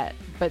yet,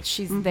 but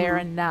she's there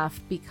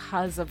enough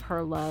because of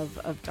her love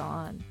of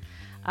Dawn.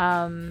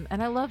 And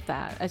I love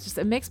that.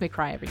 It makes me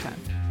cry every time.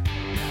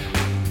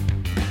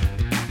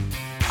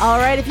 All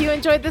right, if you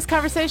enjoyed this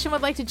conversation,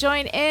 would like to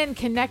join in,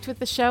 connect with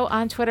the show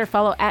on Twitter,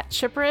 follow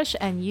 @Chipperish,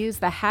 and use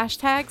the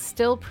hashtag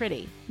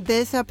StillPretty.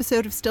 This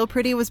episode of Still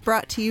Pretty was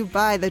brought to you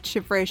by the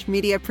Chipperish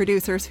media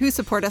producers who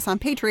support us on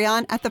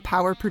Patreon at the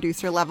power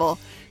producer level.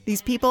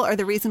 These people are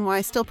the reason why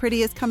Still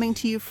Pretty is coming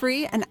to you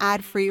free and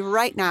ad-free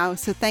right now,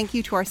 so thank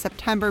you to our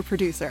September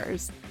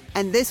producers.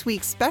 And this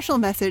week's special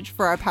message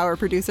for our power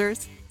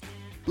producers: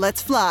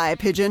 let's fly,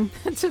 pigeon.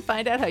 To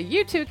find out how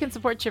you too can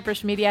support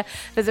Chipperish Media,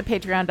 visit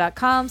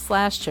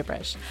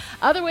patreon.com/Chipperish.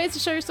 Other ways to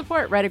show your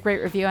support: write a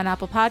great review on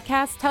Apple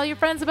Podcasts, tell your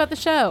friends about the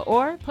show,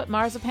 or put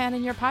marzipan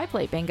in your pie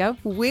plate, bingo.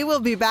 We will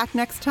be back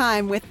next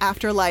time with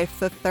Afterlife,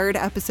 the 3rd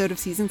episode of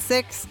season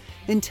 6.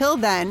 Until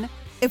then,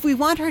 if we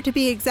want her to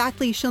be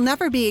exactly, she'll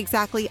never be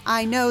exactly.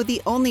 I know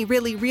the only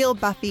really real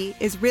Buffy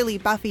is really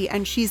Buffy,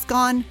 and she's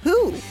gone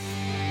who?